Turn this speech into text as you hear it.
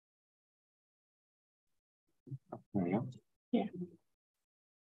There we go. Yeah.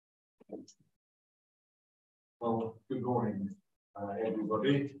 Well, good morning,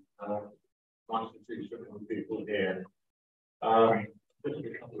 everybody. Nice to see so many people here. Just a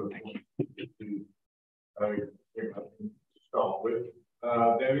couple of things to start with.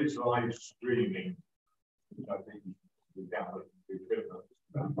 There is live streaming, which I think we download the equipment.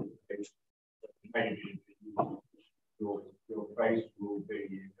 Maybe your face will be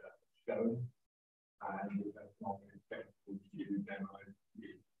shown, and if that's not acceptable to you, then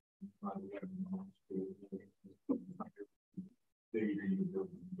the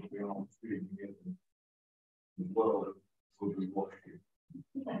on streaming it as well will be watching.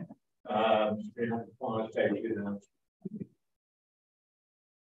 We have the fire station.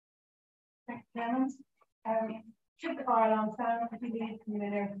 Thanks, Chairman. Should the fire alarm sound, if you need to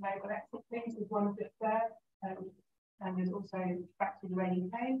know the local exit things, there's one that's there, and there's also back to the rainy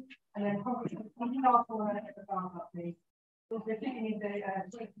cave, and then probably last one at the car park, please. Also, if you need the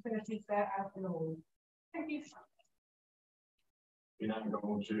facilities there out the lawn. Thank you. We now go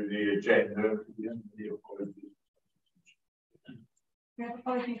on to the agenda. The apologies. We have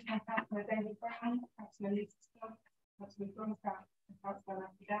apologies from Councillor David Brown, Councillor Lisa Scott, Councillor Gromscott, and Councillor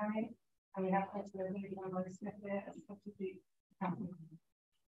Matthew Downey, and we have Councillor Lily Smith here as substitute councillor.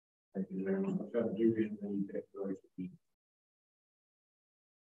 Thank you very much. During the declaration.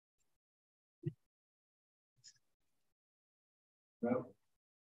 No?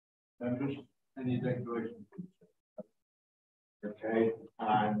 Members, any declarations? Okay,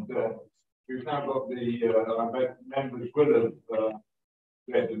 and we've now got the members will have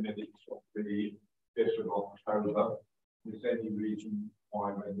read the minutes of the 5th of October. Is there any reason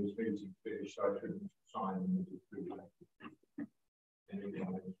why when this meeting finished I shouldn't sign them as a free anything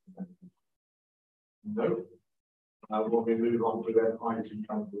else? No. When we move on to that item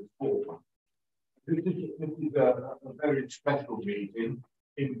number 4. This is a very special meeting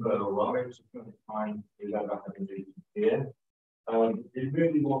in Burwell. It's the first time we've ever had a meeting here. We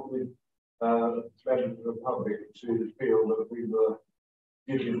really wanted members of the public to feel that we were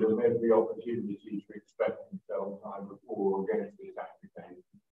giving them every opportunity to express themselves either for or against this application.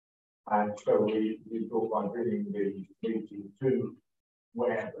 And so we thought by bringing the meeting to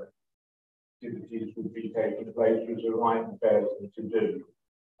where the activities would be taking place was the right and fair thing to do.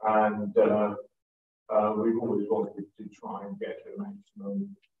 And we've always wanted to try and get the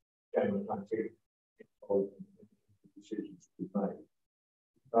maximum democratic involvement in the decisions we make.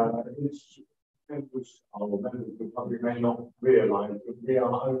 It's members of the public may not realise that we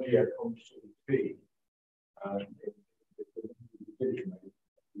are only a constant fee in the decision making.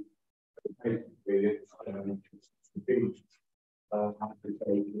 Basically, it's the big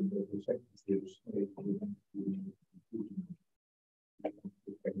application that the Secretary of State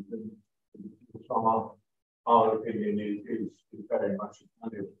our opinion is very much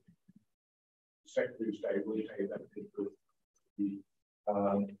the Secretary of State will take that into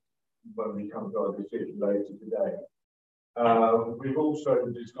when we come to our decision later today. We've also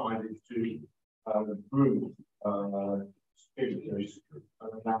decided to group speakers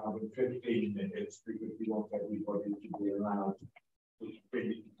now with 15 minutes because we want everybody to be allowed to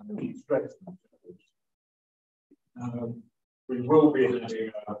speak and express themselves. We will be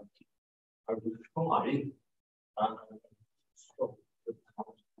having a reply stop at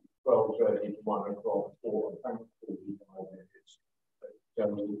 12:30 to 1 o'clock for about 45 minutes.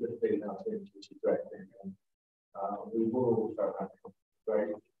 We'll just be now into addressing, and we will also have a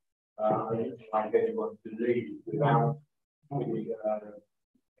break. I don't like anyone to leave without the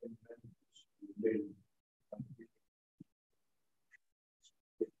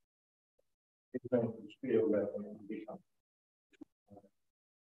feel that we become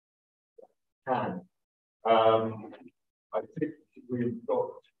can. I think we've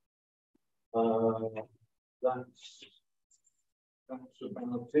got that's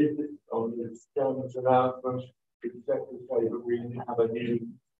about it on the Chairman's announcement. Except to say that we have a new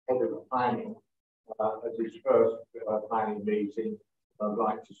head of planning at his first planning meeting. I'd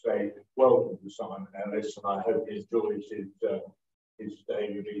like to say welcome to Simon Ellis, and I hope he enjoys his stay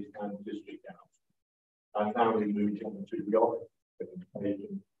with his district council. And now we move on to the office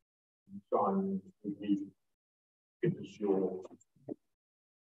presentation. Simon, will you give us your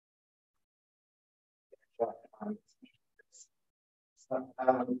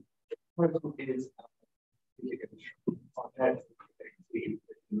proposal is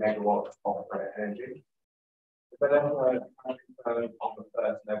megawatts of energy. The developer on the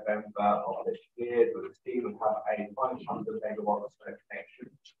 1st November of this year, the scheme would have a 500 megawatts connection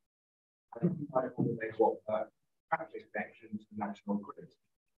and 500 megawatt practice connections to national grid.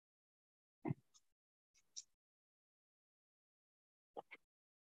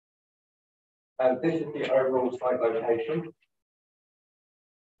 This is the overall site location.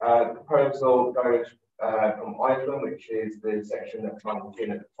 The proposal goes from Iceland, which is the section that's running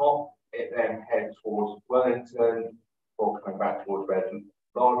in at the top. It then heads towards Wellington, or coming back towards Redmond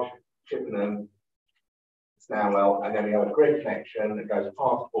Lodge, Chippenham, Snowell, and then we have a grid connection that goes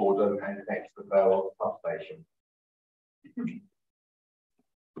past Borden and connects to the Burwell substation.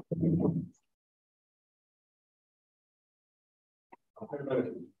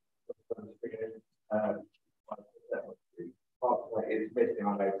 It's missing, I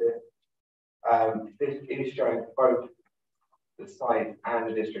noticed. This is showing both the site and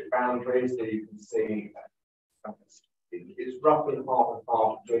the district boundaries, so you can see it's roughly half and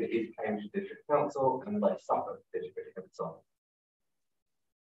half between the East Cambridge District Council and the West Suffolk District Council.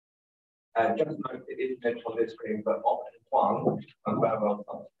 Just note it is mentioned on this screen, but option 1 and Burwell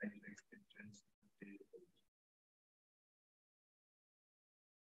substation extensions.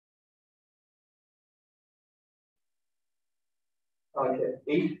 Okay,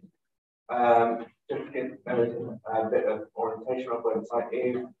 east. Just to give a bit of orientation of where the site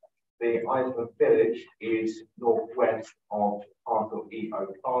is. The Iceland village is northwest of parcel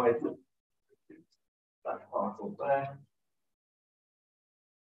E05. That parcel there.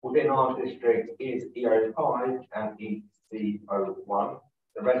 Within our district is E05 and EC01.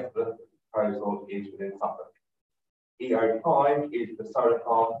 The rest of the proposal is within Suffolk. E05 is the solar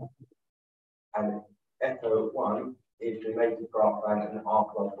farm, and ECO1 is the native grassland and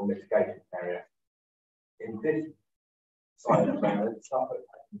archaeological mitigation area. In this side of the island, Suffolk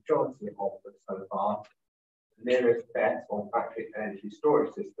has the majority of the solar farm. The nearest BESS or battery energy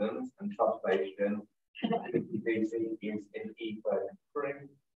storage systems and substation DC is in E33,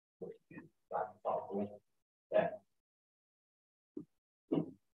 which is that parcel there.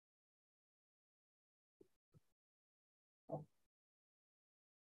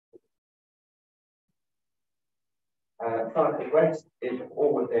 Suffolk West is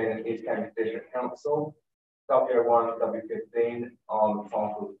all within East Cambridge District Council. W1, W15 are the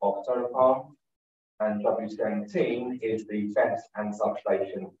parcels of solar farm, and W17 is the BESS and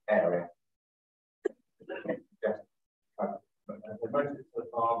substation area. Just the most of the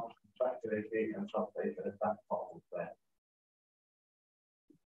farm, facility, and substation is that parcel there.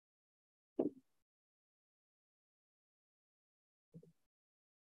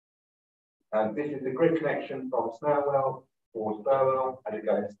 And this is the grid connection from Snowell towards Burwell as it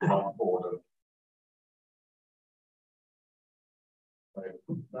goes to Borden. So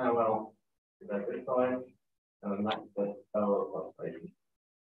Snowell is over this side, and then that's the Burwell substation.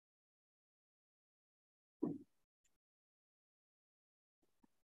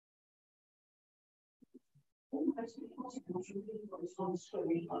 On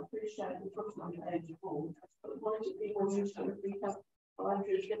screen, I appreciate the first one at age 4, but why do people use to we have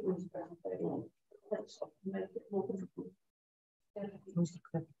 500 different presentation? Let's make it more difficult. I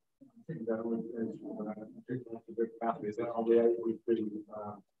think that was a big factor is that are we able to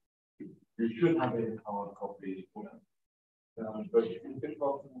you should have it in hard copy, but if you think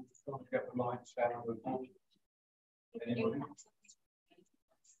about to get the lights down with anybody.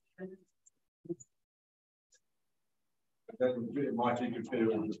 Then it might interfere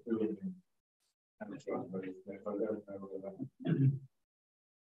with the food. And it's right, but I don't know whether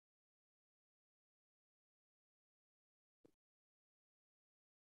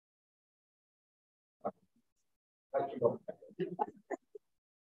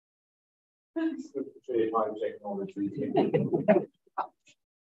it's good to see high technology.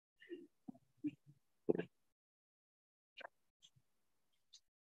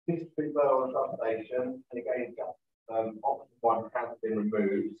 This is the Burwell substation, and again, option 1 has been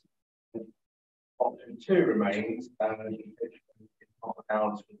removed. Option 2 remains, and it's not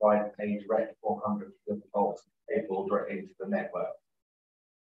allowed to provide a direct 400 volts cable directly into the network.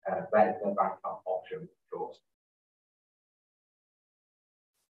 That is the backup option, of course.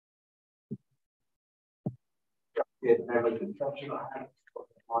 Just the members of the discussion, I have got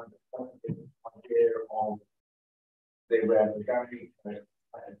an idea of the where we're going.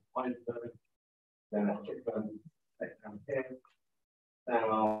 Then I check them, down here.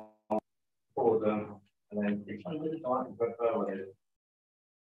 Now I'll for them, and then it's a little time to prefer with it.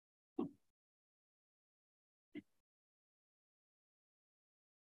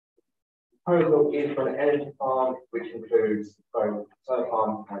 Proposal is for an energy farm, which includes both solar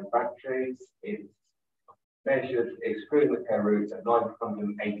farm and batteries. It's measured excluding the care routes at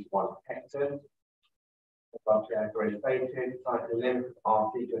 981 hectares. As already stated, site limits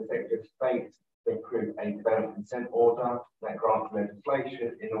are future executive state to approve a development consent order that grants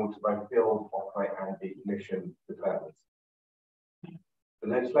legislation in order to both build, operate, and decommission developments. The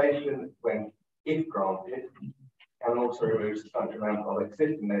legislation, when if granted, can also remove substantial amount of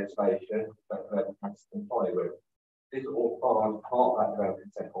existing legislation that the has to comply with. This all forms part of that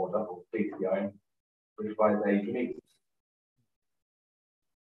development consent order, or DCO, which provides a unique.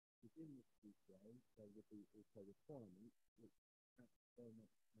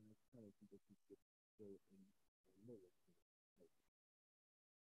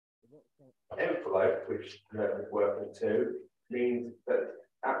 Envelope, which is working to, means that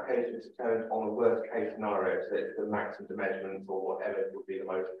application is determined on the worst case scenario, so it's the maximum measurements or whatever would be the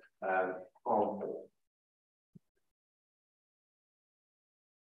most harmful.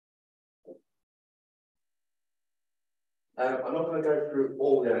 I'm not going to go through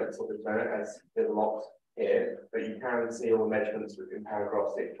all the elements of the plan as there's a lot here, but you can see all the measurements in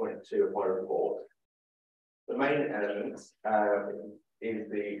paragraph 6.2 of my report. The main elements is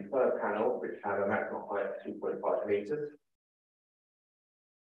the third panel, which has a maximum height of 2.5 metres.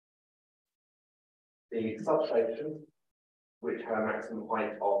 The substations, which have a maximum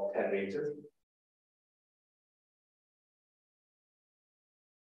height of 10 metres.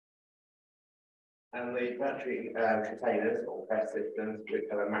 And the battery containers or BESS systems, which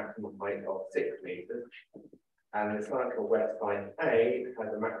have a maximum height of 6 metres. And the cycle website A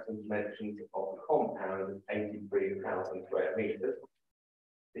has a maximum dimensions of the compound of 83,000 square metres.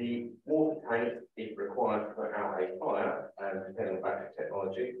 The water tank, if required to put out a fire, depending on battery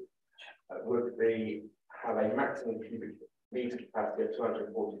technology, would have a maximum cubic metre capacity of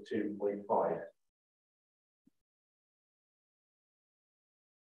 242.5.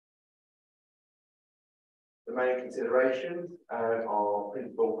 The main considerations are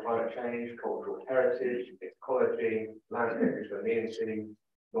principal climate change, cultural heritage, ecology, landscape community,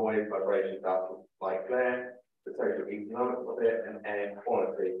 noise, vibration, dust, light glare, the social economics of it, and air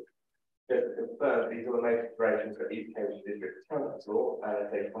quality. Just to confirm, these are the main considerations for East Cambridge District Council.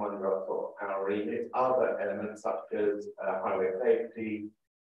 They come under our remit. Other elements such as highway safety,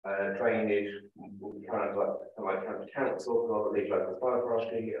 drainage, will be kind of like county council, rather legal local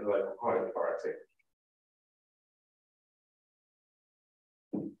authority, and local highway authority.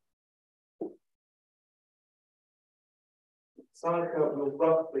 Cycle will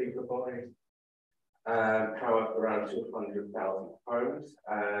roughly provide power for around 200,000 homes.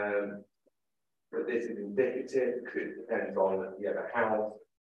 But this is indicative because it depends on the house,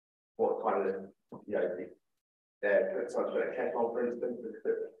 what kind of such a kettle, for instance,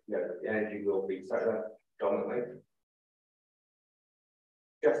 the energy will be solar dominantly.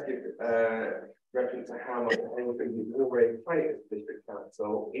 Just give reference to how much energy we've already created as District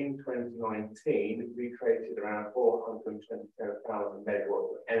Council. In 2019, we created around 427,000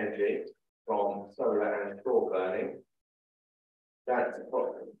 megawatts of energy from solar and straw burning. That's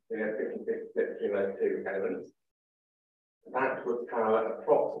approximately 50 between those two elements. That would power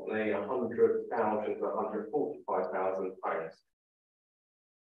approximately 100,000 to 145,000 homes.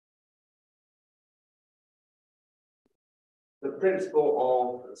 The principle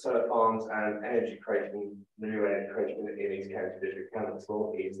of solar farms and energy creation, new energy creation in East County District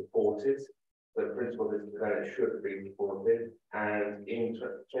Council is supported. The principle is that it should be supported, and in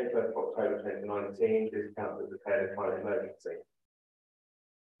 21st of October 2019, this council declared a climate emergency.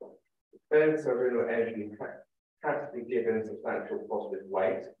 The benefits of renewable energy has to be given substantial positive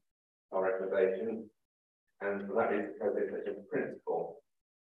weight, our recommendation, and that is because it's a principle.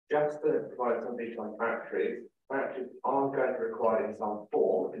 Just to provide some detail on batteries are going to be required in some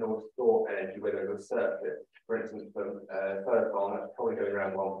form in order to store energy when there's a surplus. For instance, the third farm, that's probably going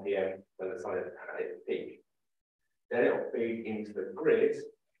around 1 p.m. when the sun is at its peak. Then it will feed into the grid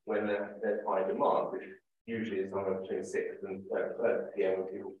when there's high demand, which usually is somewhere between 6 and 30 p.m. when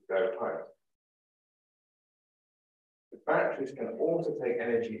people go home. The batteries can also take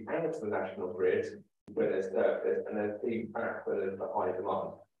energy out of the national grid when there's surplus and then feed back when there's the high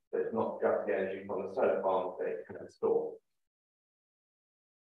demand. So it's not just the energy from the solar farm that it can store.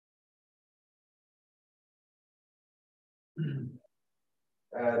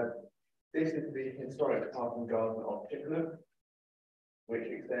 This is the historic parking garden of Chippenham, which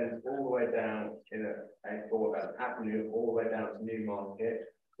extends all the way down in an avenue all the way down to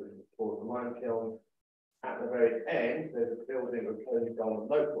Newmarket, which is called the Mine Kiln. At the very end, there's a building with closing on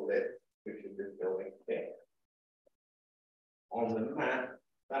local list, which is this building here. On the map,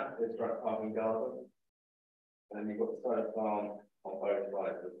 that's the historic parking garden, and you've got the solar farm on both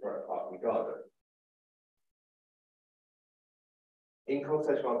sides of the historic parking garden. In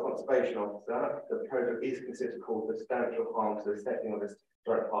consultation with our conservation officer, the project is considered called substantial harm to the setting of this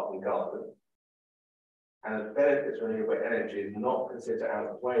historic parking garden. And the benefits of renewable energy is not considered to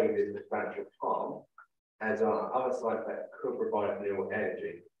outweigh this substantial harm, as on other sites that could provide renewable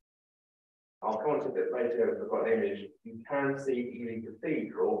energy. I'll come on to a bit later if I've got an image. You can see Ely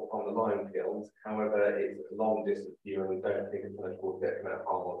Cathedral on the lime kilns, however, it's a long distance view and we don't think it's going to cause detrimental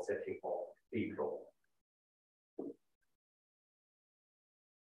harm on setting of the cathedral.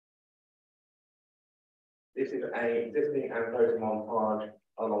 This is an existing and photo montage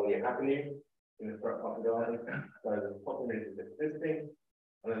along the avenue in the front part of the garden. So the top image is existing,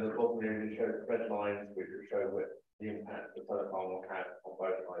 and then the bottom image shows the red lines, which will show what the impact the solar farm will have on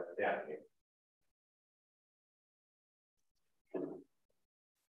both sides of the avenue.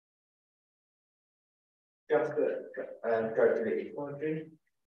 Just to go to the ecology.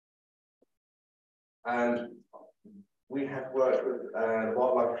 We have worked with the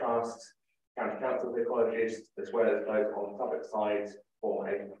Wildlife Trust, County Council ecologists, as well as those on the public side for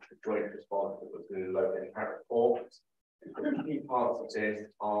a joint response that was in the local impact report. The key parts of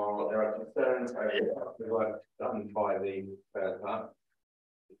this are there are concerns over the work done by the developer.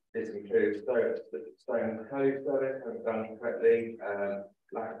 This includes stone code surveys haven't done correctly,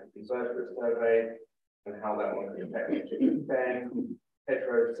 lack of conservative survey, and how that will affect then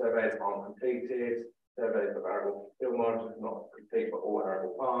hedgerow surveys aren't completed, surveys of arable field margins not complete for all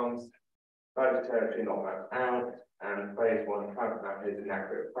arable farms, boundary territory not mapped out, and phase 1 traffic map is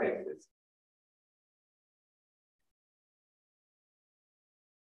inaccurate places.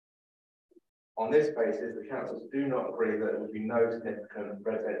 On this basis, the councils do not agree that there will be no significant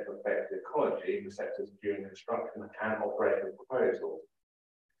residential effect to ecology receptors during construction and operation proposals.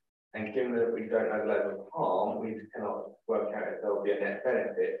 And given that we don't know the level of harm, we cannot work out if there will be a net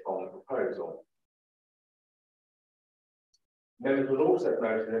benefit from the proposal. Members will also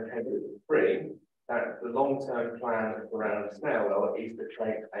note in Appendix 3 that the long-term plan around the snail well is to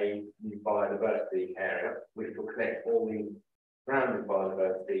create a new biodiversity area, which will connect all the surrounding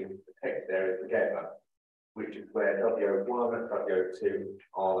biodiversity protected areas together, which is where W1 and W2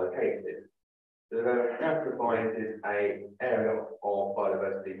 are located. So they have provided an area of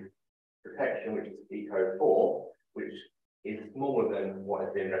biodiversity protection, which is Eco 4, which is smaller than what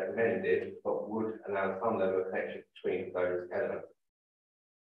has been recommended, but would allow some level of connection between those elements.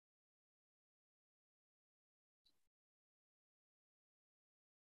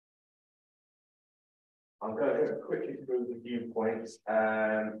 I'm going to go quickly through the viewpoints,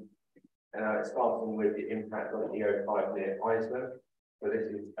 starting with the impact on EO5 near Iceland. So this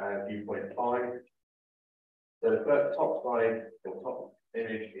is viewpoint 5. So the first top slide, the top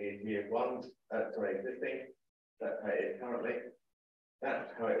image is year 1, existing. That's how it is currently.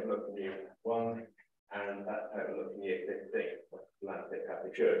 That's how it would look in year 1, and that's how it would look in year 15. Landscape how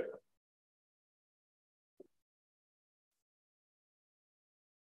it should.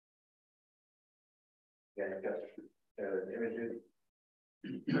 Yeah, just the images.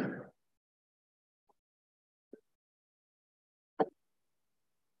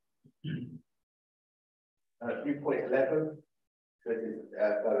 Viewpoint 11. So this is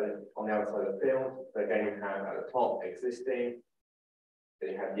on the outside of the field. So again, you have at the top existing, then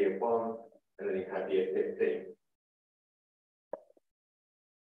you have year 1, and then you have year 15.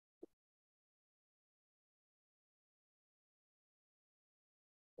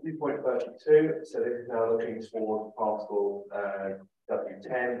 Viewpoint 32. So this is now looking towards parcel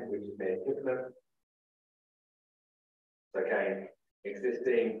W10, which is near Kippenham. So again,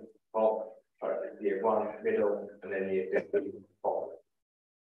 existing, top, year 1, middle, and then year 15, top.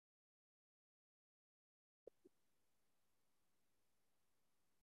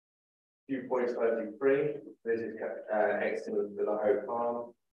 Viewpoint 33. This is excellent with the Hope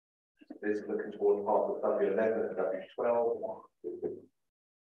Farm. This is looking towards parcel W11 and W12.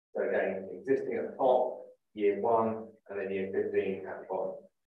 So again, existing at the top, year 1, and then year 15 at the bottom.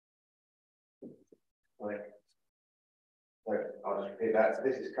 Right. So I'll just repeat that. So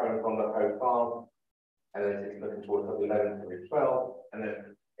this is coming from the Hope Farm, and then this is looking towards W11 and W12, and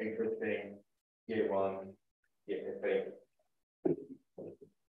then existing year 1, year 15.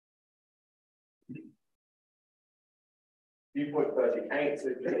 Viewpoint 38, so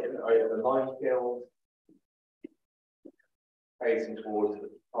over the lime kilns, facing towards the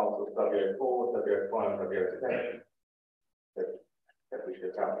parcels W04, W05, W07. So we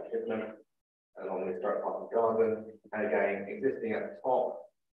should have the Kippenham along the Struck Park Garden. And again, existing at the top,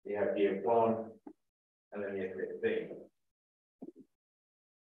 you have year 1 and then year 15.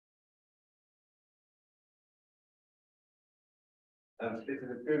 So this is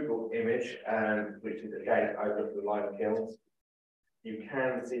a Google image, which is again over the lime kilns. You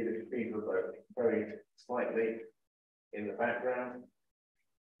can see the cathedral very slightly in the background.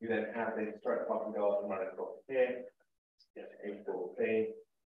 You then have the Struck Park Garden running across here, A14,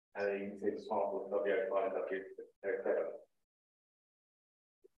 and then you can see the sample of W05 and W07.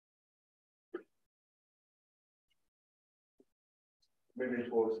 Moving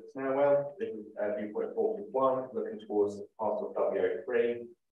towards Snowwell, this is viewpoint 41, looking towards parcel W03.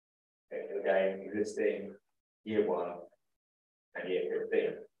 Again, existing year 1 and year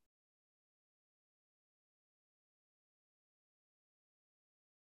 15.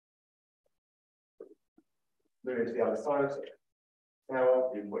 Moving to the other side,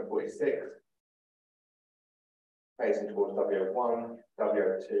 Snowwell, viewpoint 46. Facing towards W01,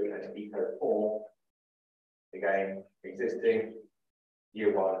 W02, and Eco 4. Again, existing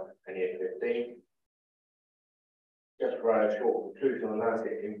year 1 and year 15. Just to write a short conclusion on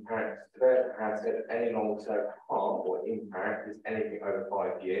landscape impacts, developer has said any long-term harm or impact is anything over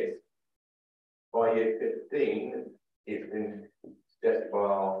 5 years. By year 15, it's been suggested by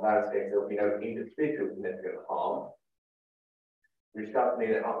our landscape there will be no individual significant harm, which does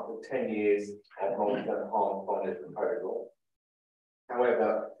mean that up to 10 years of long-term harm from this proposal.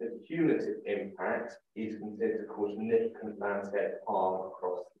 However, the cumulative impact is considered to cause significant landscape harm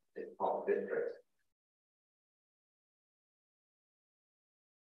across this part of the district.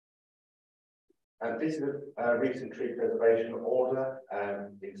 And this is a recent tree preservation order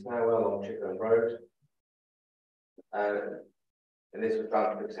in Snowwell along Chippenham Road. And this was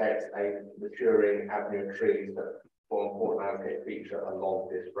done to protect a maturing avenue of trees that form an important landscape feature along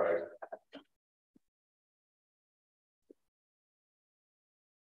this road.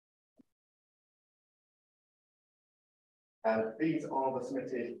 These are the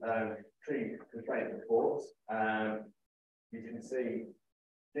submitted tree constraint reports. You can see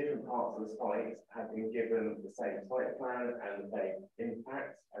different parts of the site have been given the same site plan and the same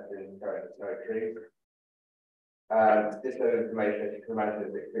impacts as in growing snow trees. This level of information, as you can imagine,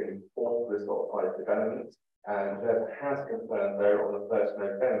 is extremely important for this sort of size development. Developer has confirmed, though, on the 1st of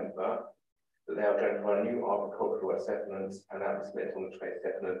November that they are going to run new agricultural assessments, and that was submitted on the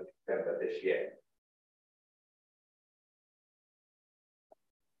 22nd of December this year.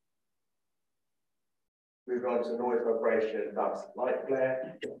 Moving on to noise, vibration, dust, light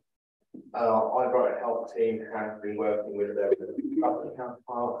glare. Our Bright Health team have been working with the government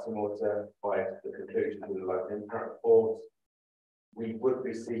counterparts in order to provide the conclusions of the local impact reports. We would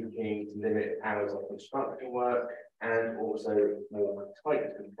be seeking to limit hours of construction work and also more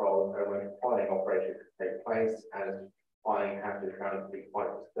tight control over when filing operations can take place, and filing has been found to be quite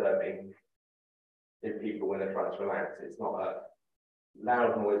disturbing in people when they're trying to relax. It's not a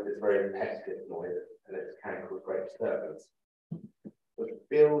loud noise, it's very repetitive noise, and it can cause great disturbance. The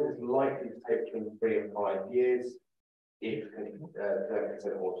build is likely to take between 3 and 5 years if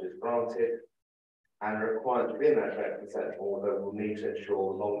consent order is granted, and the requirements within that consent order will need to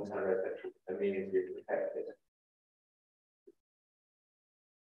ensure long-term residential amenity is protected.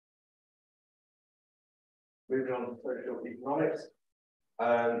 Moving on to social economics.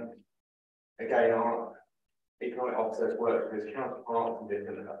 Again, our economic officers work with his counterparts and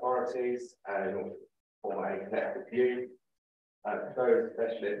different authorities in order to form a collective view. Those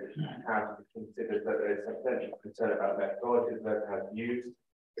specialists have considered that there is substantial concern about methodologies that have used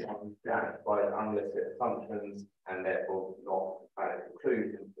that by unlisted assumptions and therefore not valid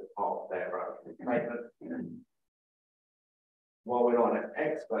conclusions as part of their statement. While we're not an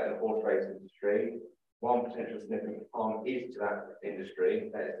expert in the horse race industry, one potential significant harm is to that industry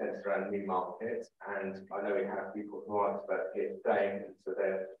that is centered around new markets, and I know we have people who are experts here today, and so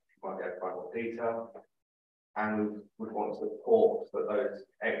they might go into more detail. And we would want to support that those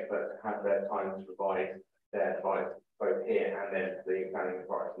experts have their time to provide their advice both here and then to the planning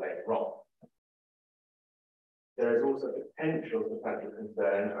authorities later on. There is also potential substantial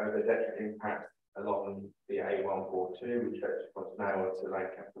concern over the detriment impacts along the A142, which stretches from Snowwell to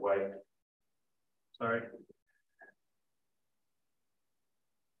Lancaster Way. Sorry.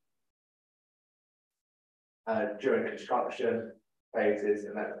 During construction phases,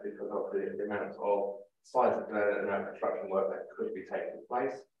 and that's because of the amount of size of the amount of construction work that could be taking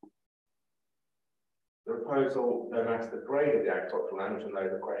place. The proposal, no matter the grade of the agricultural land, which I know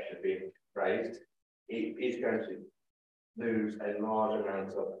the question being raised, it is going to lose a large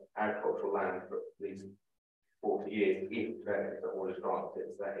amount of agricultural land for these 40 years if the benefits are all is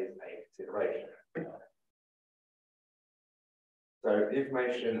granted. So that is a consideration. So the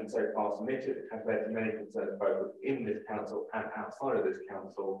information so far submitted has led to many concerns both within this council and outside of this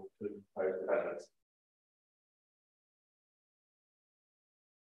council to proposed developments.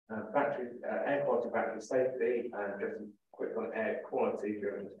 Air quality, battery safety, and just quick on air quality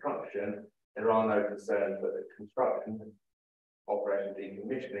during construction. There are no concerns that the construction operation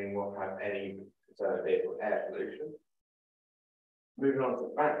decommissioning will have any concern of vehicle air pollution. Moving on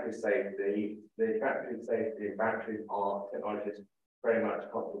to battery safety, the battery safety and batteries are technologies very much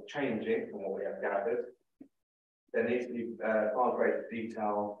constantly changing from what we have gathered. there needs to be far greater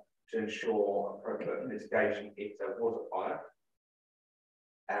detail to ensure appropriate mitigation if there was a fire.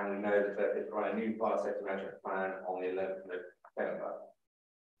 And we know that there is a new fire safety management plan on the 11th of November.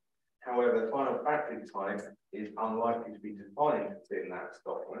 However, the final battery type is unlikely to be defined in that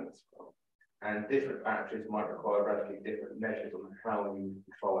document, and different batteries might require radically different measures on how you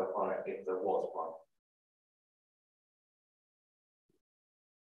control a fire if there was one.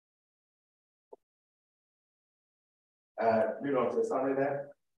 Moving on to the summary there.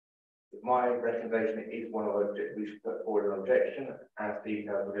 My recommendation is one of the we should put forward an objection as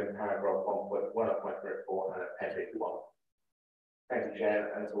detailed within paragraph 1.1 of my report and appendix 1. Thank you,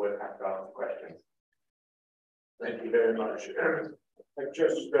 Chair, and it's always happy to answer questions. Thank you very much. I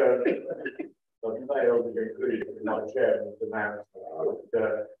just failed to include in my chairman's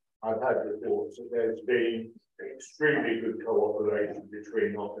announcement. I've had reports that there's been extremely good cooperation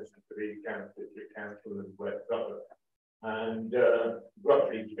between officers of the County District Council and West Suffolk. And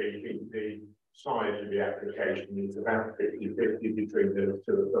roughly speaking, the size of the application is about 50-50 between the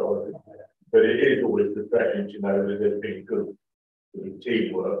two authorities. But it is always refreshing to know that there's been good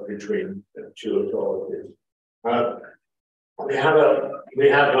teamwork between the two authorities. We have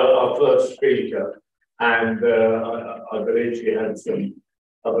our first speaker, and I believe she had some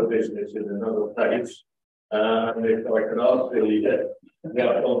other business in another place. And if I can ask the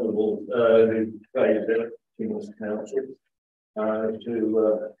Honourable Fraser, King's Council,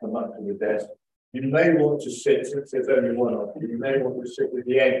 to come up to the desk. You may want to sit, since there's only one of you, you may want to sit with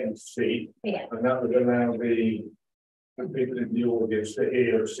the entrance seat, yeah. And that would allow the people in the audience to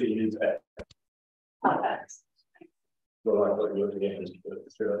hear and see you there. Perfect. Well, I thought you were at the end, but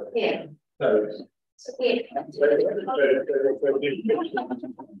yeah. So, yeah. It's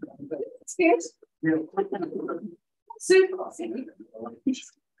good. Yeah. Super.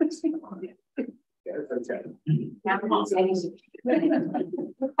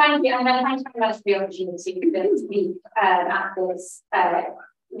 Thank you, and thanks very much for the opportunity to speak at this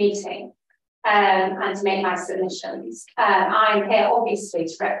meeting and to make my submissions. I'm here obviously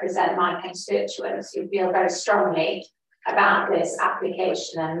to represent my constituents who feel very strongly about this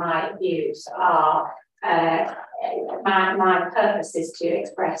application, and my views are my purpose is to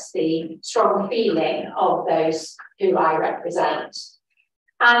express the strong feeling of those who I represent.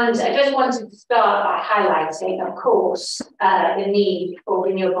 And I just wanted to start by highlighting, of course, the need for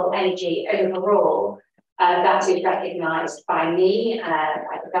renewable energy overall. That is recognised by me,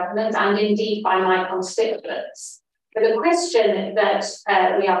 by the government, and indeed by my constituents. But the question that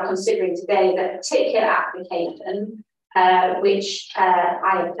we are considering today, the particular application which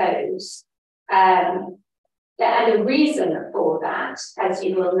I oppose, and the reason for that, as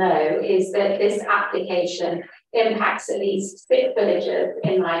you will know, is that this application impacts at least 6 villages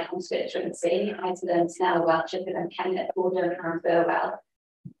in my constituency: Iceland, Snellwell, Chippenham, Kennet, Borden, and Burwell.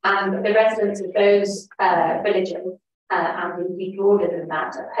 And the residents of those villages, and indeed broader than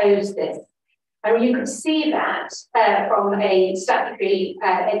that, oppose this. And you can see that from a statutory,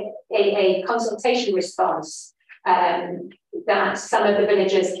 a consultation response that some of the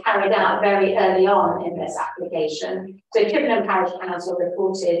villagers carried out very early on in this application. So Chippenham Parish Council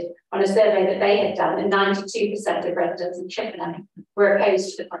reported on a survey that they had done that 92% of residents in Chippenham were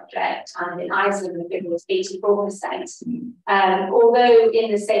opposed to the project, and in Iceland the figure was 84%. Although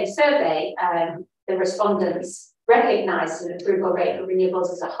in the same survey, the respondents recognised an approval rate for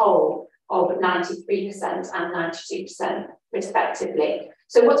renewables as a whole of 93% and 92% respectively.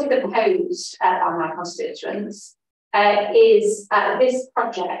 So what is opposed by my constituents is this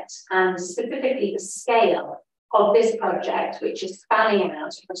project, and specifically the scale of this project, which is spanning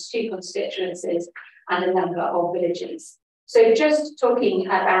out across 2 constituencies and a number of villages. So just talking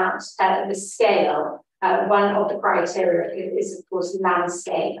about the scale, one of the criteria is, of course,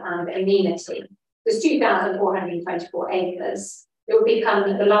 landscape and amenity. There's 2,424 acres. It will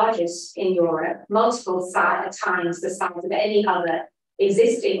become the largest in Europe, multiple times the size of any other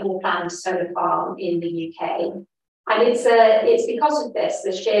existing or planned solar farm in the UK. And it's because of this,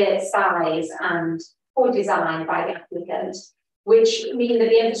 the sheer size and poor design by the applicant, which mean that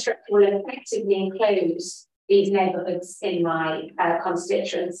the infrastructure will effectively enclose these neighbourhoods in my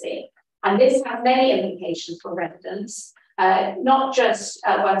constituency. And this has many implications for residents, not just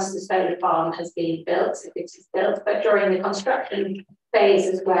once the solar farm has been built, if it is built, but during the construction phase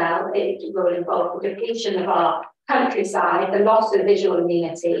as well. It will involve the depletion of our countryside, the loss of visual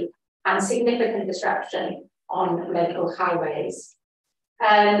amenity, and significant disruption on local highways.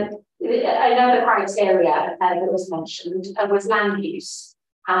 Another criteria that was mentioned was land use.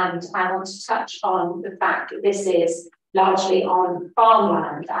 And I want to touch on the fact that this is largely on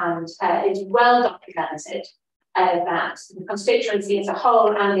farmland, and it's well documented that the constituency as a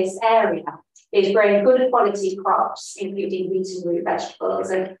whole and this area is growing good quality crops, including wheat and root vegetables.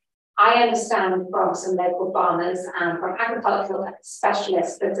 And I understand from some local farmers and from agricultural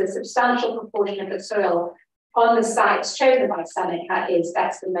specialists that a substantial proportion of the soil on the sites chosen by Seneca is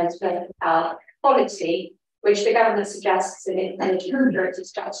better than most fertile quality, which the government suggests in its energy security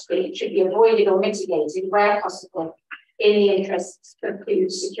strategy should be avoided or mitigated where possible in the interests of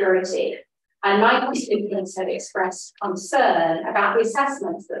food security. And my constituents have expressed concern about the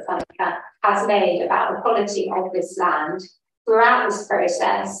assessments that Seneca has made about the quality of this land throughout this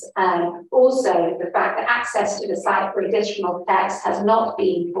process, and also the fact that access to the site for additional checks has not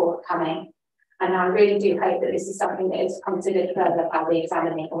been forthcoming. And I really do hope that this is something that is considered further by the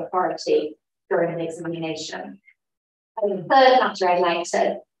examining authority during the examination. And the third matter I'd like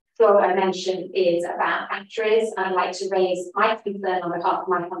to draw a mention is about factories. I'd like to raise my concern on behalf of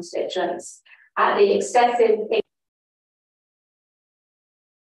my constituents at the excessive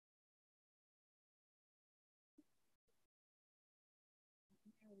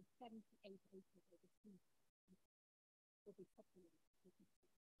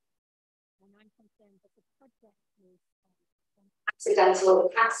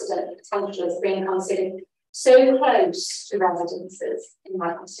accident potential is being considered so close to residences in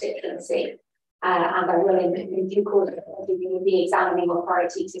my constituency, and I will in due course the examining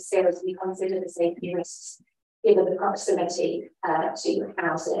authority to seriously consider the safety risks given the proximity to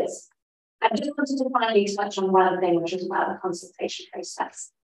houses. I just wanted to finally touch on one thing, which is about the consultation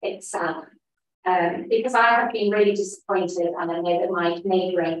process itself, because I have been really disappointed, and I know that my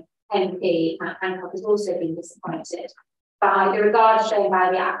neighbouring MP, Matt Hancock, has also been disappointed by the regard shown by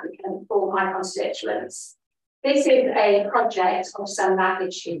the applicant for my constituents. This is a project of some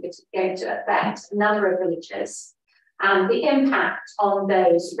magnitude that is going to affect a number of villages, and the impact on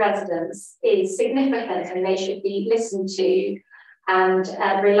those residents is significant, and they should be listened to and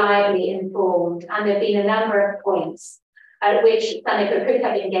reliably informed. And there have been a number of points at which Seneca could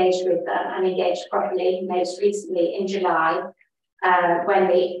have engaged with them and engaged properly, most recently in July, when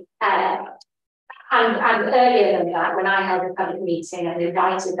we and earlier than that, when I held a public meeting and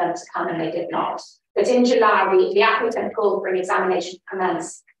invited them to come, and they did not. But in July, the applicant called for an examination to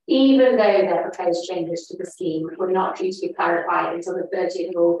commence, even though their proposed changes to the scheme were not due to be clarified until the 30th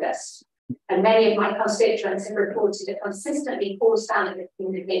of August. And many of my constituents have reported a consistently poor standard of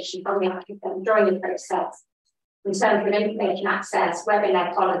communication from the applicant during the process in terms of information access,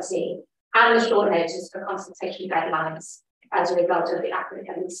 webinar quality, and the short notice for consultation deadlines as a result of the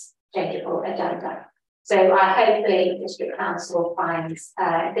applicant's changeable agenda. So hopefully District Council finds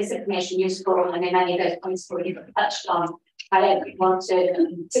this information useful, and in many of those points we've touched on. I don't want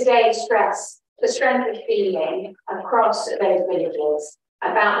to today stress the strength of feeling across those villages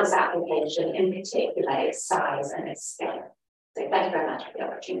about this application, in particular its size and its scale. So thank you very much for the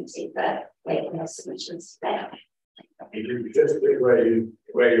opportunity for making those submissions today. You just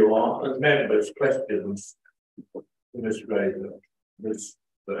where you are, and members' questions. Ms. Rader, Ms.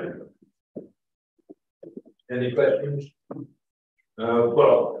 Rader. Any questions?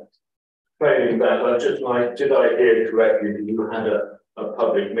 Well, failing that, I'd just like, did I hear correctly that you had a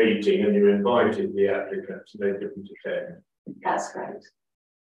public meeting and you invited the applicants and they didn't attend? That's correct.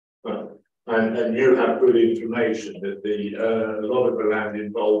 Well, and you have good information that a lot of the land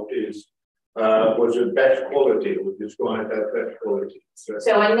involved was of best quality, or described as best quality.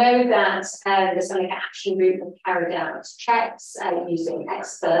 So I know that the Seneca Action Group have carried out checks using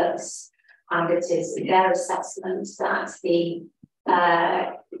experts, and it is their assessment that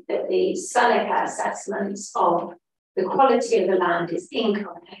the Seneca assessments of the quality of the land is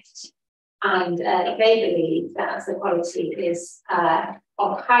incorrect, and they believe that the quality is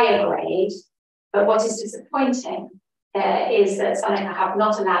of higher grade. But what is disappointing is that Seneca have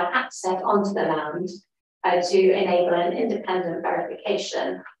not allowed access onto the land to enable an independent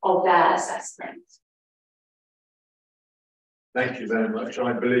verification of their assessment. Thank you very much.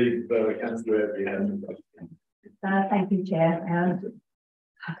 I believe Councillor Evie has a question. Thank you, Chair.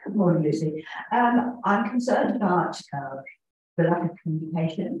 Good morning, Lucy. I'm concerned about the lack of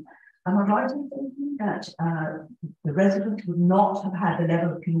communication. Am I right in thinking that the residents would not have had the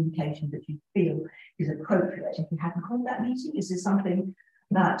level of communication that you feel is appropriate if you hadn't called that meeting? Is this something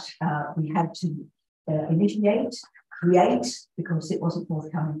that we had to initiate, create, because it wasn't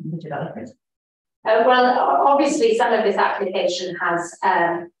forthcoming from the developers? Well, obviously, some of this application has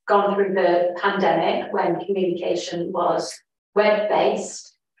gone through the pandemic when communication was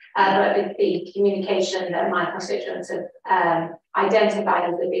web-based, but the communication that my constituents have identified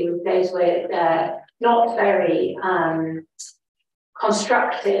as those were not very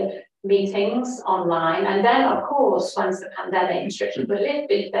constructive meetings online. And then, of course, once the pandemic restrictions were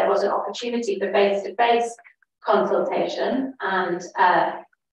lifted, there was an opportunity for face-to-face consultation. And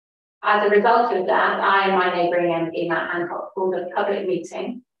as a result of that, I and my neighbouring MP, Matt Hancock, called a public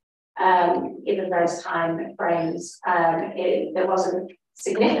meeting. Given those time frames, there wasn't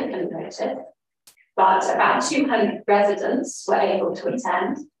significant notice, but about 200 residents were able to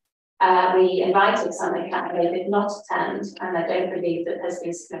attend. We invited some, and they did not attend, and I don't believe that there's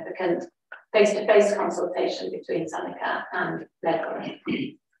been significant face-to-face consultation between Seneca and Leghorn.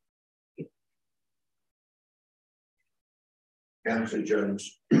 Councillor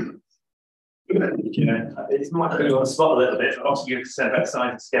Jones. It might put you on the spot a little bit. Obviously, you said about the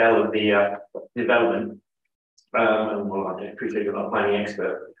size and scale of the development. Well, I appreciate you're not a planning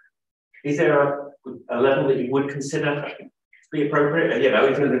expert. Is there a level that you would consider to be appropriate? You know,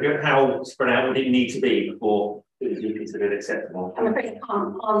 in terms of how spread out would it need to be before it would be considered acceptable? I'm afraid I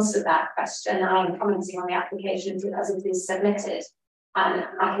can't answer that question. I'm commenting on the application as it is submitted, and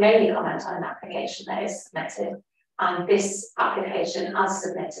I can only comment on an application that is submitted. And this application, as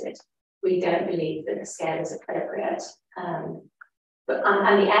submitted, we don't believe that the scale is appropriate. And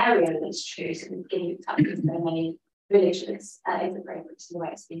the area that's chosen, given the type of so many villages, is appropriate to the way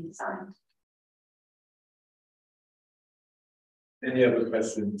it's been designed. Any other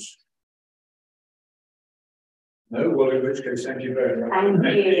questions? No, well, in which case, thank you very much. Thank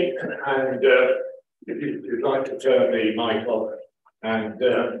you. And if you'd like to turn the mic off, and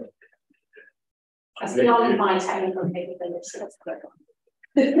that's beyond my technical capabilities.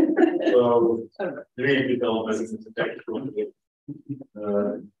 well, the development is a technical.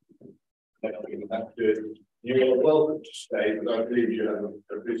 You're welcome to stay, but I believe you have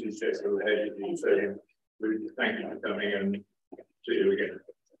a busy schedule ahead of you, so we thank you for coming and see you again.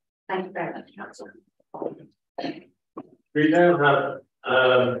 Thank you very much, Council. We now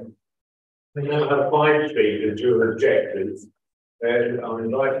have 5 speakers who are objectors. And I'm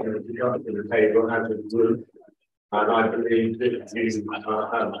inviting them to come to the table out of the room. And I believe that you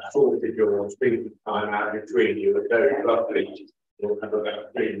have sorted your speaking time out between you, and very roughly you'll have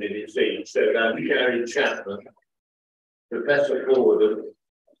about 3 minutes each. So Gary Chapman, Professor Gordon,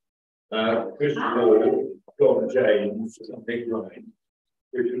 Chris Gordon, John James, and Nick Ryan.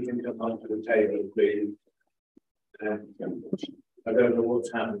 If you can come onto the table, please. I don't know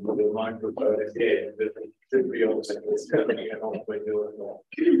what's happened with the microphone here, but it should be on. It's coming on when you're not.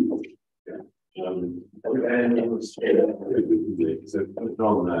 And it was so put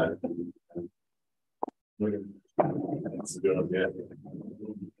on there. That's a good idea.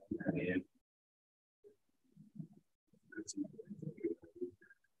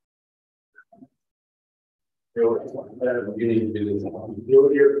 You're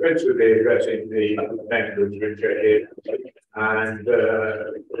principally addressing the members which are here, and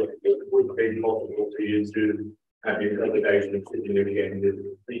it would be possible for you to have your accommodations sitting again.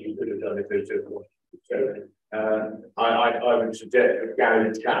 You could have done it as well. So I would suggest that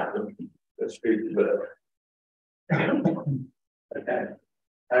Gary Chapman speak first. Okay.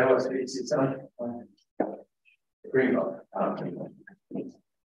 I was it's on green box.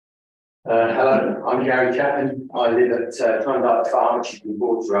 Hello, I'm Gary Chapman. I live at Klondike Farm, which is in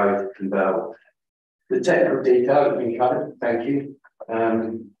Boards Road in Burwell. The technical detail has been covered, thank you.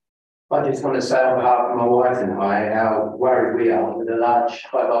 I just want to say on behalf of my wife and I how worried we are with a large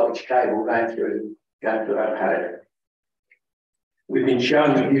high voltage cable going through our paddock. We've been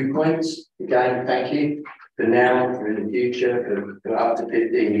shown the viewpoints, again, thank you, for now, for in the future, for up to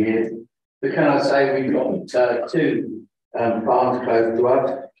 15 years. But can I say we've got 2 farms close to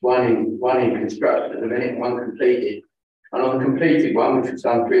us, one in construction at the minute, one completed. And on the completed one, which was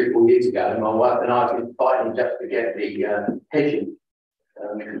done 3 or 4 years ago, my wife and I have been fighting just to get the hedging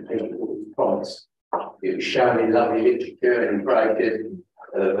completed with promise. It was shown in lovely literature and breakers,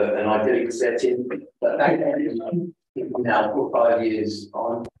 an idyllic setting, but that now for 5 years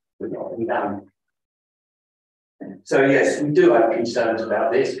on, we've not been done. So yes, we do have concerns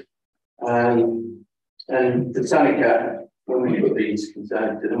about this. And the Seneca, when we put these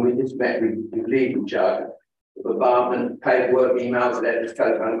concerns to them, we just met with legal jargon, abandonment, paperwork, emails, letters,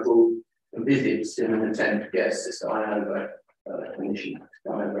 telephone calls, and visits in an attempt to get us to sign over permission to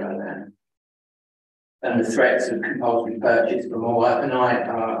sign over our land. And the threats of compulsory purchase from my wife and I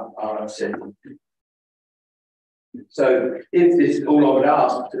are upsetting. So if this, all I would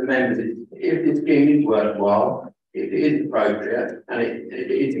ask to the members is, if this scheme is worthwhile, if it is appropriate, and if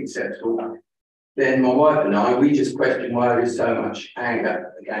it is acceptable, then my wife and I, we just question why there is so much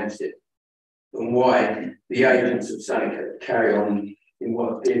anger against it, and why the agents of Seneca carry on in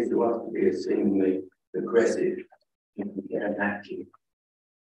what appears to us to be a seemingly aggressive attitude.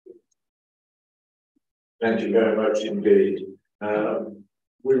 Thank you very much indeed. I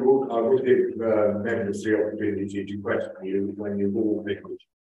will give members the opportunity to question you when you've all finished.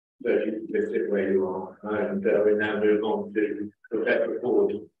 So you can just sit where you are, and we now move on to the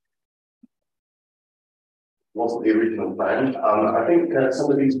report. Wasn't the original plan. I think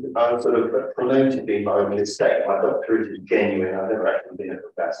some of these are sort of promoted me by mistake. My doctorate is genuine. I've never actually been a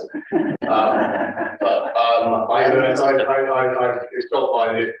professor. It's not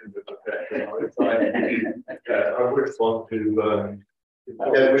my list of the profession. I would want to. I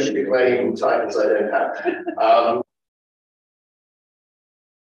don't wish to be claiming titles I don't have.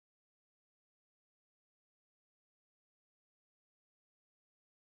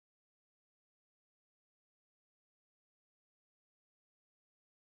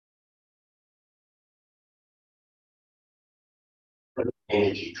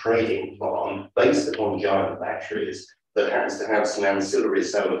 Energy trading farm based upon giant batteries that happens to have some ancillary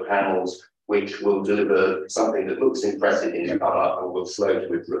solar panels which will deliver something that looks impressive in summer and will slow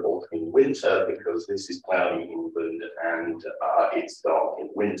to a dribble in winter because this is cloudy in England and it's dark in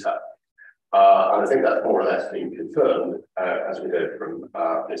winter. And I think that's more or less been confirmed as we go from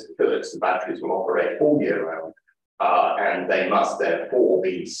Mr. Phillips. The batteries will operate all year round. And they must therefore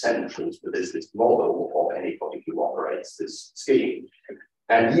be central to the business model of anybody who operates this scheme.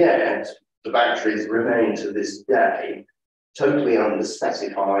 And yet, the batteries remain to this day totally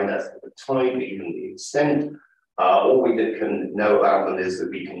unspecified as to the type, even the extent. All we can know about them is that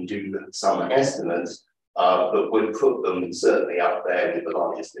we can do some estimates, but would put them certainly up there with the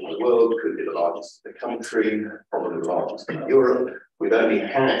largest in the world, could be the largest in the country, probably the largest in Europe. We've only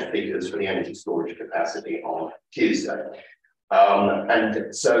had figures for the energy storage capacity on Tuesday.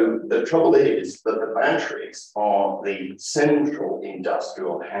 And so the trouble is that the batteries are the central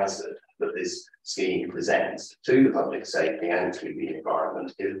industrial hazard that this scheme presents to the public safety and to the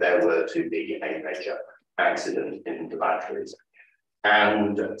environment if there were to be a major accident in the batteries.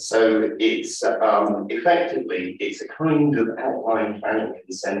 And so it's effectively, it's a kind of outline planning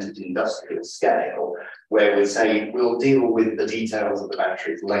consent at industrial scale where we say we'll deal with the details of the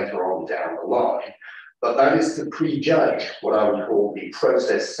batteries later on down the line. But that is to prejudge what I would call the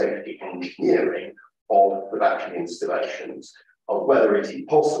process safety engineering of the battery installations, of whether it is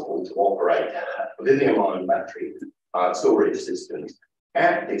possible to operate lithium-ion battery storage systems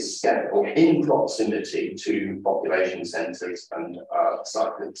at this scale in proximity to population centres and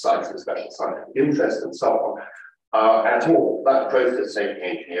sites of special scientific interest and so on. At all, that process safety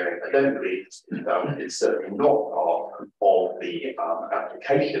engineering, I don't believe it's been done. It's certainly not part of the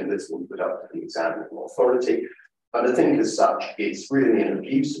application that's been put up to the examining authority. And I think as such, it's really an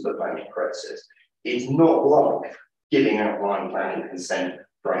abuse of the planning process. It's not like giving outline planning consent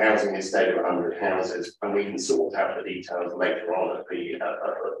for a housing estate of 100 houses, and we can sort out the details later on at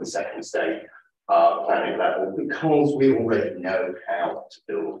the second stage planning level, because we already know how to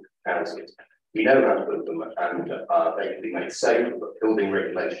build houses. We know how to build them, and they can be made safe, but building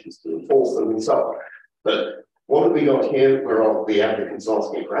regulations to enforce them and so on. But what have we got here? Where are the applicants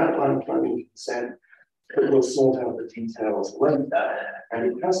asking for outline planning consent? But we'll sort out the details later,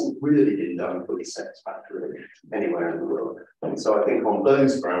 and it hasn't really been done fully satisfactorily anywhere in the world. And so I think on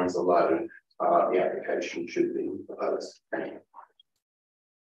those grounds alone, the application should be proposed. Thank you.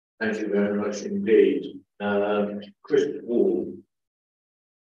 Thank you very much indeed. Chris Wall.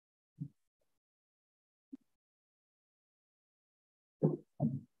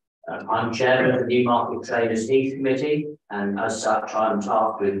 I'm chairman of the Newmarket Traders Heath Committee, and as such, I'm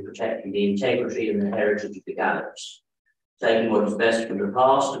tasked with protecting the integrity and the heritage of the gallops, taking what is best from the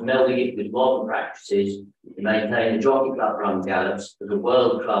past and melding it with modern practices to maintain the Jockey Club run gallops as a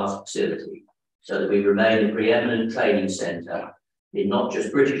world-class facility, so that we remain a preeminent training centre in not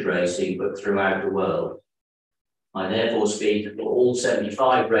just British racing, but throughout the world. I therefore speak for all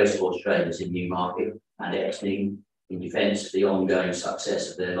 75 racehorse trainers in Newmarket and Exning in defence of the ongoing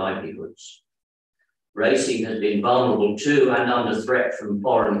success of their livelihoods. Racing has been vulnerable to and under threat from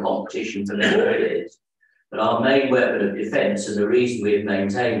foreign competition for many years, but our main weapon of defence and the reason we have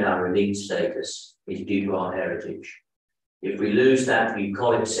maintained our elite status is due to our heritage. If we lose that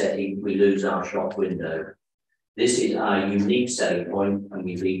bucolic setting, we lose our shop window. This is our unique selling point, and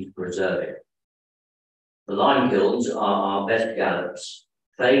we need to preserve it. The line kilns are our best gallops,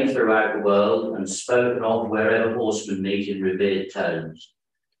 famed throughout the world and spoken of wherever horsemen meet in revered tones.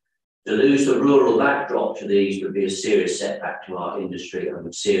 To lose the rural backdrop to these would be a serious setback to our industry and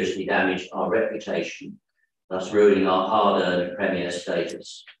would seriously damage our reputation, thus ruining our hard-earned premier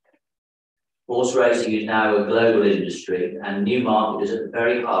status. Horse racing is now a global industry, and Newmarket is at the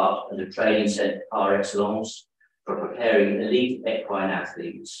very heart of the training centre par excellence for preparing elite equine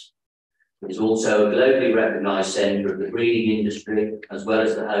athletes. It is also a globally recognised centre of the breeding industry, as well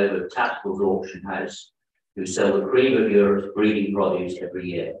as the home of Tatford's Auction House, who sell the cream of Europe's breeding produce every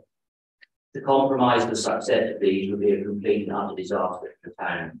year. To compromise the success of these would be a complete and utter disaster for the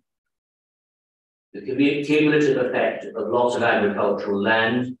town. The cumulative effect of loss of agricultural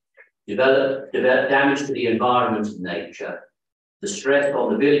land, damage to the environment and nature, the stress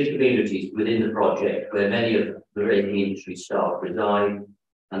on the village communities within the project, where many of the breeding industry staff reside,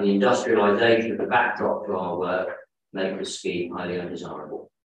 and the industrialisation of the backdrop to our work make the scheme highly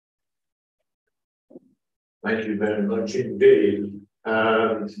undesirable. Thank you very much indeed.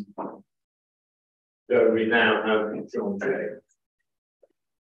 So we now have John James.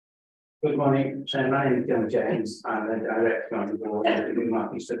 Good morning, so my name is John James. I'm the director on the board of the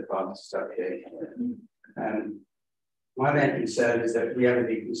Newmarket Farmers Association. My main concern is that we haven't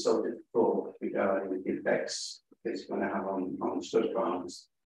been consulted before regarding the effects it's going to have on stud farms.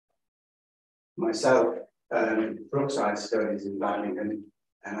 Myself, Brookside studies in Birmingham,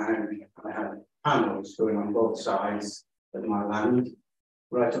 and I have panels going on both sides of my land,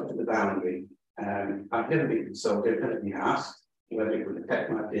 right up to the boundary. I've never been consulted, I've never been asked whether it would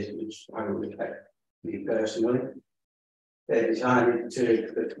affect my business, how it would affect me personally. They decided to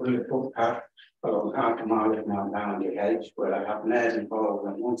put a footpath along half a mile of my boundary edge, where I have mares involved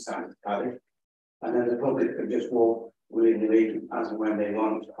on one side of the paddock, and then the public could just walk willingly as and when they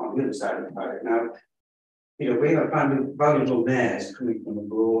want on the other side of the paddock. Now, you know, we have valuable mares coming from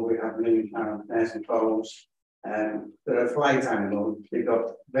abroad. We have £1,000,000 mares and foals. They're a flight animal. They've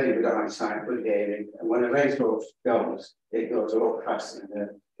got very good eyesight, good hearing, and when a racehorse goes, it goes a lot faster than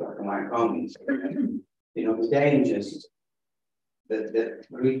the black and white ponies. You know, the dangers that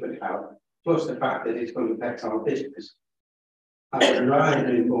we could have, plus the fact that it's going to affect our business. I was arrived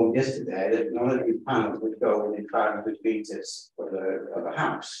and informed yesterday that none of these panels would go within 500 metres of a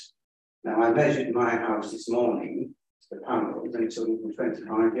house. Now, I measured my house this morning, the panels, and it's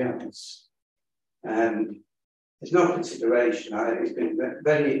 125 yards. There's no consideration. It's been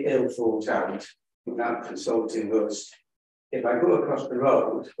very ill thought out without consulting us. If I go across the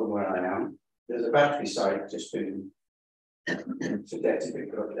road from where I am, there's a battery site just to get to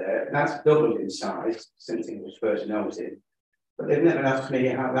pick up there. And that's doubled in size since it was first noted. But they've never asked me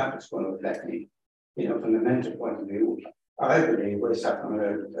how that was going to affect me. You know, from a mental point of view, I believe we're sat on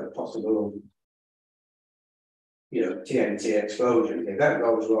a possible, you know, TNT explosion. If that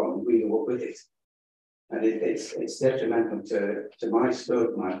goes wrong, we go up with it. And it's detrimental to my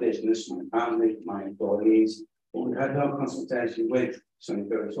stud, my business, my family, my employees. But we've had no consultation with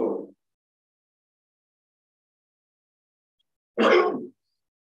Sunnyborough at all.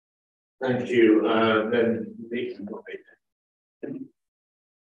 Thank you. Then Nick.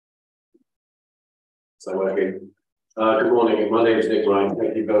 So working. Good morning. My name is Nick Ryan.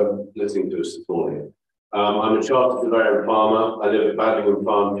 Thank you for listening to us this morning. I'm a chartered surveyor and farmer. I live at Badingham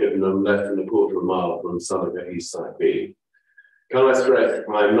Farm, Chippenham, less than a quarter of a mile from Somerset East Side B. Can I stress,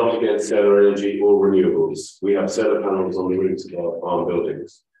 I am not against solar energy or renewables. We have solar panels on the roofs of our farm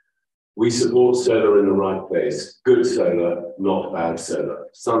buildings. We support solar in the right place. Good solar, not bad solar.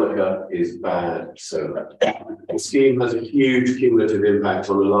 Sonica is bad solar. The scheme has a huge cumulative impact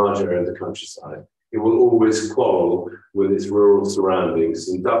on a large area of the countryside. It will always quarrel with its rural surroundings,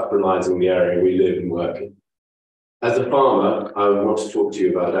 industrialising the area we live and work in. As a farmer, I want to talk to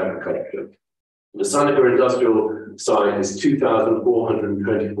you about agriculture. The Sonica industrial site is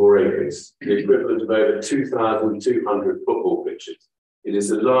 2,424 acres, the equivalent of over 2,200 football pitches. It is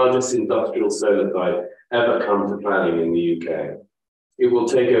the largest industrial solar site ever come to planning in the UK. It will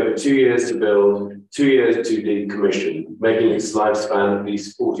take over 2 years to build, 2 years to decommission, making its lifespan at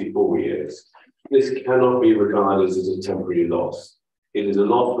least 44 years. This cannot be regarded as a temporary loss. It is a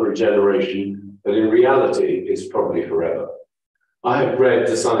loss for a generation, but in reality, it's probably forever. I have read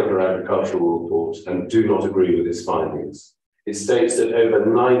the Sonica agricultural report and do not agree with its findings. It states that over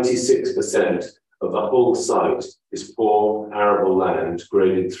 96% of the whole site is poor arable land,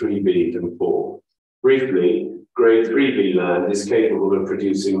 graded 3B and 4. Briefly, grade 3B land is capable of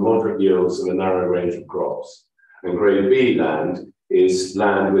producing moderate yields of a narrow range of crops, and grade B land is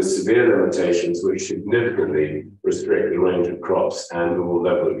land with severe limitations which significantly restrict the range of crops and or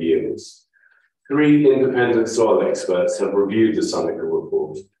level of yields. 3 independent soil experts have reviewed the Sonica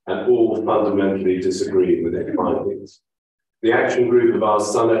report and all fundamentally disagree with its findings. The action group have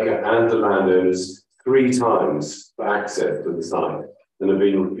asked Sonica and the landowners 3 times for access to the site and have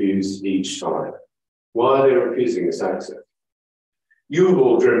been refused each time. Why are they refusing this access? You have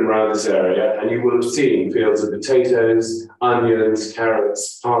all driven around this area and you will have seen fields of potatoes, onions,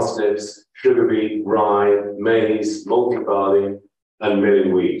 carrots, parsnips, sugar beet, rye, maize, malted barley, and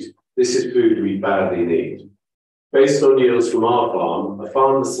milling wheat. This is food we badly need. Based on yields from our farm, a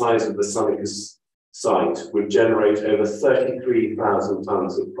farm the size of the Seneca site would generate over 33,000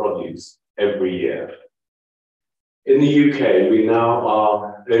 tonnes of produce every year. In the UK, we now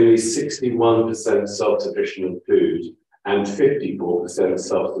are only 61% self-sufficient in food and 54%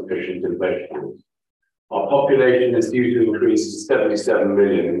 self-sufficient in vegetables. Our population is due to increase to 77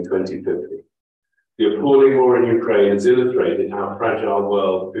 million in 2050. The appalling war in Ukraine has illustrated how fragile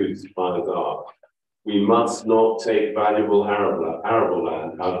world food supplies are. We must not take valuable arable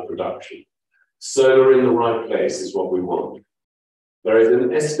land out of production. Solar in the right place is what we want. There is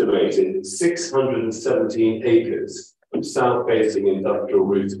an estimated 617 acres of south-facing industrial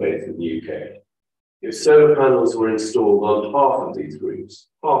roof space in the UK. If solar panels were installed on half of these roofs,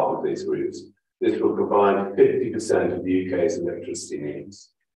 this will provide 50% of the UK's electricity needs.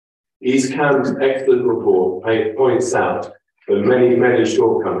 East Cam's excellent report points out the many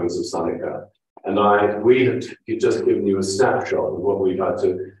shortcomings of Seneca, and we have just given you a snapshot of what we've had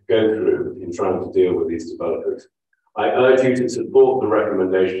to go through in trying to deal with these developers. I urge you to support the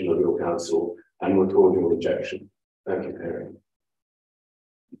recommendation of your council and record your rejection. Thank you, Perry.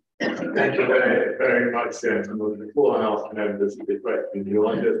 Thank you very much, gentlemen. Before I ask members of the question,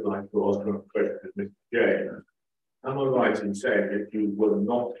 I'd just like to ask a question of Mr. James. Am I right in saying that you were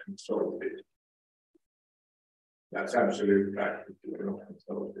not consulted? That's absolute fact that you were not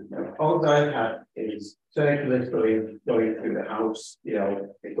consulted. All I had is circulars going through the house. You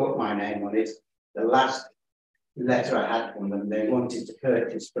know, they got my name on it. The last letter I had from them, they wanted to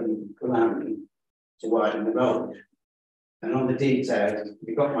purchase from land to widen the road. And on the details,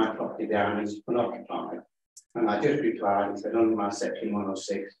 we got my property down as unoccupied. And I just replied and said, under my section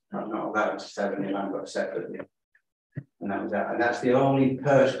 106, I'm not allowed to sell any land but separately. And that was that. And that's the only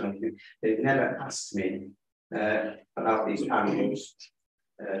personal thing. They've never asked me about these panels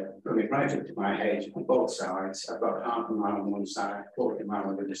coming right up to my hedge on both sides. I've got half a mile on one side, 40 miles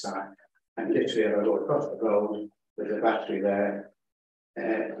on the other side. And literally, I go across the road with a battery there.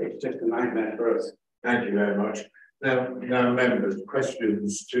 It's just a nightmare for us. Thank you very much. Now, members,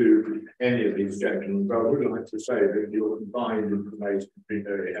 questions to any of these gentlemen. I would like to say that your combined information has been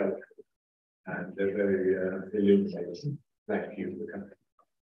very helpful and very illuminating. Thank you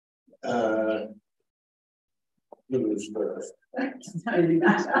for coming. Who's first? Yes,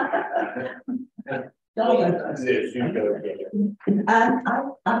 you go.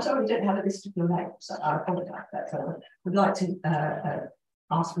 I'm sorry, I don't have a list of your names, so I apologise. That's all. Would like to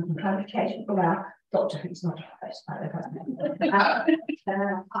ask for some clarification from our doctor, who's not a professional.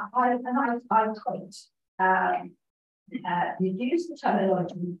 I quote, you use the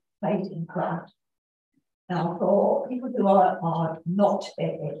terminology played in craft. Now, for people who are not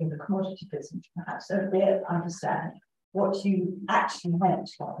in the commodity business, perhaps don't really understand what you actually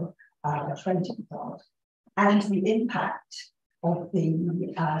meant by trading plant and the impact of the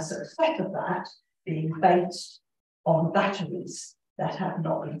success of that being based on batteries that have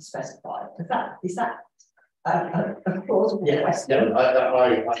not been specified. Is that a plausible question? No,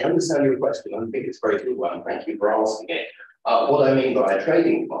 I understand your question. I think it's a very good one. Thank you for asking it. What I mean by a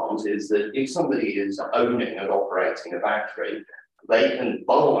trading plant is that if somebody is owning and operating a factory, they can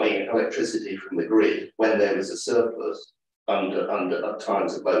buy electricity from the grid when there is a surplus under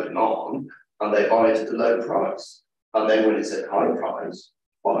times of low demand, and they buy it at a low price. And then when it's at high price,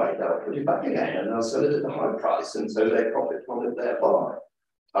 they'll put it back again and they'll sell it at a high price, and so they profit from it thereby.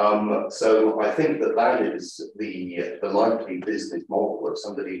 So I think that is the likely business model of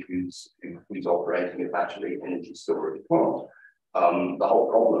somebody who's operating a battery energy storage plant. The whole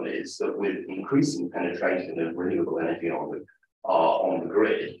problem is that with increasing penetration of renewable energy on the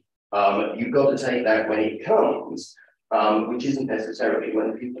grid, you've got to take that when it comes, which isn't necessarily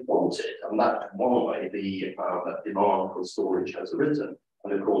when people want it, and that's why the demand for storage has arisen.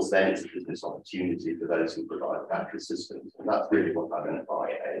 And of course, then it's a business opportunity for those who provide battery systems. And that's really what I meant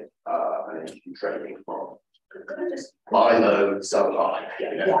by an energy trading plant. Buy low, sell high. I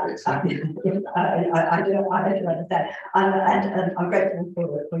do understand. And I'm grateful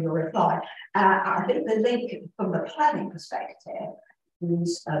for your reply. I think the link from the planning perspective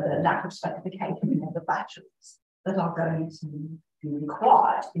is the lack of specification of the batteries that are going to be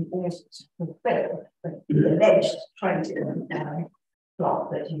required in order to fulfill the alleged trading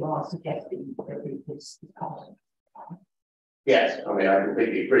that you are suggesting is part of. Yes, I mean, I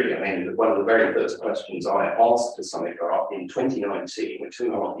completely agree. I mean, one of the very first questions I asked to Seneca in 2019,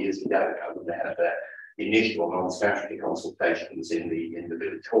 2.5 years ago, when they had their initial non-statutory consultations in the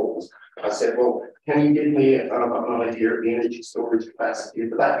village halls, I said, well, can you give me an idea of the energy storage capacity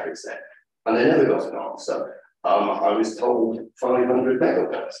of the batteries then? And they never got an answer. I was told 500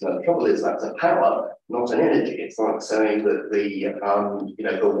 megawatts. Now the trouble is that's a power, not an energy. It's like saying that the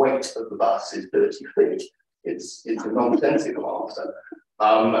the weight of the bus is 30 feet. It's a nonsensical answer.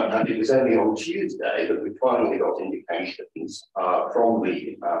 And it was only on Tuesday that we finally got indications from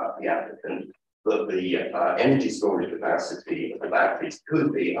the applicant that the energy storage capacity of the batteries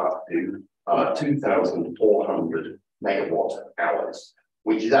could be up to 2,400 megawatt hours,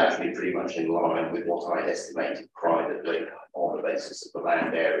 which is actually pretty much in line with what I estimated privately on the basis of the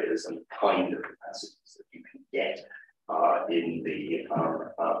land areas and the kind of capacities that you can get in the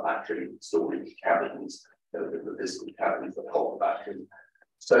battery storage cabins, the physical cabins that hold the battery.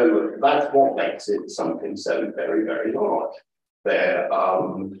 So that's what makes it something so very, very large. There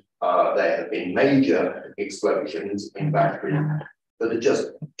have been major explosions in battery that are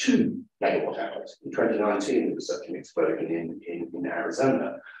just 2 megawatt hours. In 2019, there was such an explosion in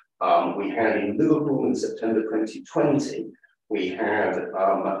Arizona. We had in Liverpool in September 2020, we had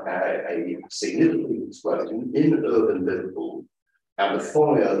a significant explosion in urban Liverpool, and the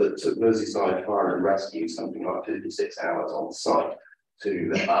fire that took Merseyside Fire and Rescue something like 56 hours on site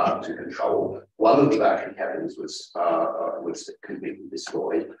to control. One of the battery cabins was completely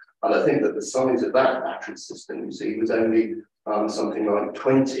destroyed, and I think that the size of that battery system, you see, was only something like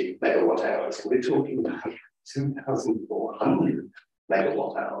 20 megawatt hours. We're talking about 2,400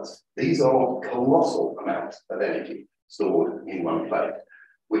 megawatt hours. These are colossal amounts of energy stored in one place,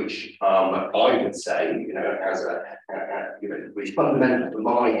 which I would say, which fundamental to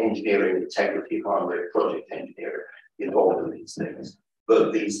my engineering integrity, primary project engineering, involved in these things.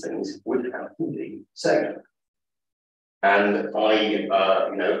 But these things would have to be safe. And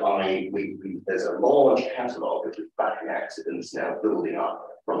there's a large catalogue of battery accidents now building up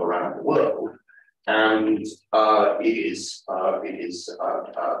from around the world, and it is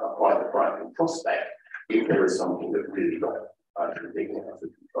quite a frightening prospect if there is something that really got taken out of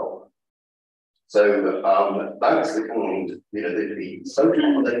control. So that's the kind, so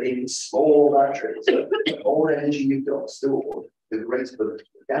far they've been small batteries. The more energy you've got stored, the greater the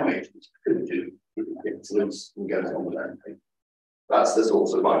damage it could do if it gets loose and goes on the landing. That's the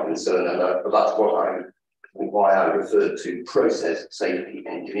source of my concern, and that's why I referred to process safety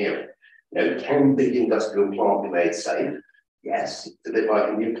engineering. Can big industrial plant be made safe? Yes, it's a bit like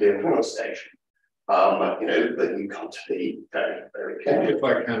a nuclear power station. But you've got to be very, very careful. If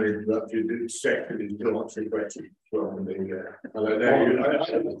I can interrupt you, the secretary is to answer questions from the. I don't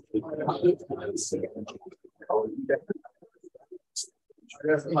know.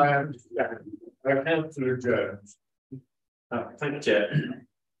 Yes, I understand. Councillor Jones. Thank you, Chair.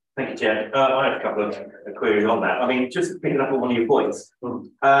 Thank you, Chair. I have a couple of queries on that. I mean, just picking up on one of your points.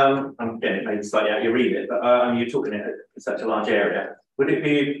 Again, it may be slightly out of your remit, but you're talking in such a large area. Would it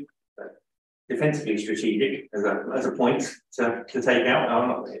be defensively strategic as a point to take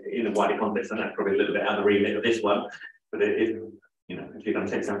out? In a wider context, I know probably a little bit out of the remit of this one, but if you're going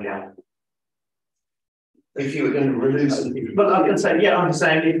to take something out. If you were going to remove something. But I'm going to say, I'm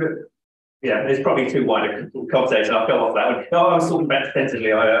saying, there's probably too wide a conversation. I'll go off that one. I was talking about defensively.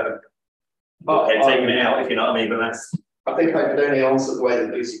 Taking it out, if you know what I mean, but that's. I think I could only answer the way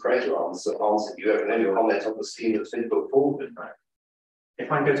that Lucy Crater answered you. I can only comment on the scheme that's been put forward.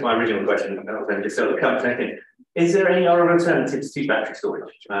 If I can go to my original question, then just sort of come second. Is there any other alternatives to battery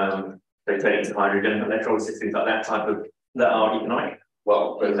storage? They take into hydrogen, electrolysis, things like that type of that are economic?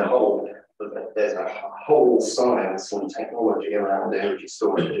 Well, there's a whole science and technology around energy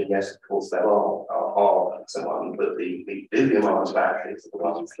storage. And yes, of course, there are some, but the lithium-ion batteries are the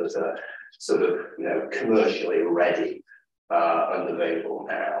ones that are sort of commercially ready and available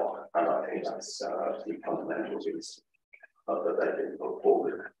now. And I think that's the fundamental reason that they've been put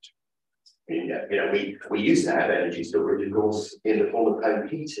forward. We used to have energy storage, of course, in the form of home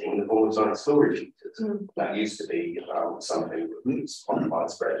heating, in the form of site storage heaters. That used to be something that was quite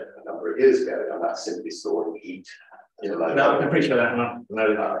widespread a number of years ago, and that's simply storing heat. No, I appreciate that.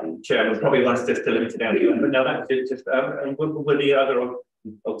 No, Chairman probably wants just to limit it down to you, but no, that's just. Were the other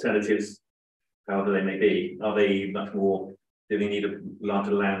alternatives, however they may be, are they much more? Do they need a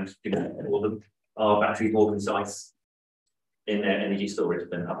larger land? Or are batteries more concise in their energy storage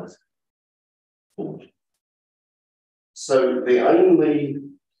than others? So the only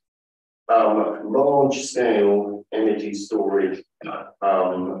large-scale energy storage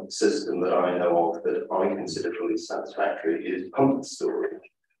system that I know of that I consider fully satisfactory is pump storage,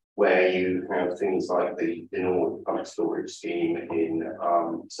 where you have things like the Norwood pump storage scheme in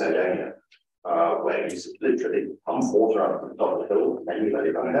Snowdonia, where you literally pump water up from the top of the hill and then you let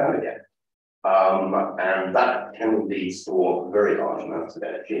it run down again. And that can lead to very large amounts of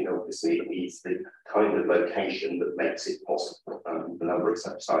energy, and obviously it needs the kind of location that makes it possible. The number of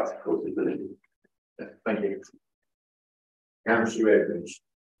such sites, of course, is limited. Thank you. Councillor Evans.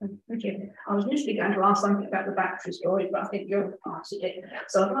 Thank you. I was initially going to ask something about the battery storage, but I think you've answered it.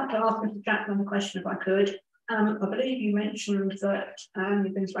 So I'd like to ask Mr. Jackman a question if I could. I believe you mentioned that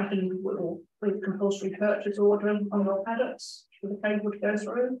you've been threatened with compulsory purchase order on your paddocks for the cable to go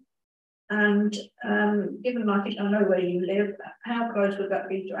through. And given I think I know where you live, how close would that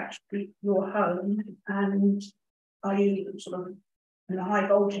be to actually your home? And are you sort of in the high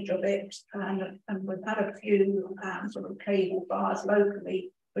voltage of it? And we've had a few sort of cable bars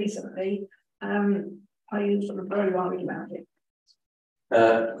locally recently. Are you sort of very worried about it?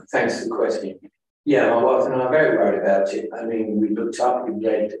 Thanks for the question. Yeah, my wife and I are very worried about it. I mean, we looked up, we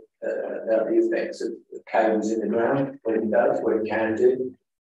read about the effects of cables in the ground, what it does, what it can do.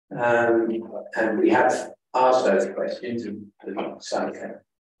 And we have asked those questions of the Sunday.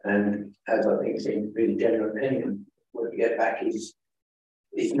 And as I think seems to be the general opinion, what we get back is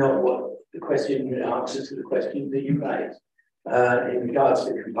not what the question, the answer to the question that you raised. In regards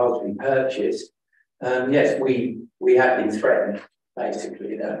to compulsory purchase, yes, we have been threatened,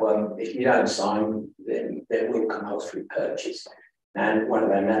 basically, that, well, if you don't sign, then there will compulsory purchase. And one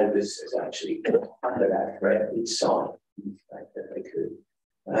of our neighbours has actually, under that threat, did sign that they could.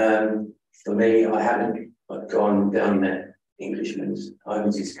 For me, I haven't gone down that Englishman's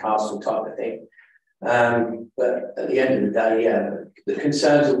owns his castle type of thing. But at the end of the day, yeah, the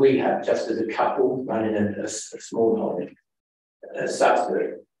concerns that we have, just as a couple running a small home, such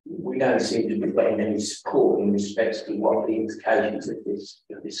that we don't seem to be getting any support in respect to what the implications of this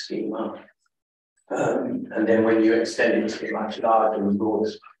scheme are. And then when you extend it to a much larger and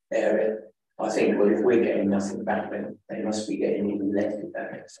broader area, I think, well, if we're getting nothing back, then they must be getting even less of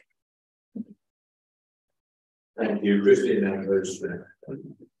that. Thank you, Christine Ambrose.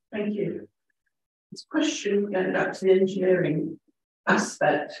 Thank you. This question going back to the engineering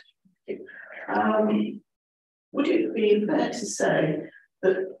aspect. Would it be fair to say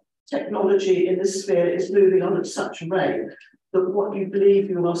that technology in this sphere is moving on at such a rate that what you believe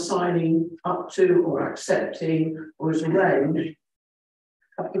you are signing up to or accepting or is arranged,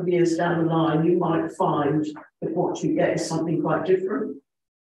 a couple of years down the line, you might find that what you get is something quite different?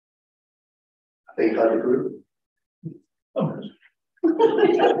 I think I'd agree. Oh.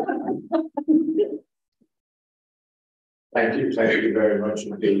 Thank you very much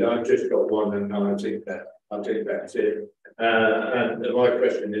indeed. I've just got one, and I think that's it. And my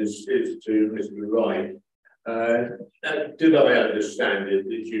question is to Mr. Wright. Did I understand it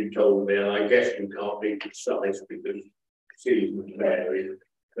that you told me, and I guess you can't be precise because seasons vary,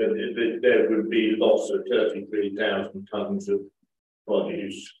 but there would be loss of 33,000 tonnes of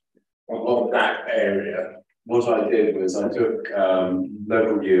produce on that area? What I did was I took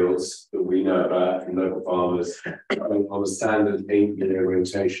local yields that we know about from local farmers on a standard 8-year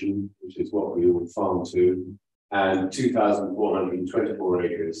rotation, which is what we all farm to, and 2,424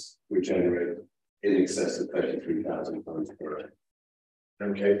 acres, which generate in excess of 33,000 tonnes per acre.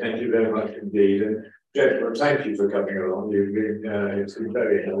 Okay, thank you very much indeed. And gentlemen, thank you for coming along. You've been it's been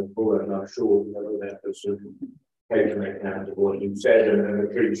very helpful, and I'm sure the efforts have taken account of what you've said and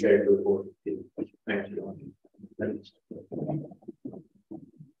appreciate the report. Thank you.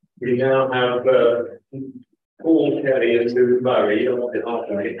 We now have Paul Kelly and Lou Murray on behalf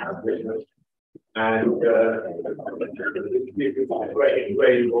of the Cabinet, and great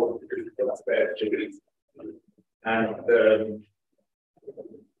important and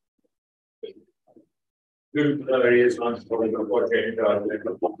Lou Murray is on the project.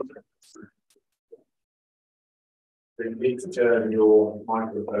 You need to turn your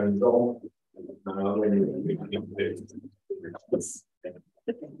microphones on when you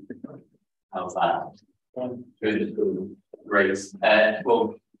How's that? Good. Great.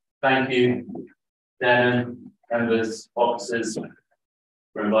 Well, thank you, Chairman, members, officers,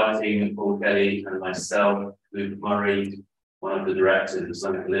 for inviting Paul Kelly and myself, Luke Murray, one of the directors of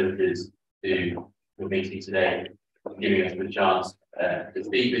Summit Limited, to the meeting today, giving us the chance to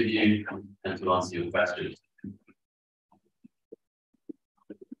speak with you and to answer your questions.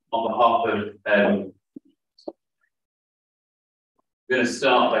 On behalf of, I'm going to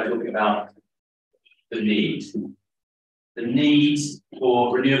start by talking about the need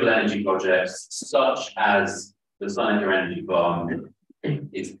for renewable energy projects, such as the Seneca Energy Farm,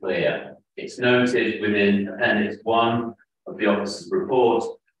 is clear. It's noted within Appendix 1 of the Office's report,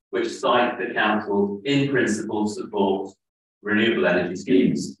 which cites the Council in principle support renewable energy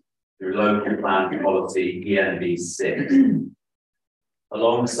schemes through local plan policy ENV 6.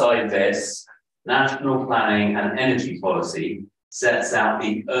 Alongside this, national planning and energy policy sets out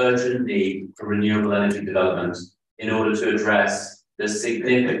the urgent need for renewable energy development in order to address the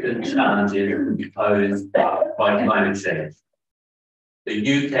significant challenges posed by climate change. The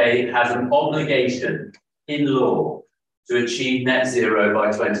UK has an obligation in law to achieve net zero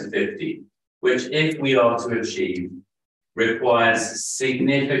by 2050, which, if we are to achieve, requires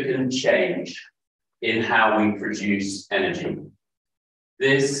significant change in how we produce energy.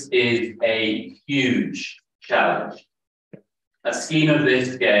 This is a huge challenge. A scheme of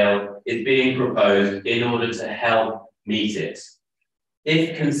this scale is being proposed in order to help meet it.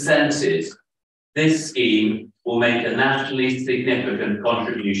 If consented, this scheme will make a nationally significant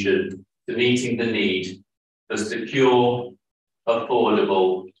contribution to meeting the need for secure,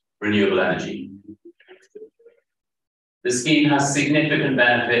 affordable, renewable energy. The scheme has significant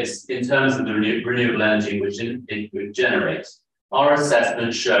benefits in terms of the renewable energy which it would generate. Our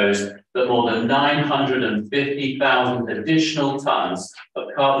assessment shows that more than 950,000 additional tonnes of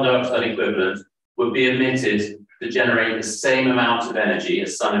carbon dioxide equivalent would be emitted to generate the same amount of energy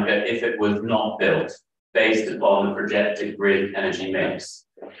as Seneca if it was not built, based upon the projected grid energy mix.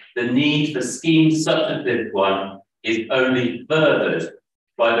 The need for schemes such as this one is only furthered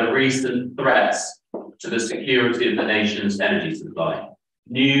by the recent threats to the security of the nation's energy supply.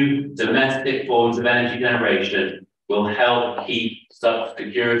 New domestic forms of energy generation will help keep such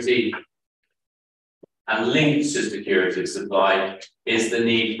security, and linked to security of supply is the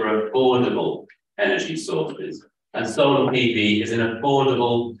need for affordable energy sources. And solar PV is an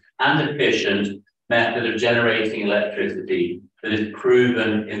affordable and efficient method of generating electricity that is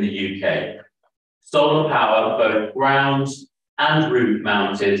proven in the UK. Solar power, both ground and roof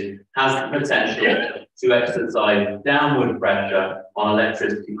mounted, has the potential to exercise downward pressure on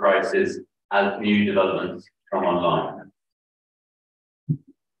electricity prices as new developments come online.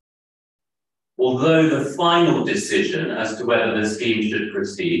 Although the final decision as to whether the scheme should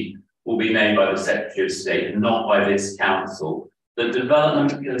proceed will be made by the Secretary of State, not by this council, the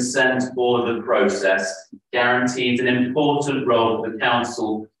development consent order process guarantees an important role for the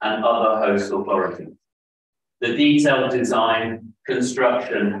council and other host authorities. The detailed design,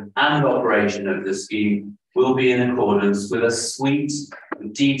 construction and operation of the scheme will be in accordance with a suite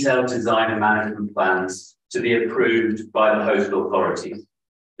of detailed design and management plans to be approved by the host authorities.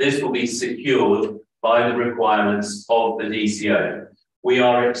 This will be secured by the requirements of the DCO. We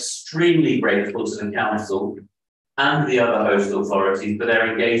are extremely grateful to the council and the other host authorities for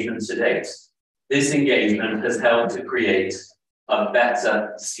their engagement to date. This engagement has helped to create a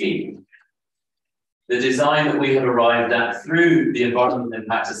better scheme. The design that we have arrived at through the environmental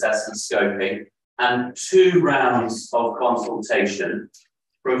impact assessment scoping and 2 rounds of consultation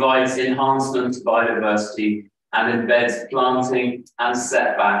provides enhancement to biodiversity and embeds planting and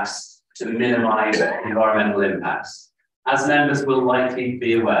setbacks to minimise environmental impacts. As members will likely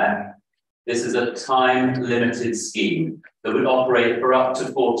be aware, this is a time-limited scheme that would operate for up to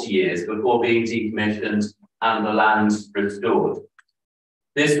 40 years before being decommissioned and the land restored.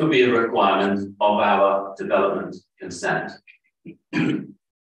 This would be a requirement of our development consent.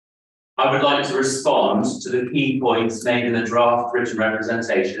 I would like to respond to the key points made in the draft written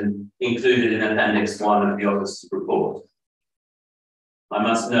representation included in Appendix 1 of the Office's report. I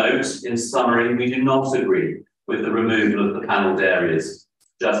must note, in summary, we do not agree with the removal of the panelled areas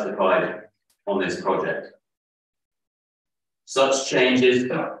justified on this project. Such changes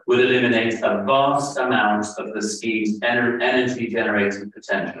would eliminate a vast amount of the scheme's energy generating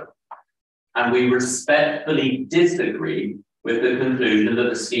potential. And we respectfully disagree with the conclusion that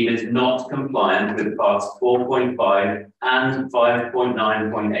the scheme is not compliant with parts 4.5 and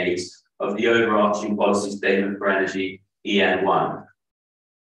 5.9.8 of the overarching policy statement for energy EN1.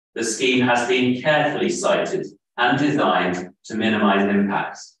 The scheme has been carefully cited and designed to minimise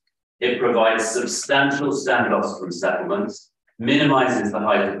impacts. It provides substantial standoffs from settlements, minimises the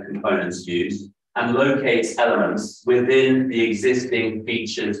height of components used, and locates elements within the existing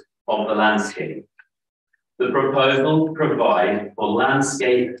features of the landscape. The proposal provides for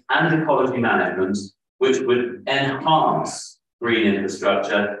landscape and ecology management, which would enhance green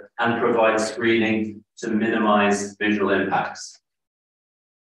infrastructure and provide screening to minimise visual impacts.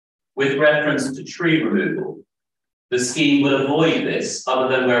 With reference to tree removal, the scheme will avoid this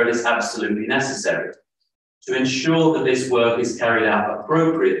other than where it is absolutely necessary. To ensure that this work is carried out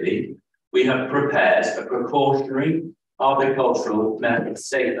appropriately, we have prepared a precautionary arboricultural method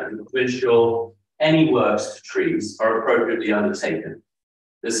statement to ensure any works to trees are appropriately undertaken.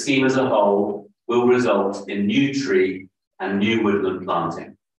 The scheme as a whole will result in new tree and new woodland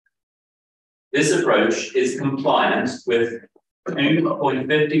planting. This approach is compliant with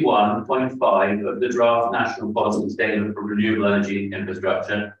 2.51.5 of the draft National Policy Statement for Renewable Energy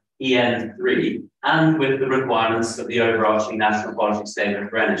Infrastructure, EN3, and with the requirements of the overarching National Policy Statement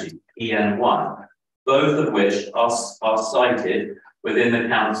for Energy, EN1, both of which are cited within the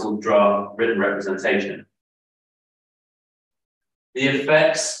Council draft written representation. The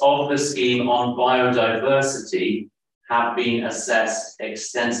effects of the scheme on biodiversity have been assessed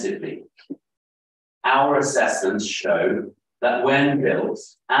extensively. Our assessments show that when built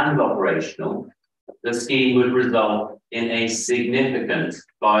and operational, the scheme would result in a significant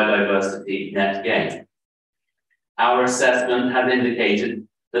biodiversity net gain. Our assessment has indicated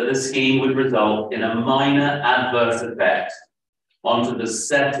that the scheme would result in a minor adverse effect onto the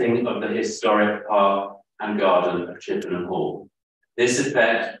setting of the historic park and garden of Chippenham Hall. This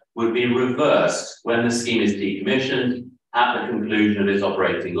effect would be reversed when the scheme is decommissioned at the conclusion of its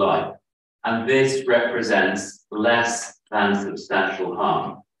operating life, and this represents less than substantial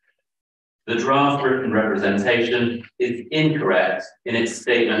harm. The draft written representation is incorrect in its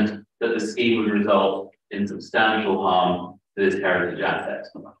statement that the scheme would result in substantial harm to this heritage asset.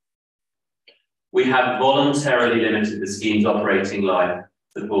 We have voluntarily limited the scheme's operating life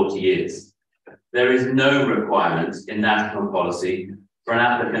to 40 years. There is no requirement in national policy for an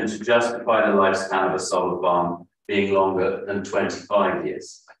applicant to justify the lifespan of a solar farm being longer than 25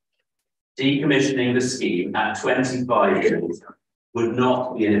 years. Decommissioning the scheme at 25 years would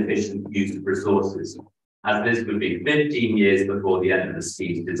not be an efficient use of resources, as this would be 15 years before the end of the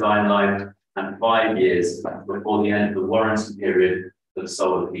scheme's design life and 5 years before the end of the warranty period for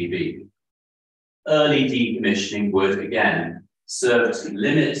solar PV. Early decommissioning would, again, serve to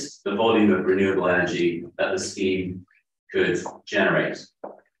limit the volume of renewable energy that the scheme could generate.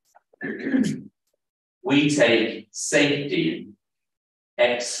 We take safety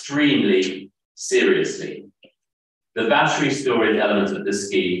extremely seriously. The battery storage element of the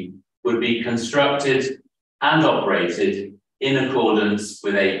scheme would be constructed and operated in accordance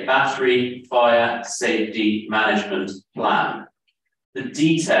with a battery fire safety management plan. The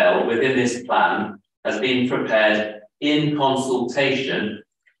detail within this plan has been prepared in consultation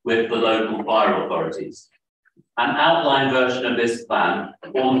with the local fire authorities. An outline version of this plan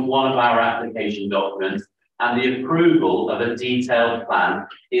forms one of our application documents, and the approval of a detailed plan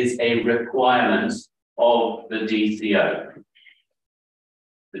is a requirement of the DCO,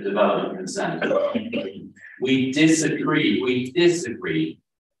 the Development Consent. We disagree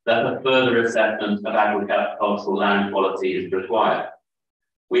that a further assessment of agricultural land quality is required.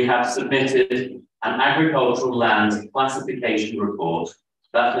 We have submitted an agricultural land classification report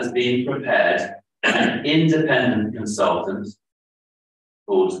that has been prepared by an independent consultant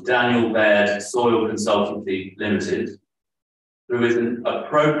called Daniel Baird Soil Consultancy Limited, who is an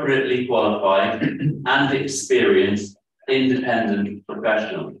appropriately qualified and experienced independent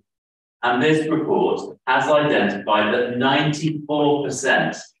professional. And this report has identified that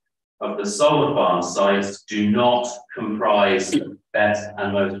 94% of the solar farm sites do not comprise best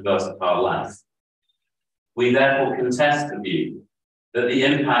and most versatile lands. We therefore contest the view that the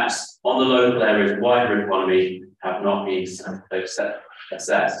impacts on the local area's wider economy have not been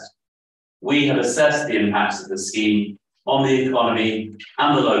assessed. We have assessed the impacts of the scheme on the economy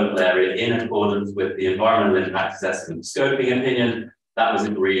and the local area in accordance with the environmental impact assessment scoping opinion that was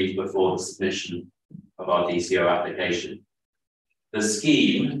agreed before the submission of our DCO application. The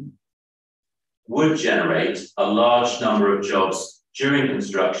scheme would generate a large number of jobs during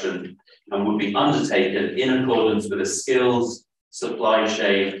construction and would be undertaken in accordance with a skills, supply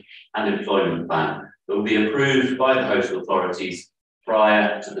chain and employment plan that will be approved by the host authorities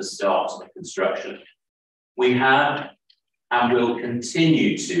prior to the start of construction. We have and will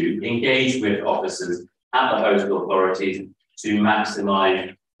continue to engage with officers at the host authorities to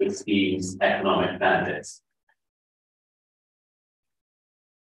maximise the scheme's economic benefits.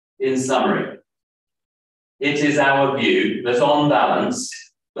 In summary, it is our view that on balance,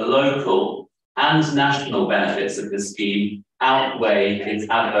 the local and national benefits of the scheme outweigh its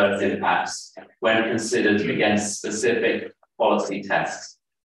adverse impacts when considered against specific policy tests.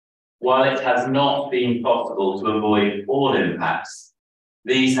 While it has not been possible to avoid all impacts,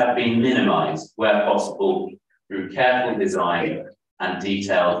 these have been minimised where possible through careful design and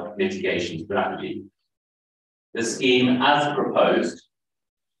detailed mitigation strategy. The scheme, as proposed,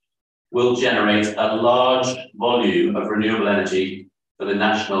 will generate a large volume of renewable energy for the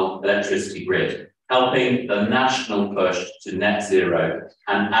national electricity grid, helping the national push to net zero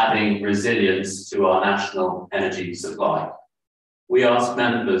and adding resilience to our national energy supply. We ask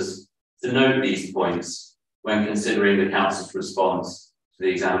members to note these points when considering the Council's response to the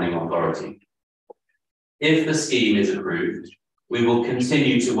examining authority. If the scheme is approved, We will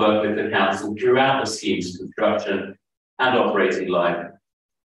continue to work with the council throughout the scheme's construction and operating life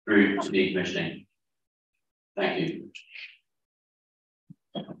through to decommissioning. Thank you.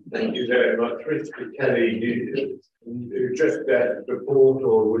 Thank you very much. Mr. Kelly, you just that report,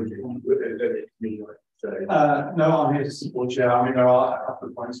 or would you, say? No, I'm here to support you. I mean, there are a couple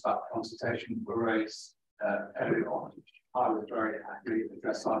of points about consultation that were raised earlier on. I was very happy to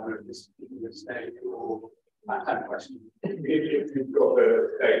address either of this stage or I had a question. If you've got a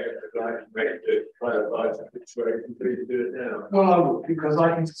statement that I'd like to make to clarify the situation, please do it now. Well, because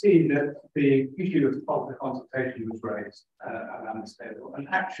I can see that the issue of the consultation was raised and understandable. And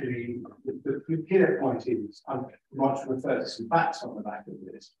actually, the clear point is, I want to refer to some facts on the back of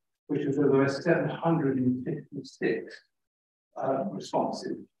this, which was that there were 756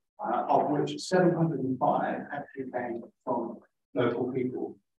 responses, of which 705 actually came from local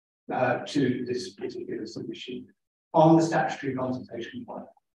people to this particular submission on the statutory consultation plan.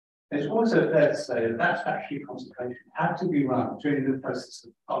 It's also fair to say that that statutory consultation had to be run during the process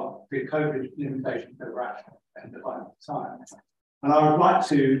of the COVID limitations that were at the time. And I would like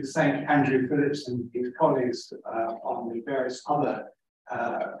to thank Andrew Phillips and his colleagues on the various other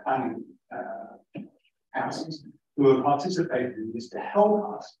planning houses who have participated in this to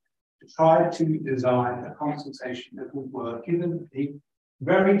help us to try to design a consultation that would work given the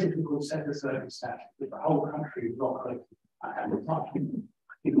very difficult set of circumstances that the whole country was operating at the time.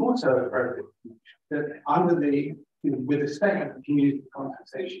 It's also appropriate that under with the statement of community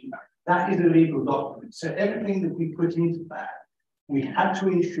consultation, that is a legal document. So everything that we put into that, we had to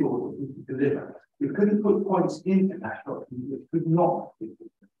ensure that we could deliver. We couldn't put points into that document that could not be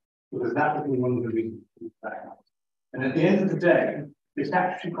delivered, because that would be one of the reasons for that. And at the end of the day, the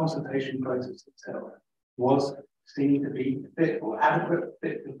statutory consultation process itself was seen to be fit or adequate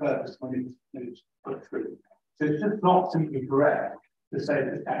fit for purpose when it was put through. So it's just not simply correct to say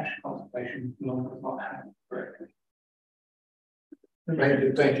that statutory consultation was not handled correctly.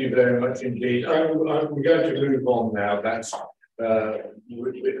 Thank you very much indeed. We're going to move on now. That's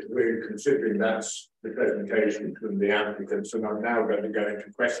we're considering that's the presentation from the applicants, and I'm now going to go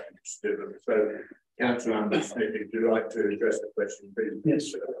into questions to them. So, Councillor Smith, if you'd like to address the question, please.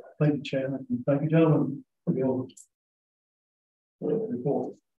 Yes, thank you, Chairman. Thank you, gentlemen, for your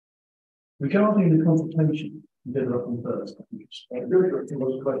report. Regarding the consultation you did up on Thursday, it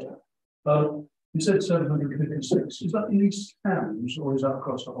was a question. You said 756. Is that in East Towns or is that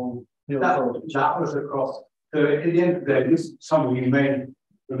across the whole? That was across. So at the end of the day, some of you may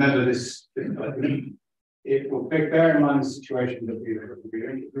remember this. It will bear in mind the situation that we were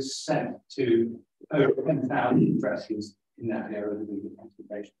in. It was sent to over 10,000 addresses in that area of the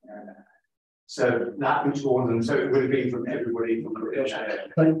consultation area. So that was all of them. So it would have been from everybody. Thank you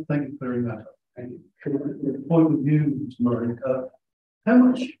for clearing that up. Thank you. From the point of view, Mr. Murray, how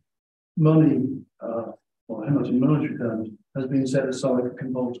much money, or how much in monetary terms, has been set aside for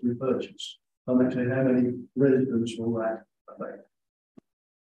compulsory purchase? And actually, how many residents will that affect?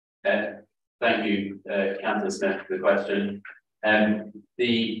 Thank you, Councillor Smith, for the question.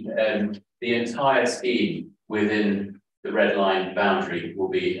 The entire scheme within the red line boundary will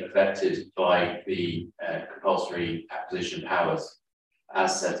be affected by the compulsory acquisition powers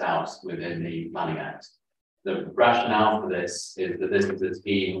as set out within the Planning Act. The rationale for this is that this is a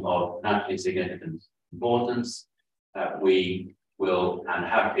scheme of nationally significant importance. We will and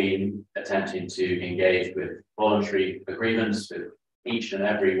have been attempting to engage with voluntary agreements with each and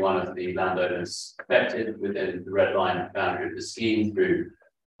every one of the landowners affected within the red line boundary of the scheme through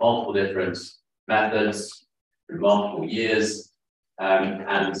multiple different methods, through multiple years,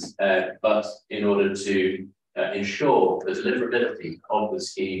 but in order to ensure the deliverability of the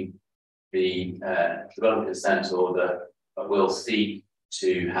scheme, the development consent order will seek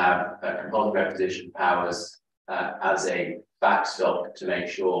to have compulsory acquisition powers as a backstop to make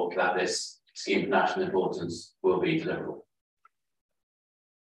sure that this scheme of national importance will be deliverable.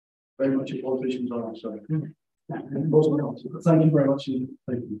 Very much your politicians are sorry. Wasn't answered, but thank you very much.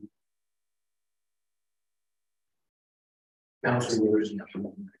 Thank you. How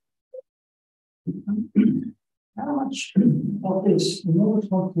much of this North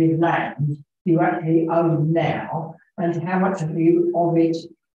Country land do you actually own now, and how much of it, if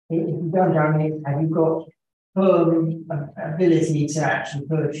you don't own it, have you got firm ability to actually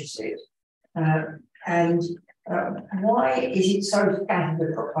purchase it? Why is it so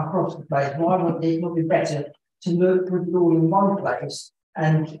scattered across the place? Why would it not be better to put it all in one place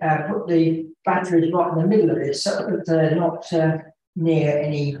and put the batteries right in the middle of it so that they're not near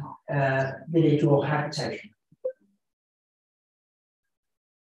any village or habitation?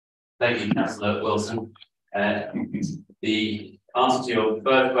 Thank you, Councillor Wilson. The answer to your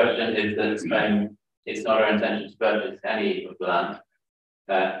first question is that it's not our intention to purchase any of the land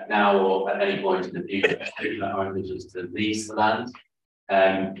now or at any point in the future. Our intention is to lease the land.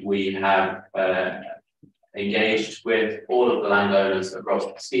 We have engaged with all of the landowners across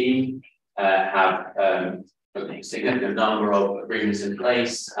the scheme, have a significant number of agreements in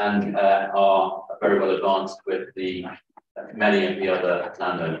place, and are very well advanced with many of the other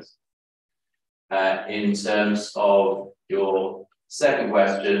landowners. In terms of your second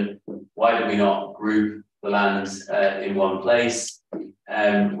question, why did we not group the lands in one place?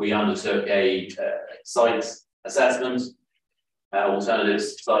 We undertook a site assessment, alternative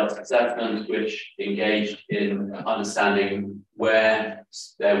site assessment, which engaged in understanding where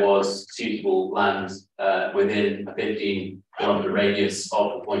there was suitable land within a 15-kilometre radius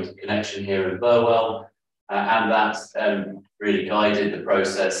of the point of connection here in Burwell, and that really guided the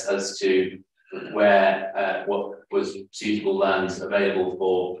process as to where what was suitable land available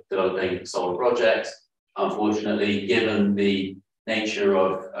for developing solar projects. Unfortunately, given the nature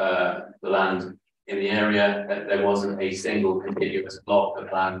of the land in the area, there wasn't a single contiguous block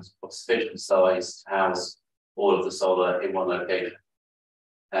of land of sufficient size to house all of the solar in one location.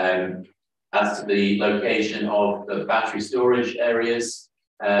 As to the location of the battery storage areas,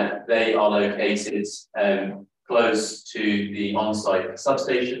 they are located close to the on-site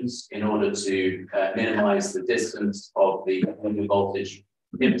substations in order to minimise the distance of the voltage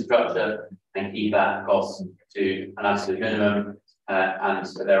infrastructure and keep that cost to an absolute minimum. And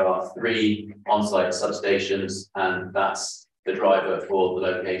there are 3 on-site substations, and that's the driver for the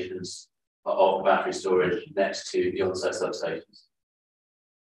locations of the battery storage next to the on-site substations.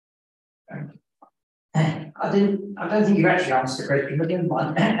 I don't think you actually answered the question, but in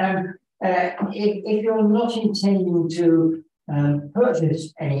one. If you're not intending to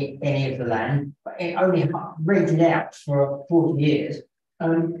purchase any of the land, but only rent it out for 40 years,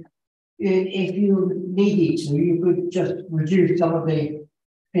 if you needed to, you could just reduce some of the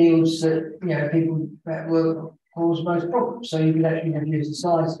fields that people will cause most problems. So you could actually reduce the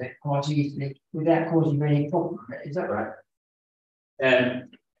size of it quite easily without causing any problem. Is that right?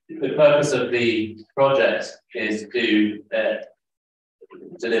 The purpose of the project is to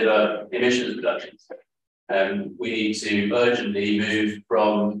deliver emissions reductions. We need to urgently move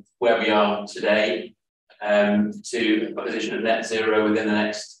from where we are today to a position of net zero within the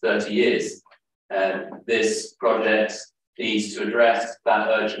next 30 years. This project needs to address that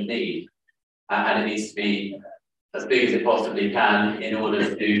urgent need, and it needs to be as big as it possibly can in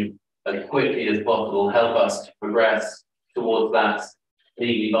order to, as quickly as possible, help us to progress towards that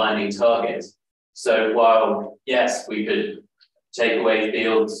legally binding target. So while, yes, we could take away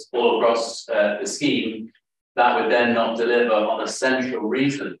fields all across the scheme, that would then not deliver on a central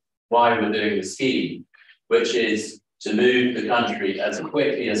reason why we're doing the scheme, which is to move the country as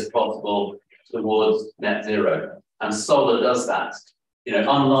quickly as possible towards net zero. And solar does that.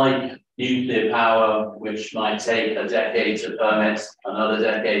 Unlike nuclear power, which might take a decade to permit, another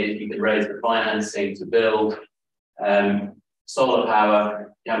decade if you can raise the financing to build, solar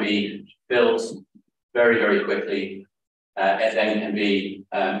power can be built very, very quickly. It then can be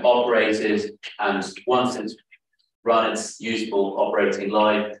operated, and once it's run its useful operating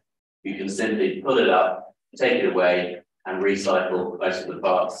life, you can simply pull it up, take it away, and recycle most of the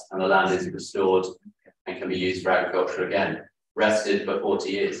parts, and the land is restored and can be used for agriculture again, rested for 40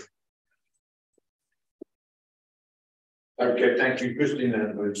 years. Okay, thank you, Christine.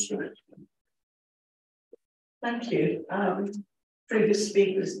 Thank you. Previous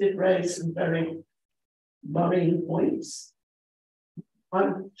speakers did raise some very worrying points.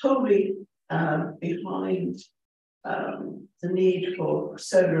 I'm totally behind the need for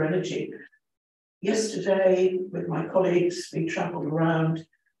solar energy. Yesterday, with my colleagues, we travelled around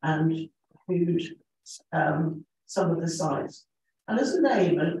and viewed some of the sites. And as a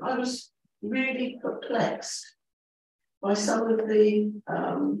layman, I was really perplexed by some of the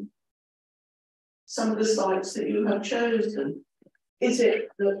sites that you have chosen. Is it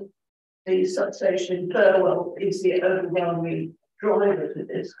that the substation in Burwell is the overwhelming driver to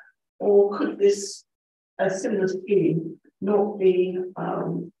this, or could this, a similar scheme, not be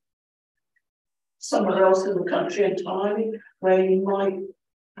somewhere else in the country entirely, where you might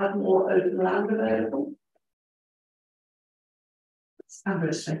have more open land available?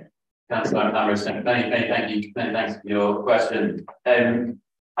 Councillor Amherst, thanks for your question.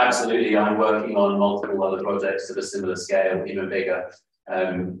 Absolutely, I'm working on multiple other projects of a similar scale, even bigger.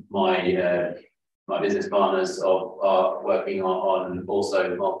 My business partners are working on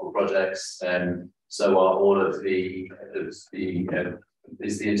also multiple projects, so are all of the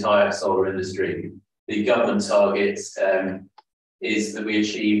entire solar industry. The government targets is that we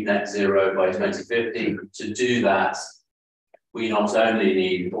achieve net zero by 2050. To do that, we not only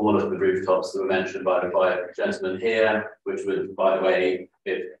need all of the rooftops that were mentioned by the gentleman here, which would, by the way,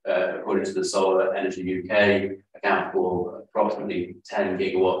 if, according to the Solar Energy UK, account for approximately 10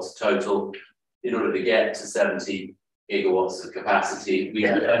 gigawatts total. In order to get to 70 gigawatts of capacity, we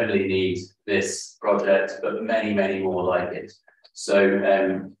not only need this project, but many, many more like it.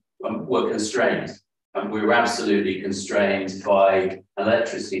 So we're constrained, and we were absolutely constrained by an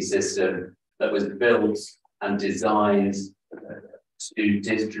electricity system that was built and designed to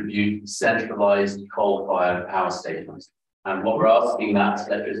distribute centralized coal-fired power stations. And what we're asking that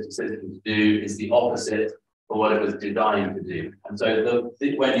electricity system to do is the opposite of what it was designed to do. And so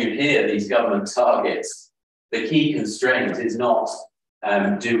when you hear these government targets, the key constraint is not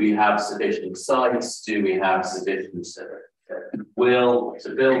do we have sufficient sites, do we have sufficient will to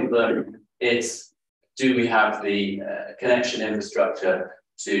build them, it's do we have the connection infrastructure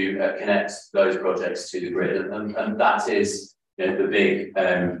to connect those projects to the grid. And that is, you know, the big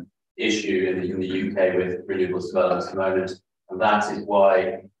issue in the UK with renewables development at the moment. And that is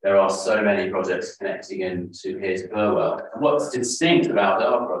why there are so many projects connecting into here to Burwell. And what's distinct about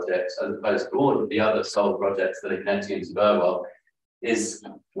our project, as opposed to all of the other solar projects that are connecting into Burwell, is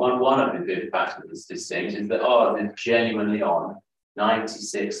one of the big factors that's distinct is that ours is genuinely on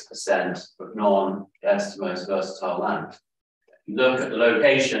 96% of non-best, most versatile land. You look at the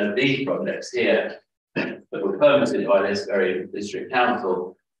location of these projects here that were permitted by this very district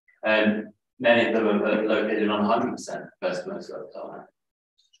council, and many of them are located on 100% best, most versatile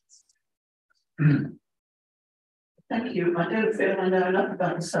land. Thank you. I don't feel I know enough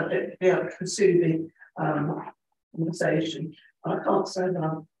about the subject to be able to pursue the conversation. I can't say that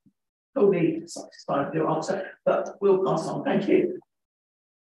I'm fully satisfied with your answer, but we'll pass on. Thank you.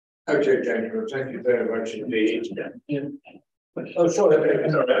 Okay, gentlemen, thank you very much indeed. Oh, sorry,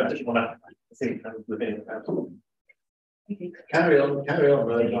 I just want to think within. Carry on.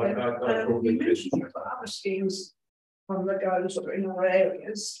 You mentioned other schemes on the go sort of in our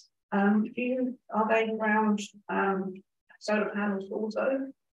areas. Are they around solar panels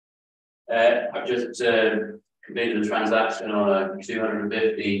also? I've just completed a transaction on a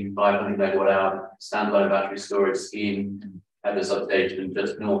 250, 500 megawatt hour standalone battery storage scheme at the substation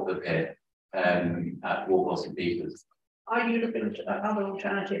just north of here at Warhorse and Peters. Are you looking at other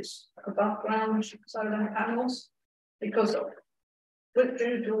alternatives above ground solar panels? Because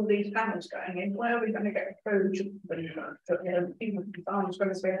due to all these panels going in, where are we going to get the food? Even the farmers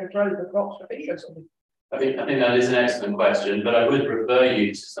going to be able to grow the crops for fishes. I think that is an excellent question, but I would refer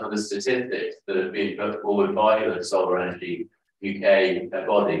you to some of the statistics that have been put forward by the Solar Energy UK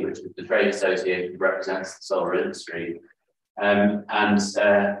body, which is the trade association that represents the solar industry.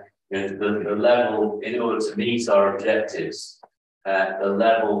 You know, the level, in order to meet our objectives, the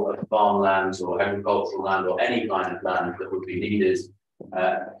level of farmland or agricultural land or any kind of land that would be needed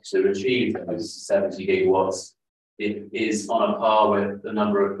to achieve those 70 gigawatts, it is on a par with the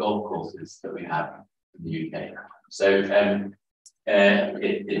number of golf courses that we have in the UK. So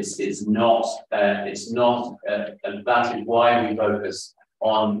it's not, and that is why we focus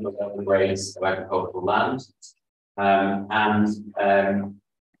on the grades of agricultural land.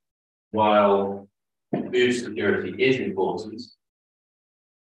 While food security is important,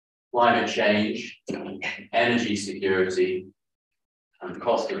 climate change, energy security, and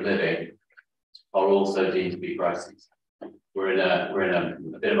cost of living are also deemed to be crises. We're in a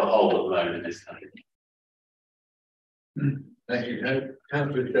bit of a hole at the moment in this country. Thank you.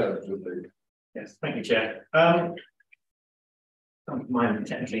 Councillor Jones, please. Yes, thank you, Chair. My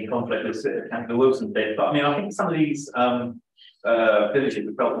potentially conflict with Councillor Wilson bit, but I mean, I think some of these villages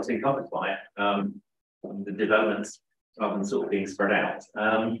are probably encompassed by the developments rather than sort of being spread out.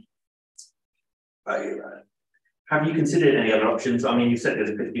 Have you considered any other options? I mean, you said there's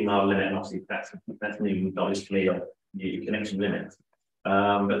a 50-mile limit, and obviously that's new knowledge to me of the connection limits.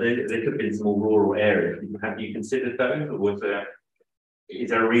 But there could be some more rural areas. Have you considered those, or is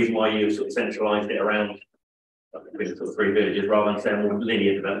there a reason why you sort of centralised it around sort of 3 villages rather than saying more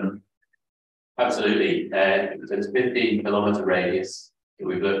linear development? Absolutely. There's a 15-kilometre radius that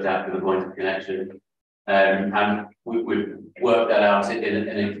we've looked at for the point of connection. And we've worked that out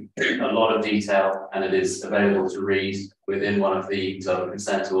in a lot of detail, and it is available to read within one of the sort of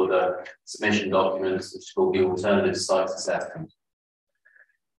consent order submission documents, which is called the Alternative Sites Assessment.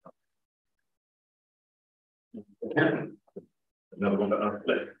 Another one that I've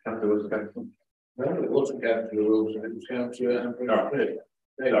let Councillor Wilson. No, it wasn't Councillor Wilson, it was Councillor.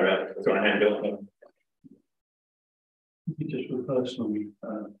 Sorry, hand bill. Just for personal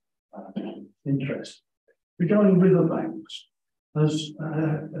interest. Regarding riverbanks, Has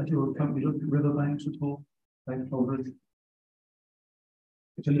your company looked at riverbanks at all?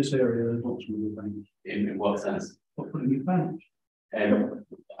 It's in this area, there's lots of riverbanks. In what sense? What putting new banks?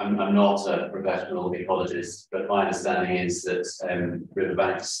 I'm not a professional ecologist, but my understanding is that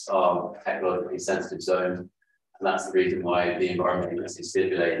riverbanks are technologically sensitive zones, and that's the reason why the environmental agency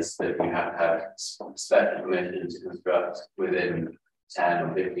stipulates that you have to have special permission to construct within 10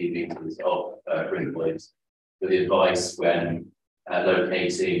 or 15 metres of river bodies. But the advice when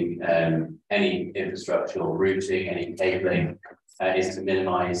locating any infrastructure or routing, any cabling, is to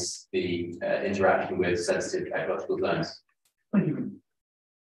minimise the interaction with sensitive ecological zones. Thank you.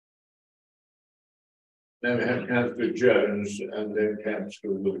 Now we have Councillor Jones and then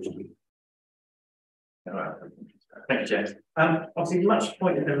Councillor Wilson. Thank you, James. Obviously, much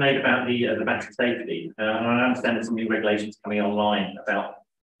point has been made about the battery safety, and I understand there's some new regulations coming online about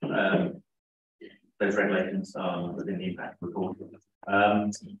those regulations within the impact report.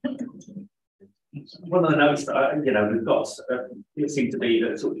 One of the notes that we've got, it seems to be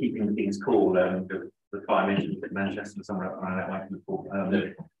that sort of keeping things cool. The fire mentioned at Manchester, somewhere around that way before.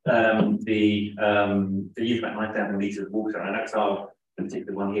 The use about 9,000 litres of water, and that's our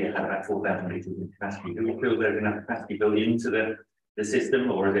particular one here had about 4,000 litres of capacity. Do we feel there's enough capacity built into the system,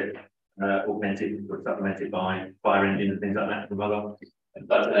 or is it augmented or supplemented by fire engines and things like that?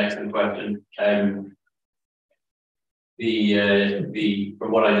 That's an excellent question. From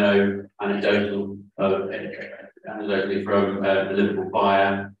what I know, anecdotally from the Liverpool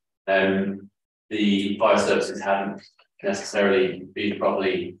fire, the fire services haven't necessarily been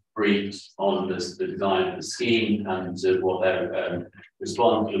properly briefed on the design of the scheme and what their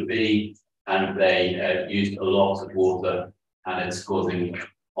response would be, and they used a lot of water, and it's causing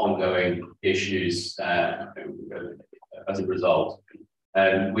ongoing issues as a result.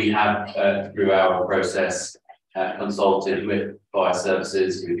 We have, through our process, consulted with fire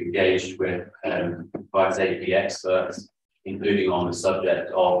services. We've engaged with fire safety experts, including on the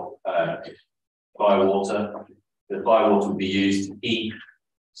subject of fire water. The fire water will be used to heat.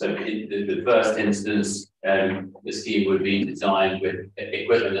 So in the first instance, the scheme would be designed with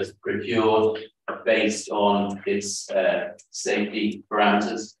equipment that's procured based on its safety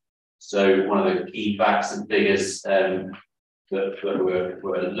parameters. So one of the key facts and figures that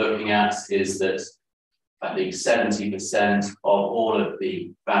we're looking at is that I think 70% of all of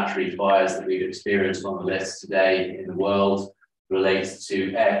the battery fires that we've experienced on the list today in the world relates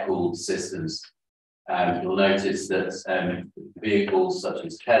to air-cooled systems. You'll notice that vehicles such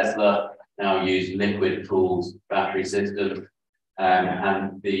as Tesla now use liquid-cooled battery systems,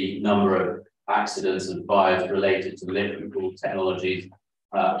 and the number of accidents and fires related to liquid-cooled technologies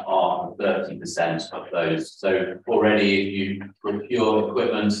are 30% of those. So already, if you procure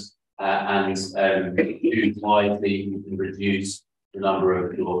equipment and use wisely, you can reduce the number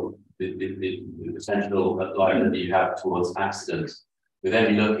of the potential liability you have towards accidents. We're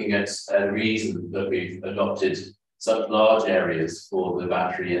then looking at a reason that we've adopted such large areas for the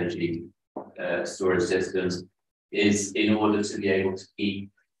battery energy storage systems is in order to be able to keep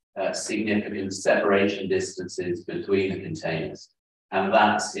significant separation distances between the containers. And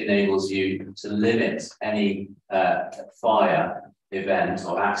that enables you to limit any fire event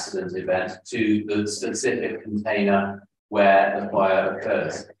or accident event to the specific container where the fire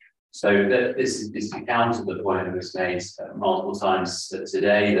occurs. So this is to counter the point that was made multiple times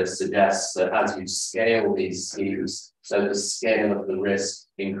today that suggests that as you scale these schemes, so the scale of the risk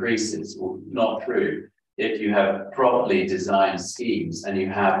increases. Well, not true. If you have properly designed schemes and you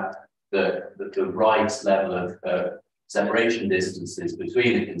have the right level of separation distances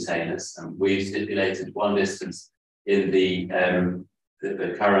between the containers, and we've stipulated one distance in the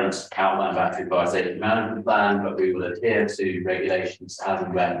current outline battery fire safety management plan, but we will adhere to regulations as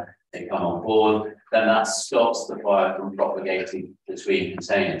and when they come on board, then that stops the fire from propagating between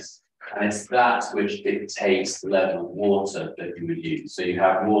containers. And it's that which dictates the level of water that you would use. So you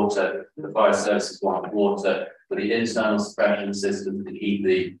have water, the fire services want water for the internal suppression system to keep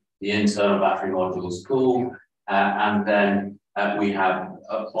the internal battery modules cool, and then we have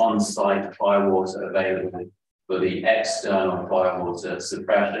on-site fire water available for the external fire water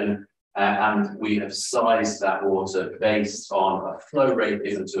suppression. And we have sized that water based on a flow rate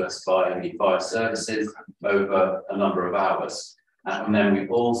given to us by the fire services over a number of hours. And then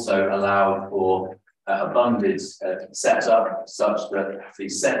we've also allowed for abundant setup such that the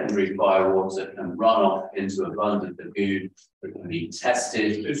secondary fire water can run off into abundant lagoon that can be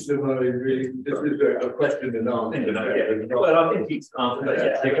tested. This is a question and answer. Well, I think it's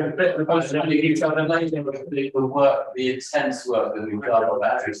answered, but the intense work that we've done on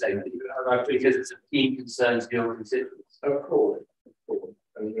battery safety, because it's a key concern to your constituents. Of course.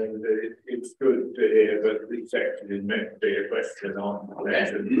 And then it's good to hear that this section is meant to be a question on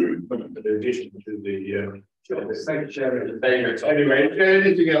leisure, in addition to the Thank you, Chairman. Favourite. Anyway, is there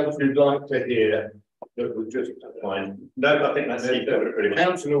anything else you'd like to hear that was just fine? No, I think that's it.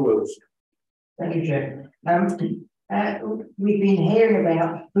 Councillor Wilson. Thank you, Chair. We've been hearing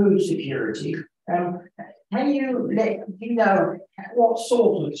about food security. Can you know what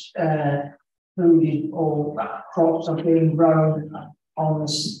sort of food or crops are being grown on the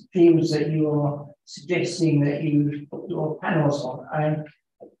fields that you are suggesting that you put your panels on? And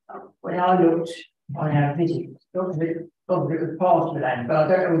when I looked, I have visited, obviously it was pasture land, but I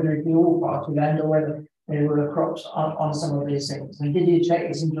don't know whether it was all pasture land or whether there were crops on some of these things. And did you take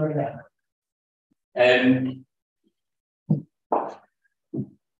this into account?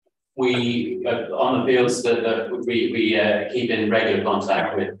 We on the fields that we keep in regular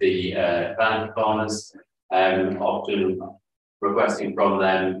contact with the bank farmers, often requesting from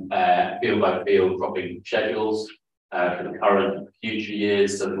them field by field cropping schedules for the current future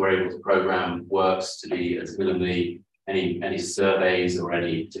years, so that we're able to program works to be as minimally any surveys or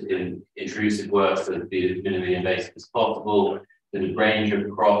any intrusive works to be as minimally invasive as possible. There's a range of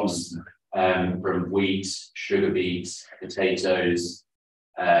crops from wheat, sugar beets, potatoes,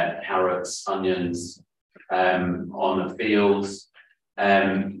 carrots, onions on the fields.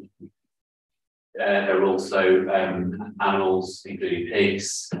 There are also animals, including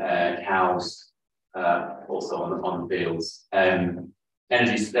pigs, cows, also on the fields.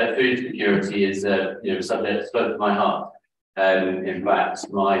 Food security is subject close to my heart. In fact,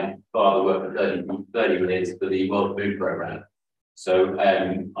 my father worked for 30 years for the World Food Programme. So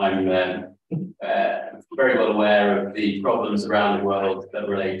I'm very well aware of the problems around the world that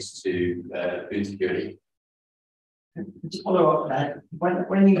relate to food security. To follow up that,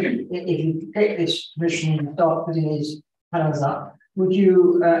 if you take this mission and start putting these panels up, would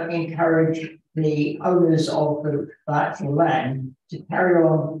you encourage the owners of the actual land to carry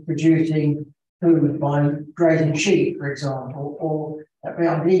on producing food by grazing sheep, for example, or I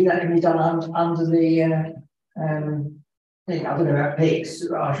believe that can be done under the thing. I don't know about pigs.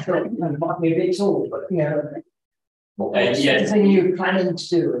 I thought it might be a bit tall, but what's the thing you're planning to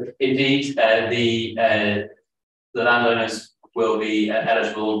do? Indeed, the landowners will be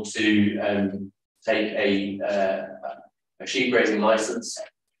eligible to take a sheep grazing license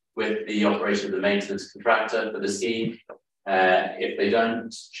with the operation of the maintenance contractor for the scheme. If they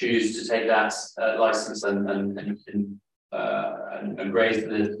don't choose to take that license and graze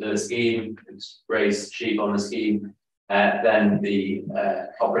the scheme, graze sheep on the scheme, then the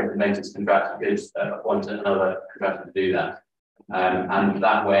operating maintenance contractor could appoint another contractor to do that. And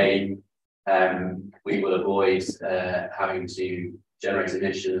that way, we will avoid having to generate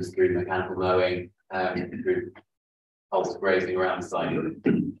emissions through mechanical mowing, through pulse grazing around the site.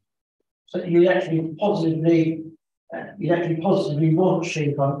 So you actually positively want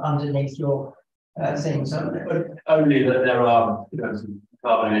sheep underneath your things, aren't there? But only that there are some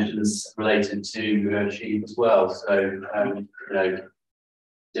carbon emissions related to sheep as well. So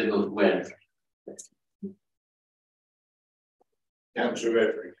difficult to win. Councillor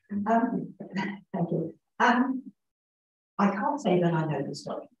Everett. Thank you. I can't say that I know the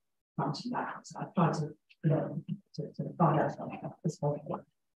story front and back, so I've tried to learn to find out something about this whole one.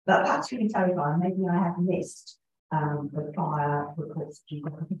 But that's really terrifying. Maybe I have missed the fire reports that you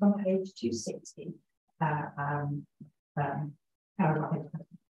got. It's on page 260.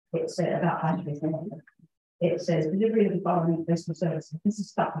 It's about hydrogen. It says delivery of environmental investment services. This is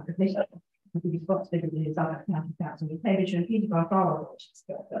stuff with the mission. The responsibility is other county council. The payment repeated by fire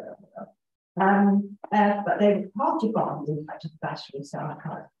but they were party farms in fact of the battery, so I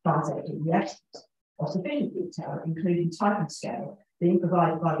can't translate in the essence or sufficient detail, including type and scale, being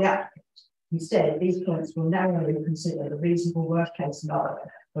provided by the applicant. Instead, these points will narrowly consider the reasonable worst case scenario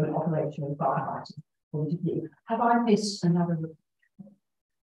for an operational firefighting point of view. Have I missed another?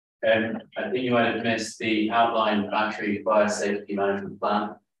 I think you might have missed the outline battery fire safety management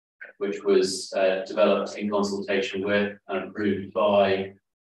plan, which was developed in consultation with and approved by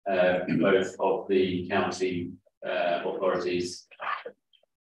both of the county authorities.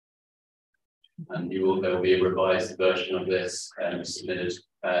 And there will be a revised version of this submitted,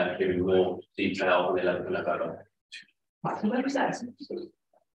 giving more detail on the 11th of November. So when was that?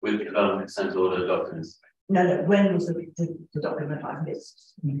 With the development consent order documents. No, when was the document I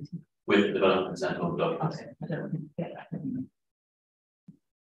missed? With the development consent order documents. Okay, I don't get that.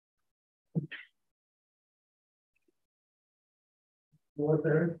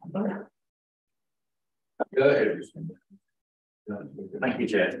 Go ahead. Thank you,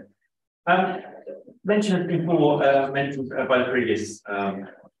 Chair. Mentioned before, mentioned by the previous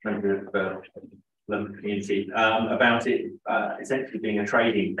member of the London community about it essentially being a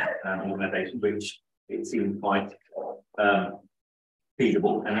trading organisation, which it seemed quite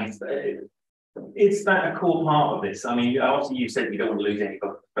feasible, and is that a core part of this? I mean, obviously you said you don't want to lose any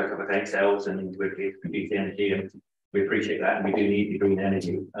of the cells and we produce the energy, and we appreciate that, and we do need the green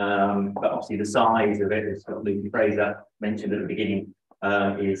energy. But obviously the size of it, as Lucy Fraser mentioned at the beginning,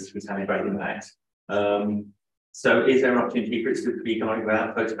 is having a great impact. So is there an opportunity for it to be economic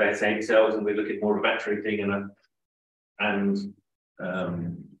without photovoltaic cells, and we're looking more of a battery thing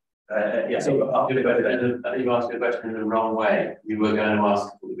yeah, so you asked the question in the wrong way. You were going to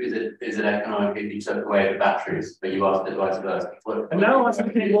ask, is it economic if you took away the batteries? But you asked it vice versa. No, I was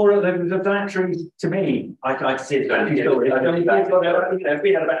thinking more of the batteries. To me, I see it as battery storage. If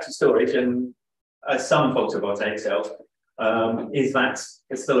we had a battery storage and some photovoltaic cells, is that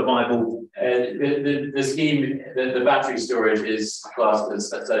still a viable? The scheme, the battery storage is classed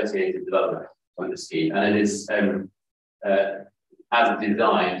as associated development on the scheme, and it is as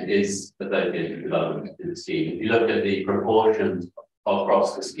designed is associated development in the scheme. If you look at the proportions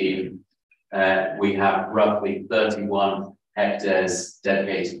across the scheme, we have roughly 31 hectares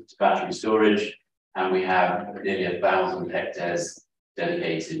dedicated to battery storage, and we have nearly 1,000 hectares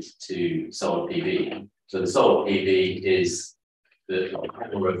dedicated to solar PV. So the solar PV is the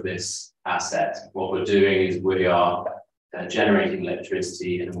core of this asset. What we're doing is we are generating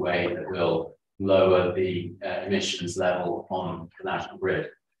electricity in a way that will lower the emissions level on the national grid.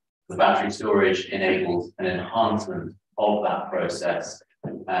 The battery storage enables an enhancement of that process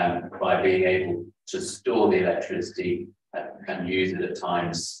by being able to store the electricity and use it at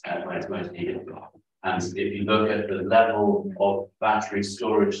times when it's most needed. And if you look at the level of battery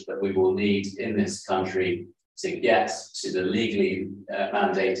storage that we will need in this country to get to the legally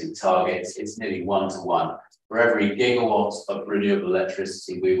mandated targets, it's nearly 1-to-1. For every gigawatt of renewable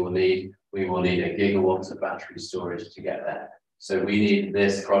electricity we will need a gigawatt of battery storage to get there. So we need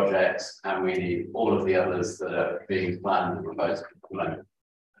this project, and we need all of the others that are being planned and proposed at the moment.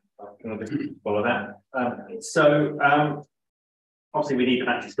 Follow that. Obviously we need the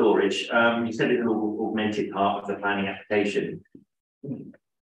battery storage. You said it's an augmented part of the planning application. In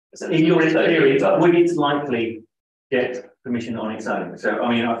your experience, would it likely get permission on its own? So, I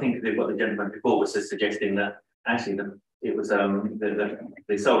mean, I think what the gentleman before was just suggesting that actually it was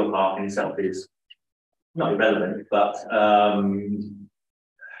the solar park in itself is not irrelevant, but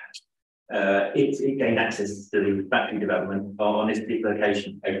it gained access to the battery development on this particular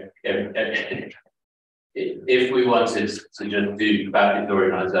location. If we wanted to just do battery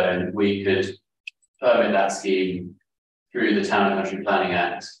storage on its own, we could permit that scheme through the Town and Country Planning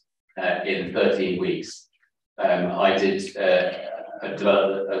Act in 13 weeks. I did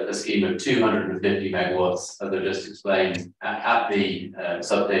develop a scheme of 250 megawatts, as I just explained, at the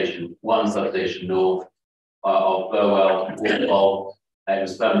substation, one substation north of Burwell. It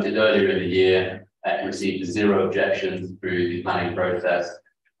was permitted earlier in the year. It received 0 objections through the planning process,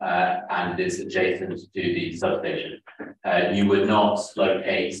 and is adjacent to the substation. You would not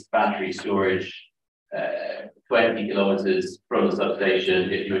locate battery storage 20 kilometers from the substation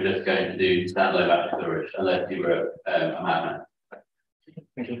if you were just going to do standalone battery storage, unless you were a madman.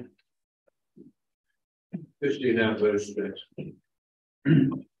 Thank you. We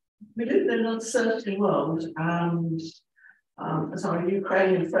live in an uncertain world, and as our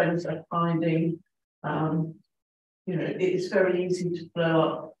Ukrainian friends are finding, it is very easy to blow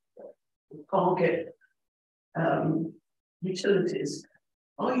up target utilities.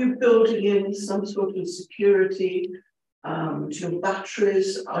 Are you building in some sort of security to your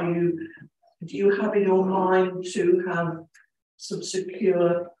batteries? Do you have in your mind to have some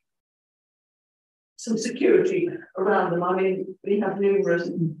security around them? I mean, we have numerous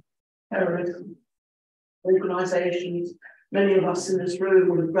terrorist organisations. Many of us in this room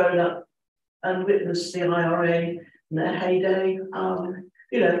would have grown up and witnessed the IRA in their heyday.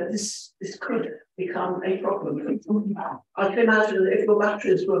 This could become a problem. I can imagine that if your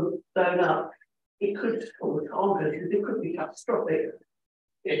batteries were blown up, it could, or targeted, it could be catastrophic.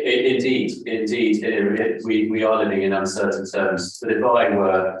 Indeed, we are living in uncertain terms. But if I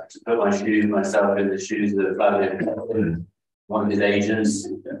were to put myself in the shoes of Vladimir, one of his agents,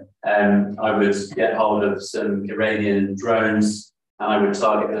 I would get hold of some Iranian drones, and I would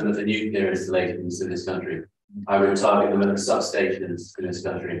target them at the nuclear installations in this country. I would target them at the substations in this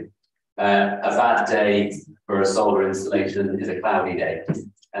country. A bad day for a solar installation is a cloudy day.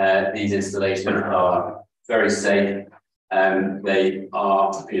 These installations are very safe. They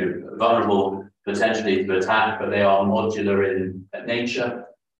are vulnerable potentially to attack, but they are modular in nature.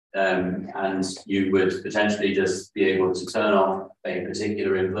 and you would potentially just be able to turn off a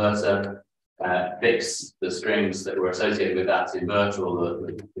particular inverter, fix the strings that were associated with that inverter or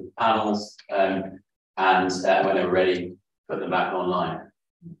the panels, and when they were ready, put them back online.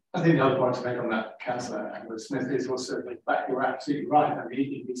 I think the other point to make on that, Councillor Smith, is also the fact you're absolutely right. I mean,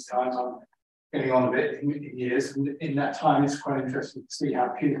 in these times, I'm getting on a bit in years, and in that time, it's quite interesting to see how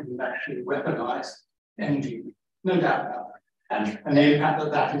people have actually weaponized energy, no doubt about that. And the impact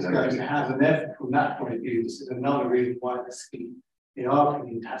that is going to have, and therefore, from that point of view, this is another reason why the scheme, in our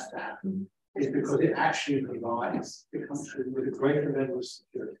opinion, has to happen, is because it actually provides the country with a greater level of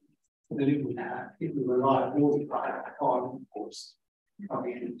security than it would have if we rely more on imports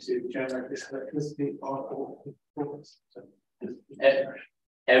coming in to generate this electricity or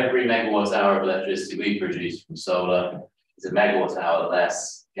Every megawatt hour of electricity we produce from solar is a megawatt hour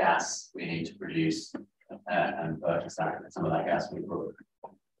less gas we need to produce and purchase that. Some of that gas we produce.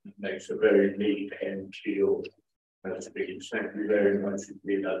 Makes a very neat end to your speech. Thank you very much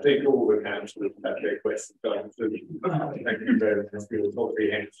indeed. I think all the councillors have their questions answered. Thank you very much for your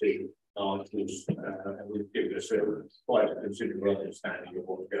comprehensive answers, and we've given us quite a considerable understanding of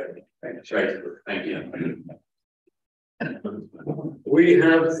what's going on. Thank you. Thank you. We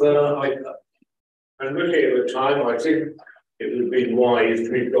have, and looking at the time, I think it would be wise.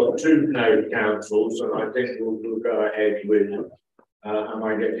 We've got two no councils, and I think we'll go ahead with. Am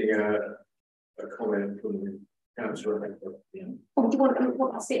I getting a comment from Councillor? Yeah. Oh, do you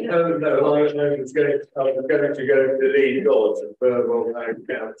want to see? No, I was going to go to the lead gods of Burwell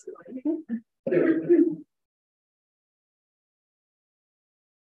Council.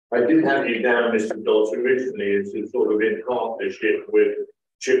 I did have you down, Mr. Dodds, originally as a sort of in partnership with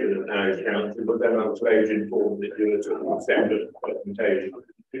Chippenham Parish Council, but then I was later informed that you were to accept a presentation.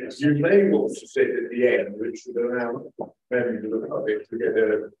 You may want to sit at the end, which would allow members of the public to get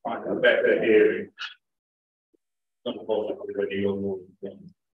a better hearing. Not possible when you're more than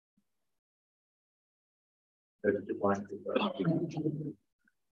Thank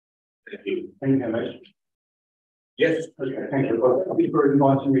you. Thank you very much. Yes. Okay, thank you. Thank you for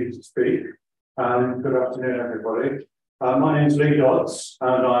inviting me to speak. Good afternoon, everybody. My name is Lee Dodds,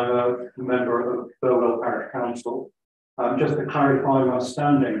 and I'm a member of the Burwell Parish Council. Just to clarify my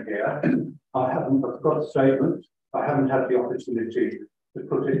standing here, I've got a statement. I haven't had the opportunity to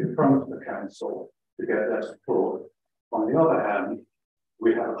put it in front of the council to get their support. On the other hand,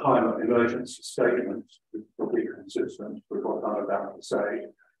 we have a climate emergency statement which will be consistent with what I'm about to say.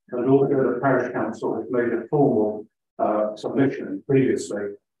 And although the parish council has made a formal submission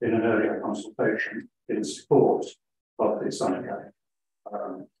previously in an earlier consultation in support of the Sunnycay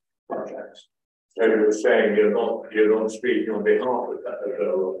project. So you were saying you're not speaking on behalf of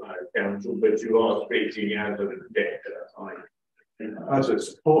the council, but you are speaking as an objector, as a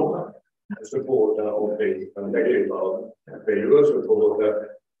supporter. A supporter of the a supporter,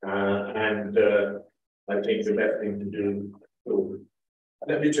 and I think the best thing to do. So,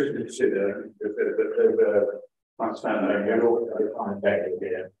 let me just consider that I stand there. You're all contact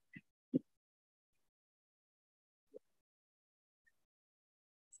here.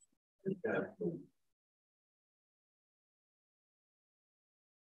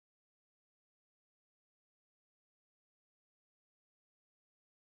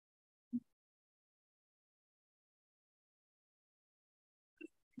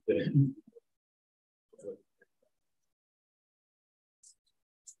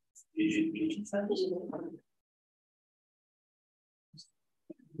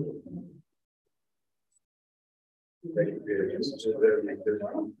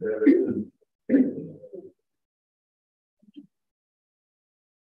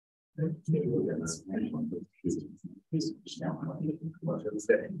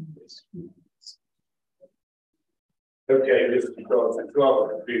 Okay, Mr. Dodds, it's rather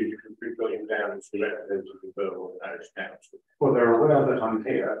confusing because we've got him down as the representative of the Burwell Parish Council. Well, they're aware that I'm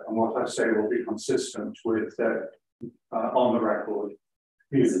here, and what I say will be consistent with their on the record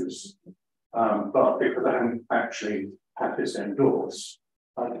views. But because I haven't actually had this endorsed,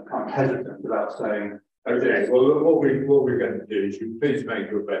 I'm hesitant about saying. Okay, well, what we're going to do is you please make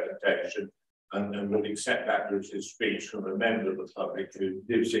your presentation, and we'll accept that as a speech from a member of the public who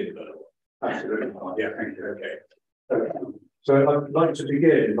lives in Burwell. Absolutely. Yeah, thank you. Okay. So I'd like to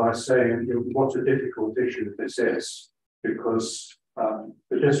begin by saying what a difficult issue this is, because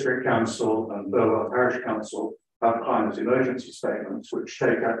the District Council and Burwell Parish Council have climate emergency statements which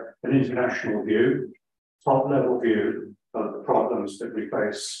take an international view, top-level view of the problems that we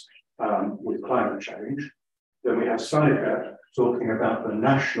face with climate change. Then we have Sunnycay talking about the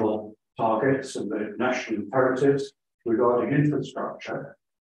national targets and the national imperatives regarding infrastructure.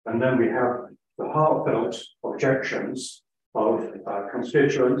 And then we have the heartfelt objections of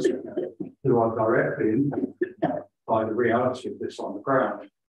constituents who are directly impacted by the reality of this on the ground.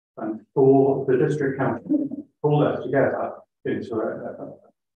 And for the district council to pull that together into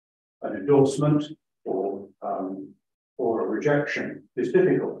an endorsement or a rejection is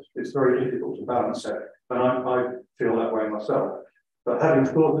difficult. It's very difficult to balance it. And I feel that way myself. But having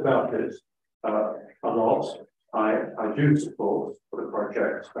thought about it a lot, I do support the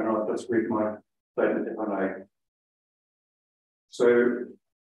project, and I'll just read my statement if I may. So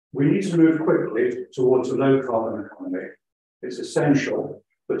we need to move quickly towards a low carbon economy. It's essential,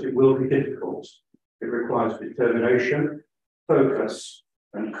 but it will be difficult. It requires determination, focus,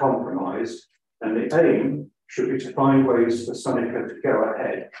 and compromise. And the aim should be to find ways for Seneca to go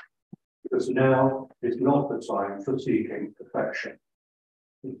ahead, because now is not the time for seeking perfection.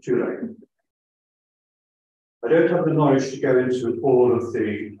 It's too late. I don't have the knowledge to go into all of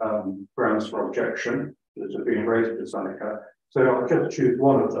the grounds for objection that have been raised with Seneca, so I'll just choose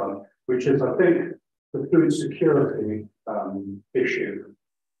one of them, which is, I think, the food security issue,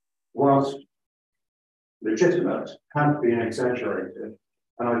 whilst legitimate, has been exaggerated.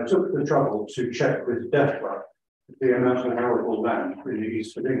 And I took the trouble to check with DEFRA the amount of arable land in the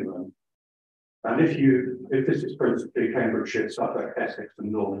east of England. And if this is principally Cambridgeshire, Suffolk, Essex,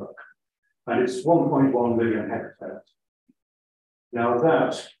 and Norfolk, and it's 1.1 million hectares. Now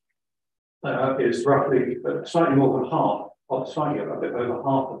that is roughly slightly more than half, or slightly a bit over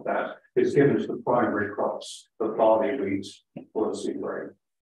half of that is given to the primary crops of barley, wheat, or seed grain.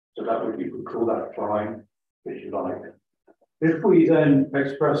 So that would, you could call that prime, if you like. If we then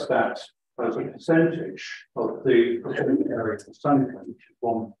express that as a percentage of the percentage area of Seneca, which is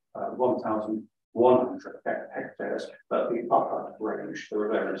 1,100 hectares at the upper range, there are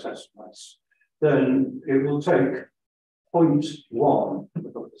various estimates, then it will take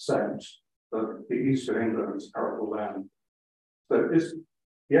 0.1% of the east of England's arable land. So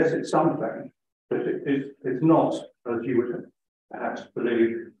yes, it's something, but it's not, as you would perhaps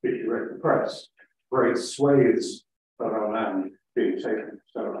believe if you read the press, great swathes of our land being taken to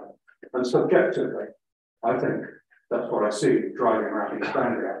solar. And subjectively, I think that's what I see driving around East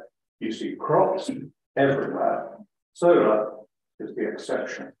Anglia. You see crops everywhere. Solar is the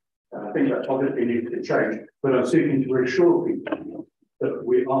exception. And I think that obviously needs to change, but I'm seeking to reassure people that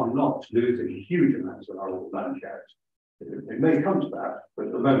we are not losing huge amounts of our land yet. It may come to that, but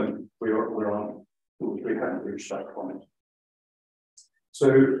at the moment we haven't reached that point.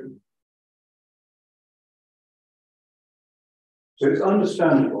 So it's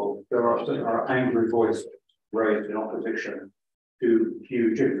understandable there are angry voices raised in opposition to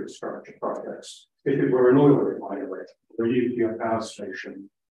huge infrastructure projects. If it were an oil refinery or a nuclear power station,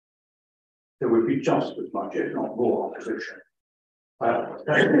 there would be just as much, if not more, opposition. That's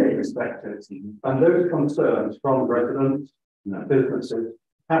to be expected. And those concerns from residents and businesses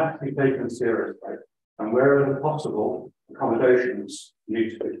have to be taken seriously. And wherever possible, accommodations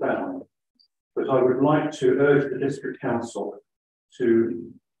need to be found. But I would like to urge the District Council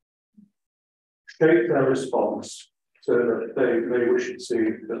to shape their response so that they wish to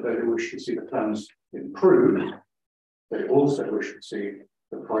see the plans improved. They also wish to see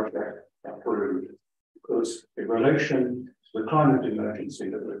the project approved, because in relation to the climate emergency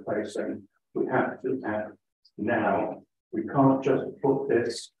that we're facing, we have to act now. We can't just put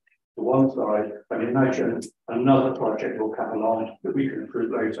this to one side and imagine another project will come along that we can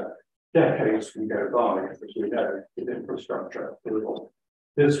approve later. Decades can go by, as we know, with infrastructure approval.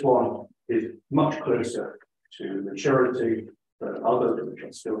 This one is much closer to maturity than others which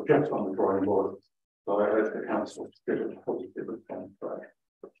are still just on the drawing board. So I urge the council to give it a positive response.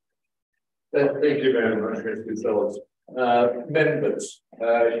 Thank you very much, Mr. Dawes. Members,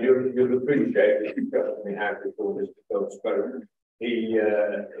 you'll appreciate that you definitely have before Mr. Dawes spoke. He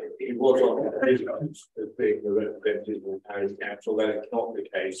was on the list as being the representative of the parish council. That is not the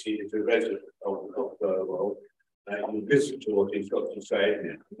case. He is a resident of Burwell. You listen to what he's got to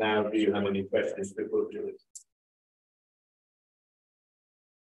say. Now, do you have any questions to put to it?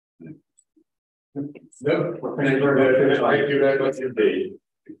 No, thank you very much indeed.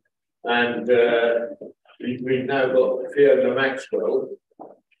 And we've now got Fiona Maxwell,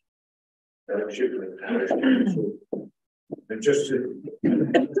 Shipman Parish Council. And just to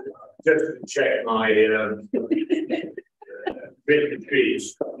check my written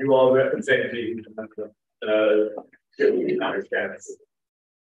piece, you are representing Shipman Parish Council.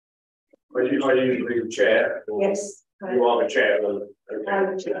 Are you the chair? Yes. You are the chair. Okay.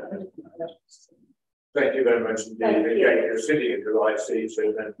 Thank you very much indeed. Again, you're sitting in the right seat,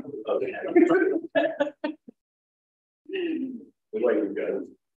 so then okay. The way you go.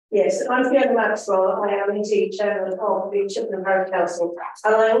 Yes, I'm Fiona Maxwell. I am indeed chairman of the Chippenham Parish Council,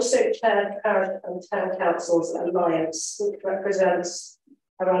 and I also chair the Parish and Town Councils Alliance, which represents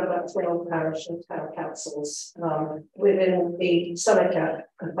around about 12 parish and town councils within the Seneca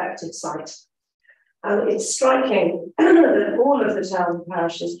affected site. And it's striking that all of the town and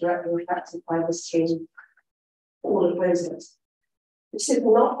parishes directly affected by this stream all oppose it. This is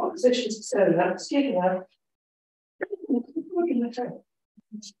not opposition to solar, excuse me now.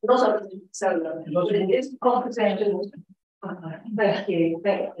 Not opposition to solar, but it is opposition. Thank you,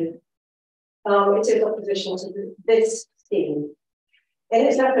 thank you. It is opposition to this scheme. In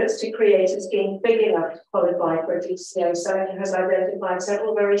its efforts to create a scheme big enough to qualify for a DCO, Seneca has identified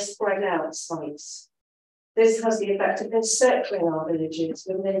several very spread out sites. This has the effect of encircling our villages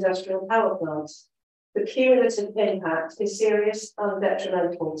with an industrial power plant. The cumulative impact is serious and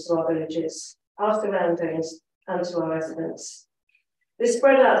detrimental to our villages, our surroundings, and to our residents. This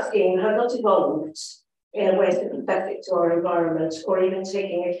spread out scheme has not evolved in a way sympathetic to our environment or even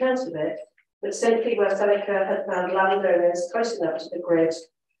taking account of it, but simply where Seneca had found landowners close enough to the grid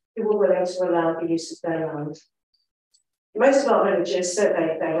who were willing to allow the use of their land. Most of our villages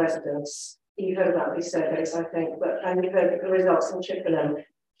surveyed their residents. You've heard about these surveys, I think, and you've heard that the results in Chippenham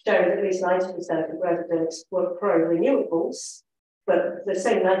show that at least 90% of residents were pro-renewables, but the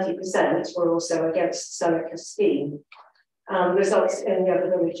same 90% were also against Seneca's scheme. Results in the other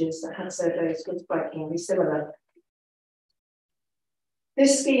villages that had surveys were strikingly similar.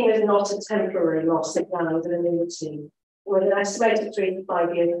 This scheme is not a temporary loss of land and annuity. With an estimated 3 to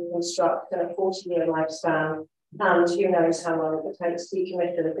 5 years to construct and a 40-year lifespan, and who knows how long it takes to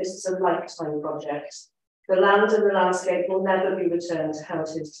decommission. This is a lifetime project. The land and the landscape will never be returned to how it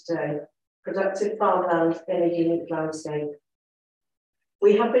is today. Productive farmland in a unique landscape.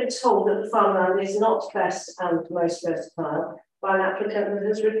 We have been told that the farmland is not best and most versatile by an applicant that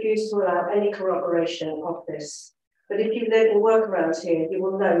has refused to allow any corroboration of this. But if you live and work around here, you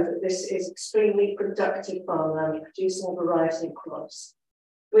will know that this is extremely productive farmland producing a variety of crops.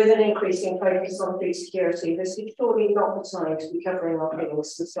 With an increasing focus on food security, this is surely not the time to be covering our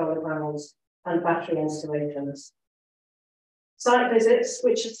fields with solar panels and battery installations. Site visits,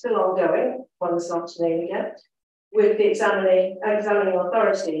 which are still ongoing, one this afternoon again, with the examining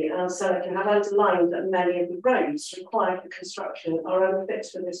authority and Seneca have underlined that many of the roads required for construction are unfit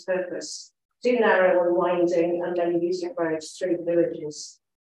for this purpose, too narrow and winding, and many using roads through the villages.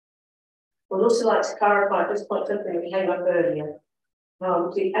 We'd also like to clarify at this point something that came up earlier.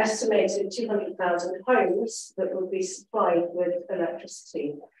 The estimated 200,000 homes that would be supplied with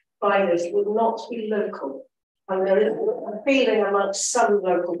electricity by this would not be local. And there is a feeling amongst some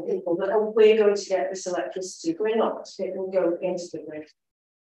local people that, oh, we're going to get this electricity. We're not. It will go into the grid.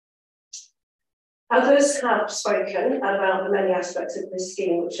 Others have spoken about the many aspects of this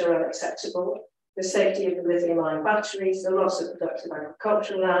scheme which are unacceptable. The safety of the lithium-ion batteries, the loss of productive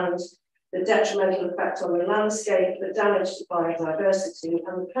agricultural land, the detrimental effect on the landscape, the damage to biodiversity,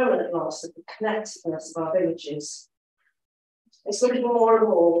 and the permanent loss of the connectedness of our villages. It's looking more and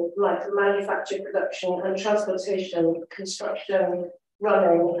more like the manufacture, production, and transportation, construction,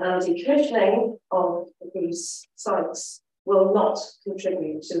 running, and decommissioning of these sites will not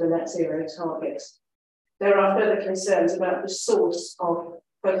contribute to the net zero target. There are further concerns about the source of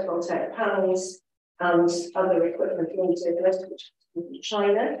photovoltaic panels and other equipment needed, most of which is from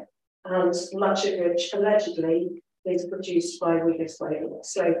China, and much of which allegedly is produced by Uyghur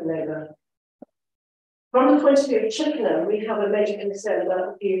slave labour. From the point of view of Chippenham, we have a major concern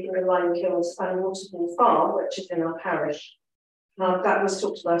about the view from the Lime Kilns and Waterfall Farm, which is in our parish. That was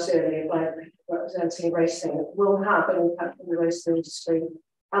talked about earlier by representing racing. Will have an impact on the racing industry,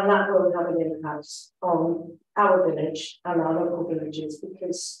 and that will have an impact on our village and our local villages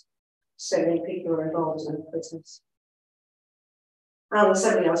because so many people are involved in the business.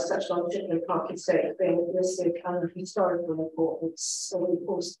 Somebody else touched on Chippenham Park Estate being listed and of historical importance, so we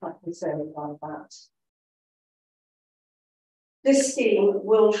also have concern about that. This scheme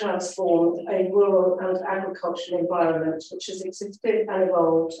will transform a rural and agricultural environment which has existed and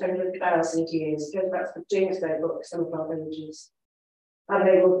evolved over 1,000 years. It goes back to the Domesday Book, some of our villages, and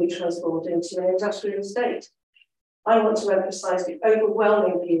they will be transformed into an industrial estate. I want to emphasise the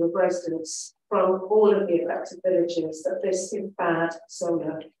overwhelming view of residents from all of the affected villages that this is bad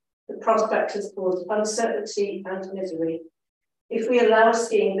solar. The prospect has caused uncertainty and misery. If we allow a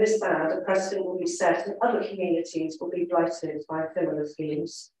scheme this bad, a precedent will be set and other communities will be blighted by similar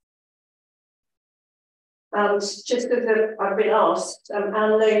schemes. And just as I've been asked, Anne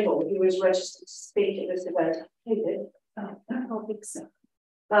Noble, who was registered to speak at this event, who did? Oh, I don't think so.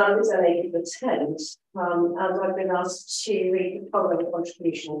 is unable to attend, and I've been asked to read the following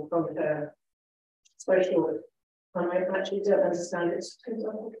contribution from her. It's very short, and I actually don't understand it.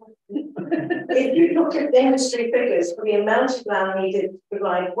 If you look at the industry figures for the amount of land needed to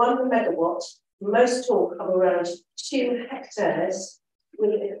provide 1 megawatt, most talk of around 2 hectares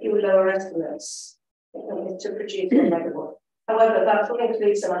with a few lower estimates to produce 1 megawatt. However, that will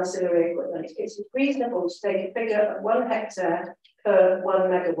include some ancillary equipment. It's reasonable to take a figure of 1 hectare per 1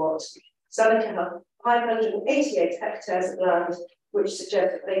 megawatt. Seneca have 588 hectares of land, which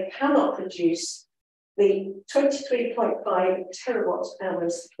suggests that they cannot produce the 23.5 terawatt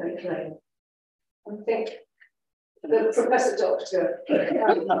hours they claim. I think the Professor Doctor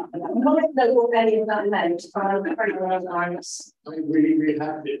might know what any of that meant. We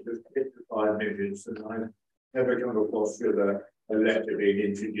had it for 55 minutes, and I never come across with a letter being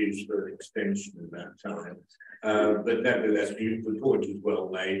introduced for an extension of that time. But nevertheless, the point is well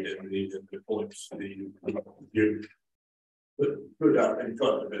made, and the points that you put up in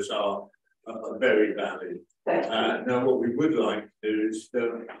front of us are very valid. Now, what we would like to do is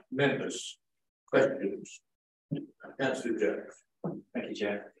the members' questions. Councillor Jones. Thank you,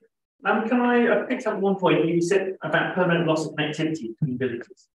 Chair. Can I picked up one point you said about permanent loss of connectivity between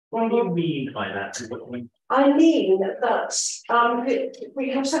villages. What do you mean by that? I mean that we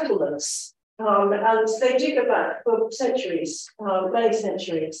have settlements, and they do go back for centuries, many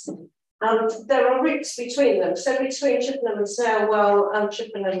centuries. And there are routes between them. So between Chippenham and Sarewell, and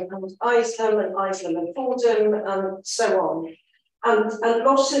Chippenham and Isleham and Fordham, and so on. And a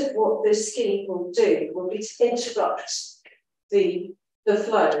lot of what this scheme will do will be to interrupt the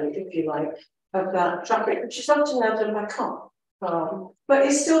flow, if you like, of that traffic, which is often now done by car. But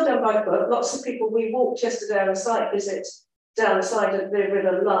it's still done by foot. Lots of people, we walked yesterday on a site visit down the side of the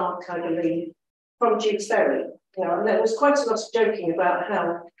River Lark, I believe, from Duke's Ferry. You know, and there was quite a lot of joking about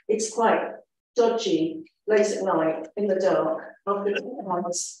how it's quite dodgy late at night in the dark after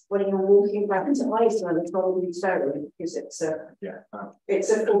times when you're walking back to Iceland from Duke's Ferry, because it's a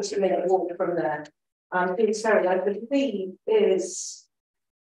 40-minute walk from there. And Duke's Ferry, I believe, is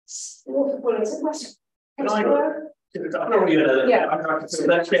waterfall. It's a question.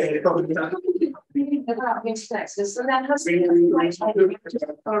 About interconnectors, and that has the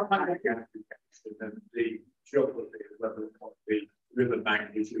geography of the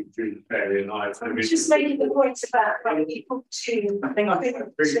riverbank is through Ferry and I. I'm just making the point about people to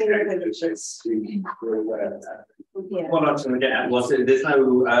villages. What I was going to get at was there's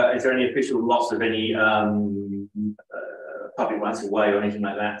no, is there any official loss of any public rights of way or anything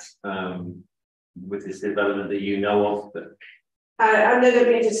like that with this development that you know of? But I know they've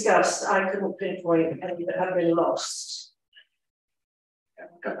been discussed. I couldn't pinpoint any that have been lost. Yeah,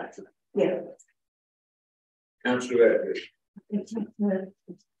 go back to that. Yeah. Councillor Edwards.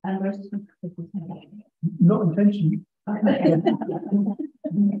 Not intentionally.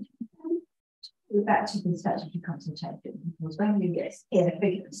 Back to the statutory consultation, because when you get here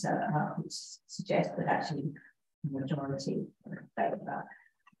figures which suggest that actually the majority favour,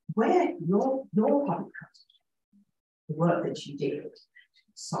 where your public consultation, the work that you did,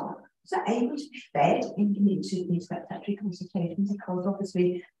 so is that able to be fed into these statutory consultations? Because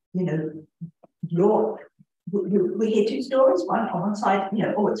obviously, you know, we hear two stories. One on one side, you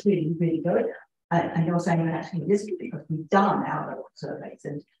know, oh, it's really, really good, and you're saying that actually it isn't because we've done our local surveys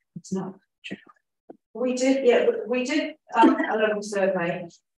and it's not. We did a local survey.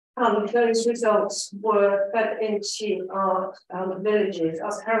 Those results were fed into our villages,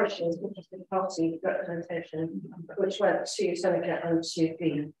 our parishes, which is the party representation, which went to Seneca and to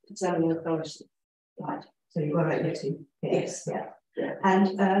the examining authority. Right. So you were able to. Yes. Yeah. And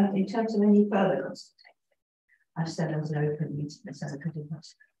in terms of any further consultation, I said there was an open meeting, so I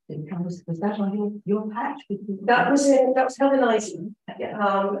didn't come. Was that on your patch? That was held in Iceland.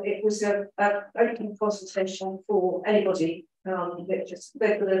 It was an open consultation for anybody.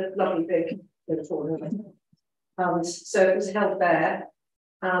 They put a lovely big auditorium. So it was held there,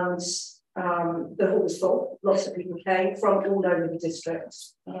 and the hall was full. Lots of people came from all over the district,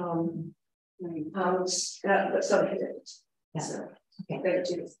 but some didn't. Yeah. So okay. they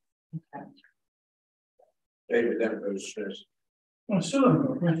did. Okay. David Ambrose says. Well, sure.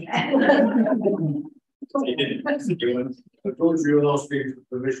 He didn't. I thought you were asking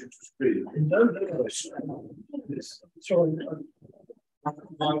for permission to speak. No. Sorry.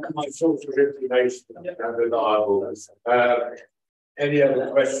 My source of information is unreliable. Any other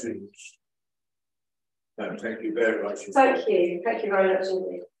questions? No, thank you very much. Thank you very much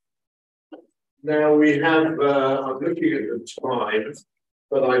indeed. Now we have, I'm looking at the time,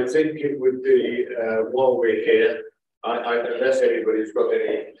 but I think it would be, while we're here, unless anybody's got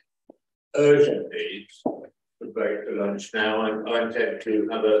any urgent needs to break for lunch now, I intend to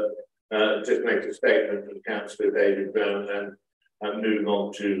have just make a statement from Councillor David Brown and move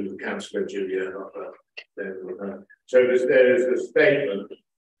on to Councillor Julia. So there is a statement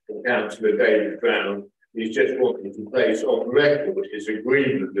from Councillor David Brown. He's just wanting to place on record his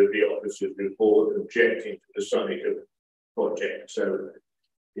agreement with the officer's report objecting to the Sunnycote project. So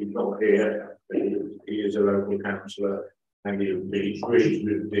he's not here, but he is a local councillor and he agrees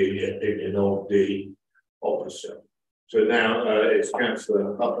with the opinion of the officer. So now it's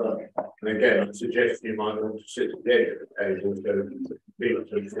Councillor Hutler, and again I suggest you might want to sit at the edge of the table so people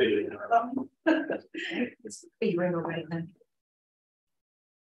can see. It's the big room already then.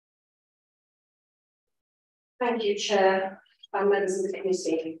 Thank you, Chair and members of the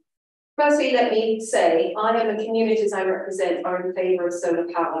committee. Firstly, let me say I and the communities I represent are in favour of solar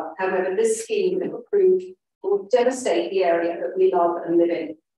power. However, this scheme, if approved, will devastate the area that we love and live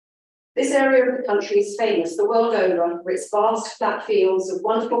in. This area of the country is famous the world over for its vast flat fields of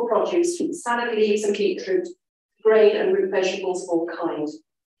wonderful produce from salad leaves and beetroot, grain and root vegetables of all kinds.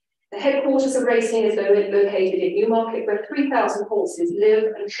 The headquarters of racing is located in Newmarket, where 3,000 horses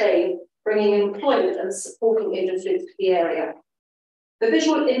live and train, bringing employment and supporting industries to the area. The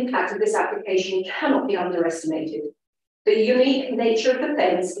visual impact of this application cannot be underestimated. The unique nature of the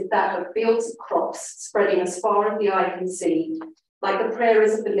fence is that of fields of crops spreading as far as the eye can see, like the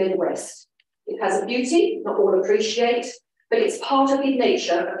prairies of the Midwest. It has a beauty not all appreciate, but it's part of the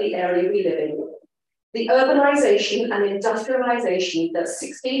nature of the area we live in. The urbanisation and industrialisation that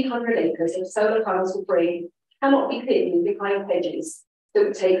 1,600 acres of solar panels will bring cannot be hidden behind hedges that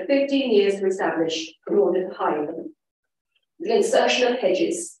would take 15 years to establish in order to hide them. The insertion of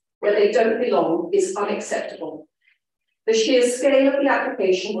hedges where they don't belong is unacceptable. The sheer scale of the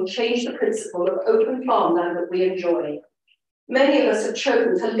application will change the principle of open farmland that we enjoy. Many of us have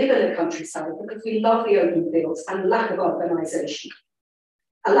chosen to live in the countryside because we love the open fields and lack of urbanisation.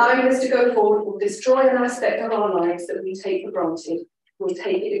 Allowing this to go forward will destroy an aspect of our lives that we take for granted. We'll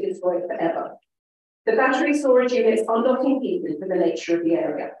take it to destroy it forever. The battery storage units are not in keeping with the nature of the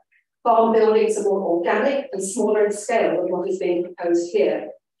area. Farm buildings are more organic and smaller in scale than what is being proposed here.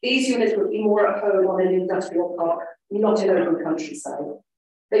 These units would be more at home on an industrial park, not in open countryside.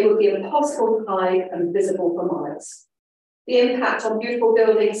 They would be impossible to hide and visible for miles. The impact on beautiful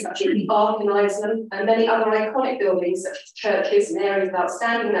buildings such as the Ark in Iceland and many other iconic buildings such as churches and areas of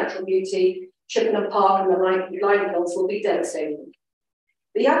outstanding natural beauty, Chippenham Park and the Lyme Hills will be devastating.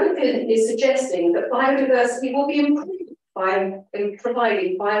 The applicant is suggesting that biodiversity will be improved by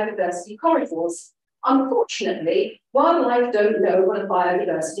providing biodiversity corridors. Unfortunately, wildlife don't know what a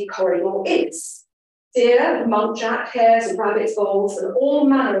biodiversity corridor is. Deer, muntjac, hares, rabbits, voles, and all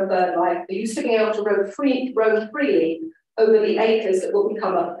manner of bird life are used to be able to roam freely over the acres that will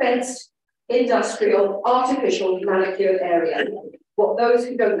become a fenced, industrial, artificial, manicured area. What those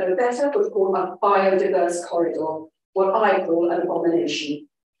who don't know better would call a biodiverse corridor, what I call an abomination.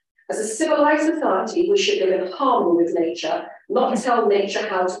 As a civilized society, we should live in harmony with nature, not tell nature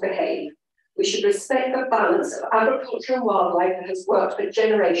how to behave. We should respect the balance of agriculture and wildlife that has worked for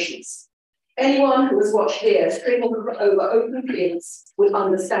generations. Anyone who has watched deer streaming over open fields will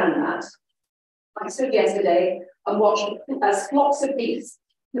understand that. I stood yesterday and watched as flocks of geese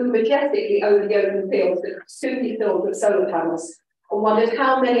flew majestically over the open fields that could soon be filled with solar panels, and wondered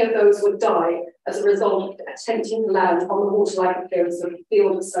how many of those would die as a result of attempting to land on the water-like appearance of a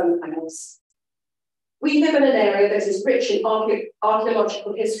field of solar panels. We live in an area that is rich in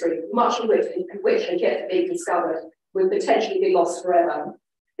archaeological history, much of which has yet to be discovered, will potentially be lost forever.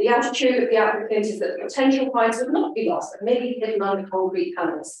 The attitude of the applicant is that the potential finds would not be lost, but maybe hidden under concrete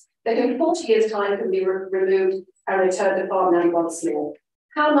panels, that in 40 years' time can be removed and returned to farmland once more.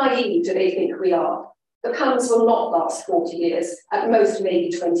 How naive do they think we are? The panels will not last 40 years, at most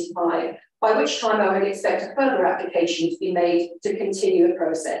maybe 25, by which time I would expect a further application to be made to continue the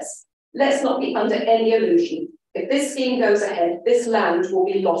process. Let's not be under any illusion. If this scheme goes ahead, this land will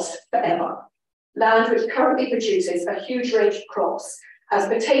be lost forever. Land which currently produces a huge range of crops, as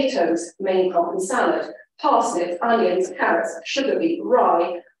potatoes, main crop and salad, parsnips, onions, carrots, sugar beet,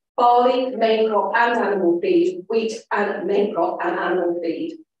 rye, barley, main crop and animal feed, wheat and main crop and animal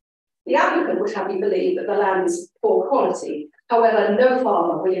feed. The applicant would have you believe that the land is poor quality. However, no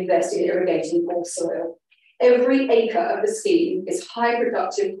farmer will invest in irrigating poor soil. Every acre of the scheme is high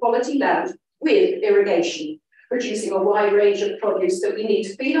productive quality land with irrigation, producing a wide range of produce that we need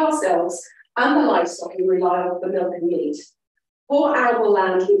to feed ourselves and the livestock we rely on for milk and meat. Poor arable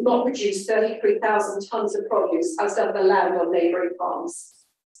land would not produce 33,000 tonnes of produce as does the land on neighbouring farms.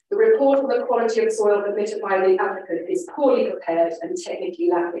 The report on the quality of soil submitted by the applicant is poorly prepared and technically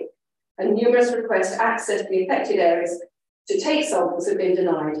lacking, and numerous requests to access the affected areas to take samples have been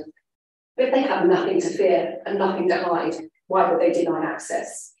denied. If they have nothing to fear and nothing to hide, why would they deny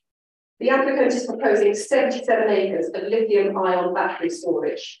access? The applicant is proposing 77 acres of lithium-ion battery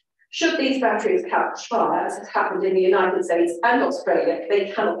storage. Should these batteries catch fire, as has happened in the United States and Australia,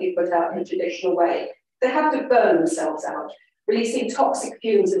 they cannot be put out in a traditional way. They have to burn themselves out, releasing toxic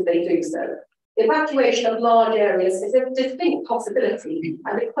fumes as they do so. Evacuation of large areas is a distinct possibility,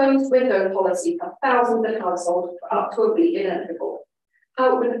 and a closed window policy for thousands of households for up to a week inevitable.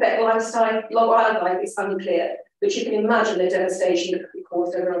 How it would affect wildlife is unclear, but you can imagine the devastation that could be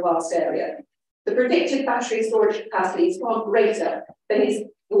caused over a vast area. The predicted battery storage capacity is far greater than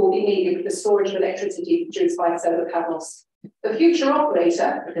will be needed for the storage of electricity produced by solar panels. The future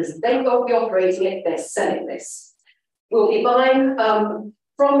operator, because they won't be operating it, they're selling this, will be buying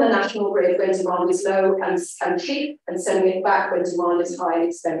from the national grid when demand is low and cheap, and sending it back when demand is high and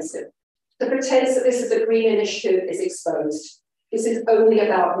expensive. The pretense that this is a green initiative is exposed. This is only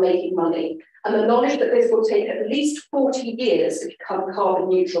about making money, and the knowledge that this will take at least 40 years to become carbon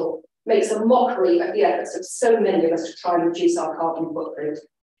neutral makes a mockery of the efforts of so many of us to try and reduce our carbon footprint.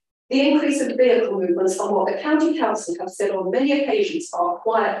 The increase of vehicle movements on what the County Council have said on many occasions are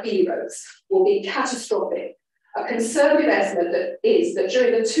quiet B-roads will be catastrophic. A conservative estimate is that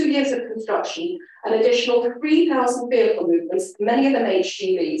during the 2 years of construction, an additional 3,000 vehicle movements, many of them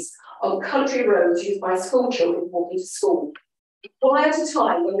HGVs, on country roads used by school children walking to school. Why at a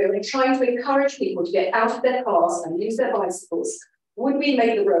time when we were trying to encourage people to get out of their cars and use their bicycles, would we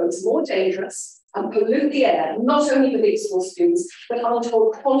make the roads more dangerous and pollute the air, not only with exhaust fumes, but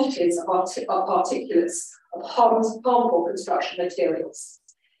untold quantities of particulates of harmful construction materials?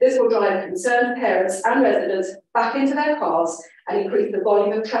 This will drive concerned parents and residents back into their cars and increase the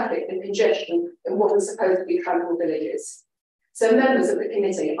volume of traffic and congestion in what was supposed to be tranquil villages. So members of the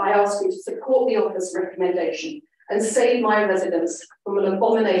committee, I ask you to support the officer's recommendation and save my residents from an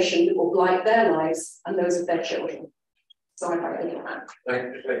abomination that will blight their lives and those of their children. Sorry if I didn't that.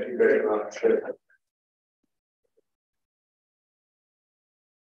 Thank you very much.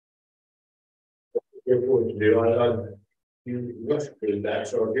 Your point of view, you rushed through that,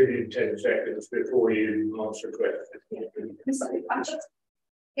 so I'll give you 10 seconds before you answer a question.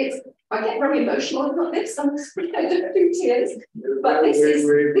 I get very emotional about this. I don't do tears, but this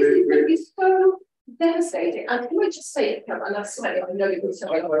is so devastating. And can I just say, and I swear, I know you will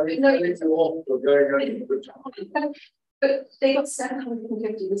tell me, but they got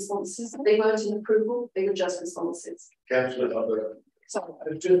 750 responses. They weren't in approval, they were just responses. Councillor Hubbard. Sorry.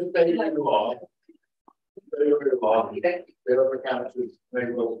 Just stay where you are. The other councillors may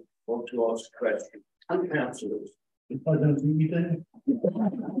well want to ask a question. And councillors. I don't think you do.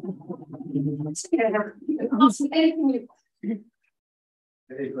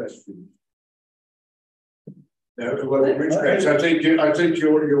 Any questions? No, well, in which case, I think your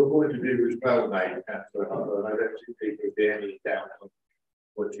point of view is well made, Councillor Hubbard. I don't think people would be any doubt on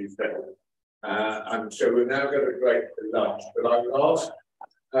what you said. And so we're now going to break for lunch, but I would ask,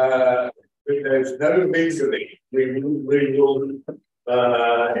 if there's no mingling, we will rejoin at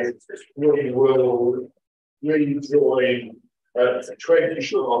 20:1.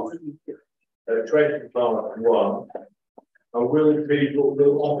 And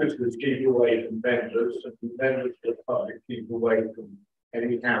will officers keep away from members, and members of the public keep away from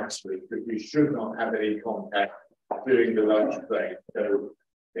any councillors, because we should not have any contact during the lunch break. So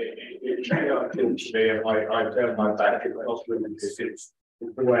it's very until to me, and I turn my back if possible, because it's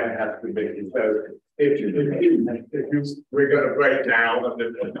the way it has to be. So if we're going to break down and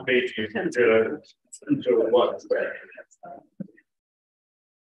the meeting is until 1.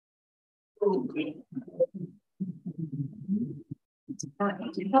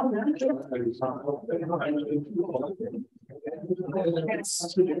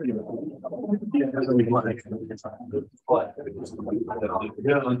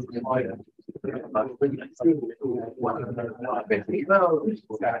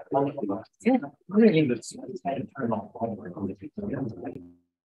 Yeah, really.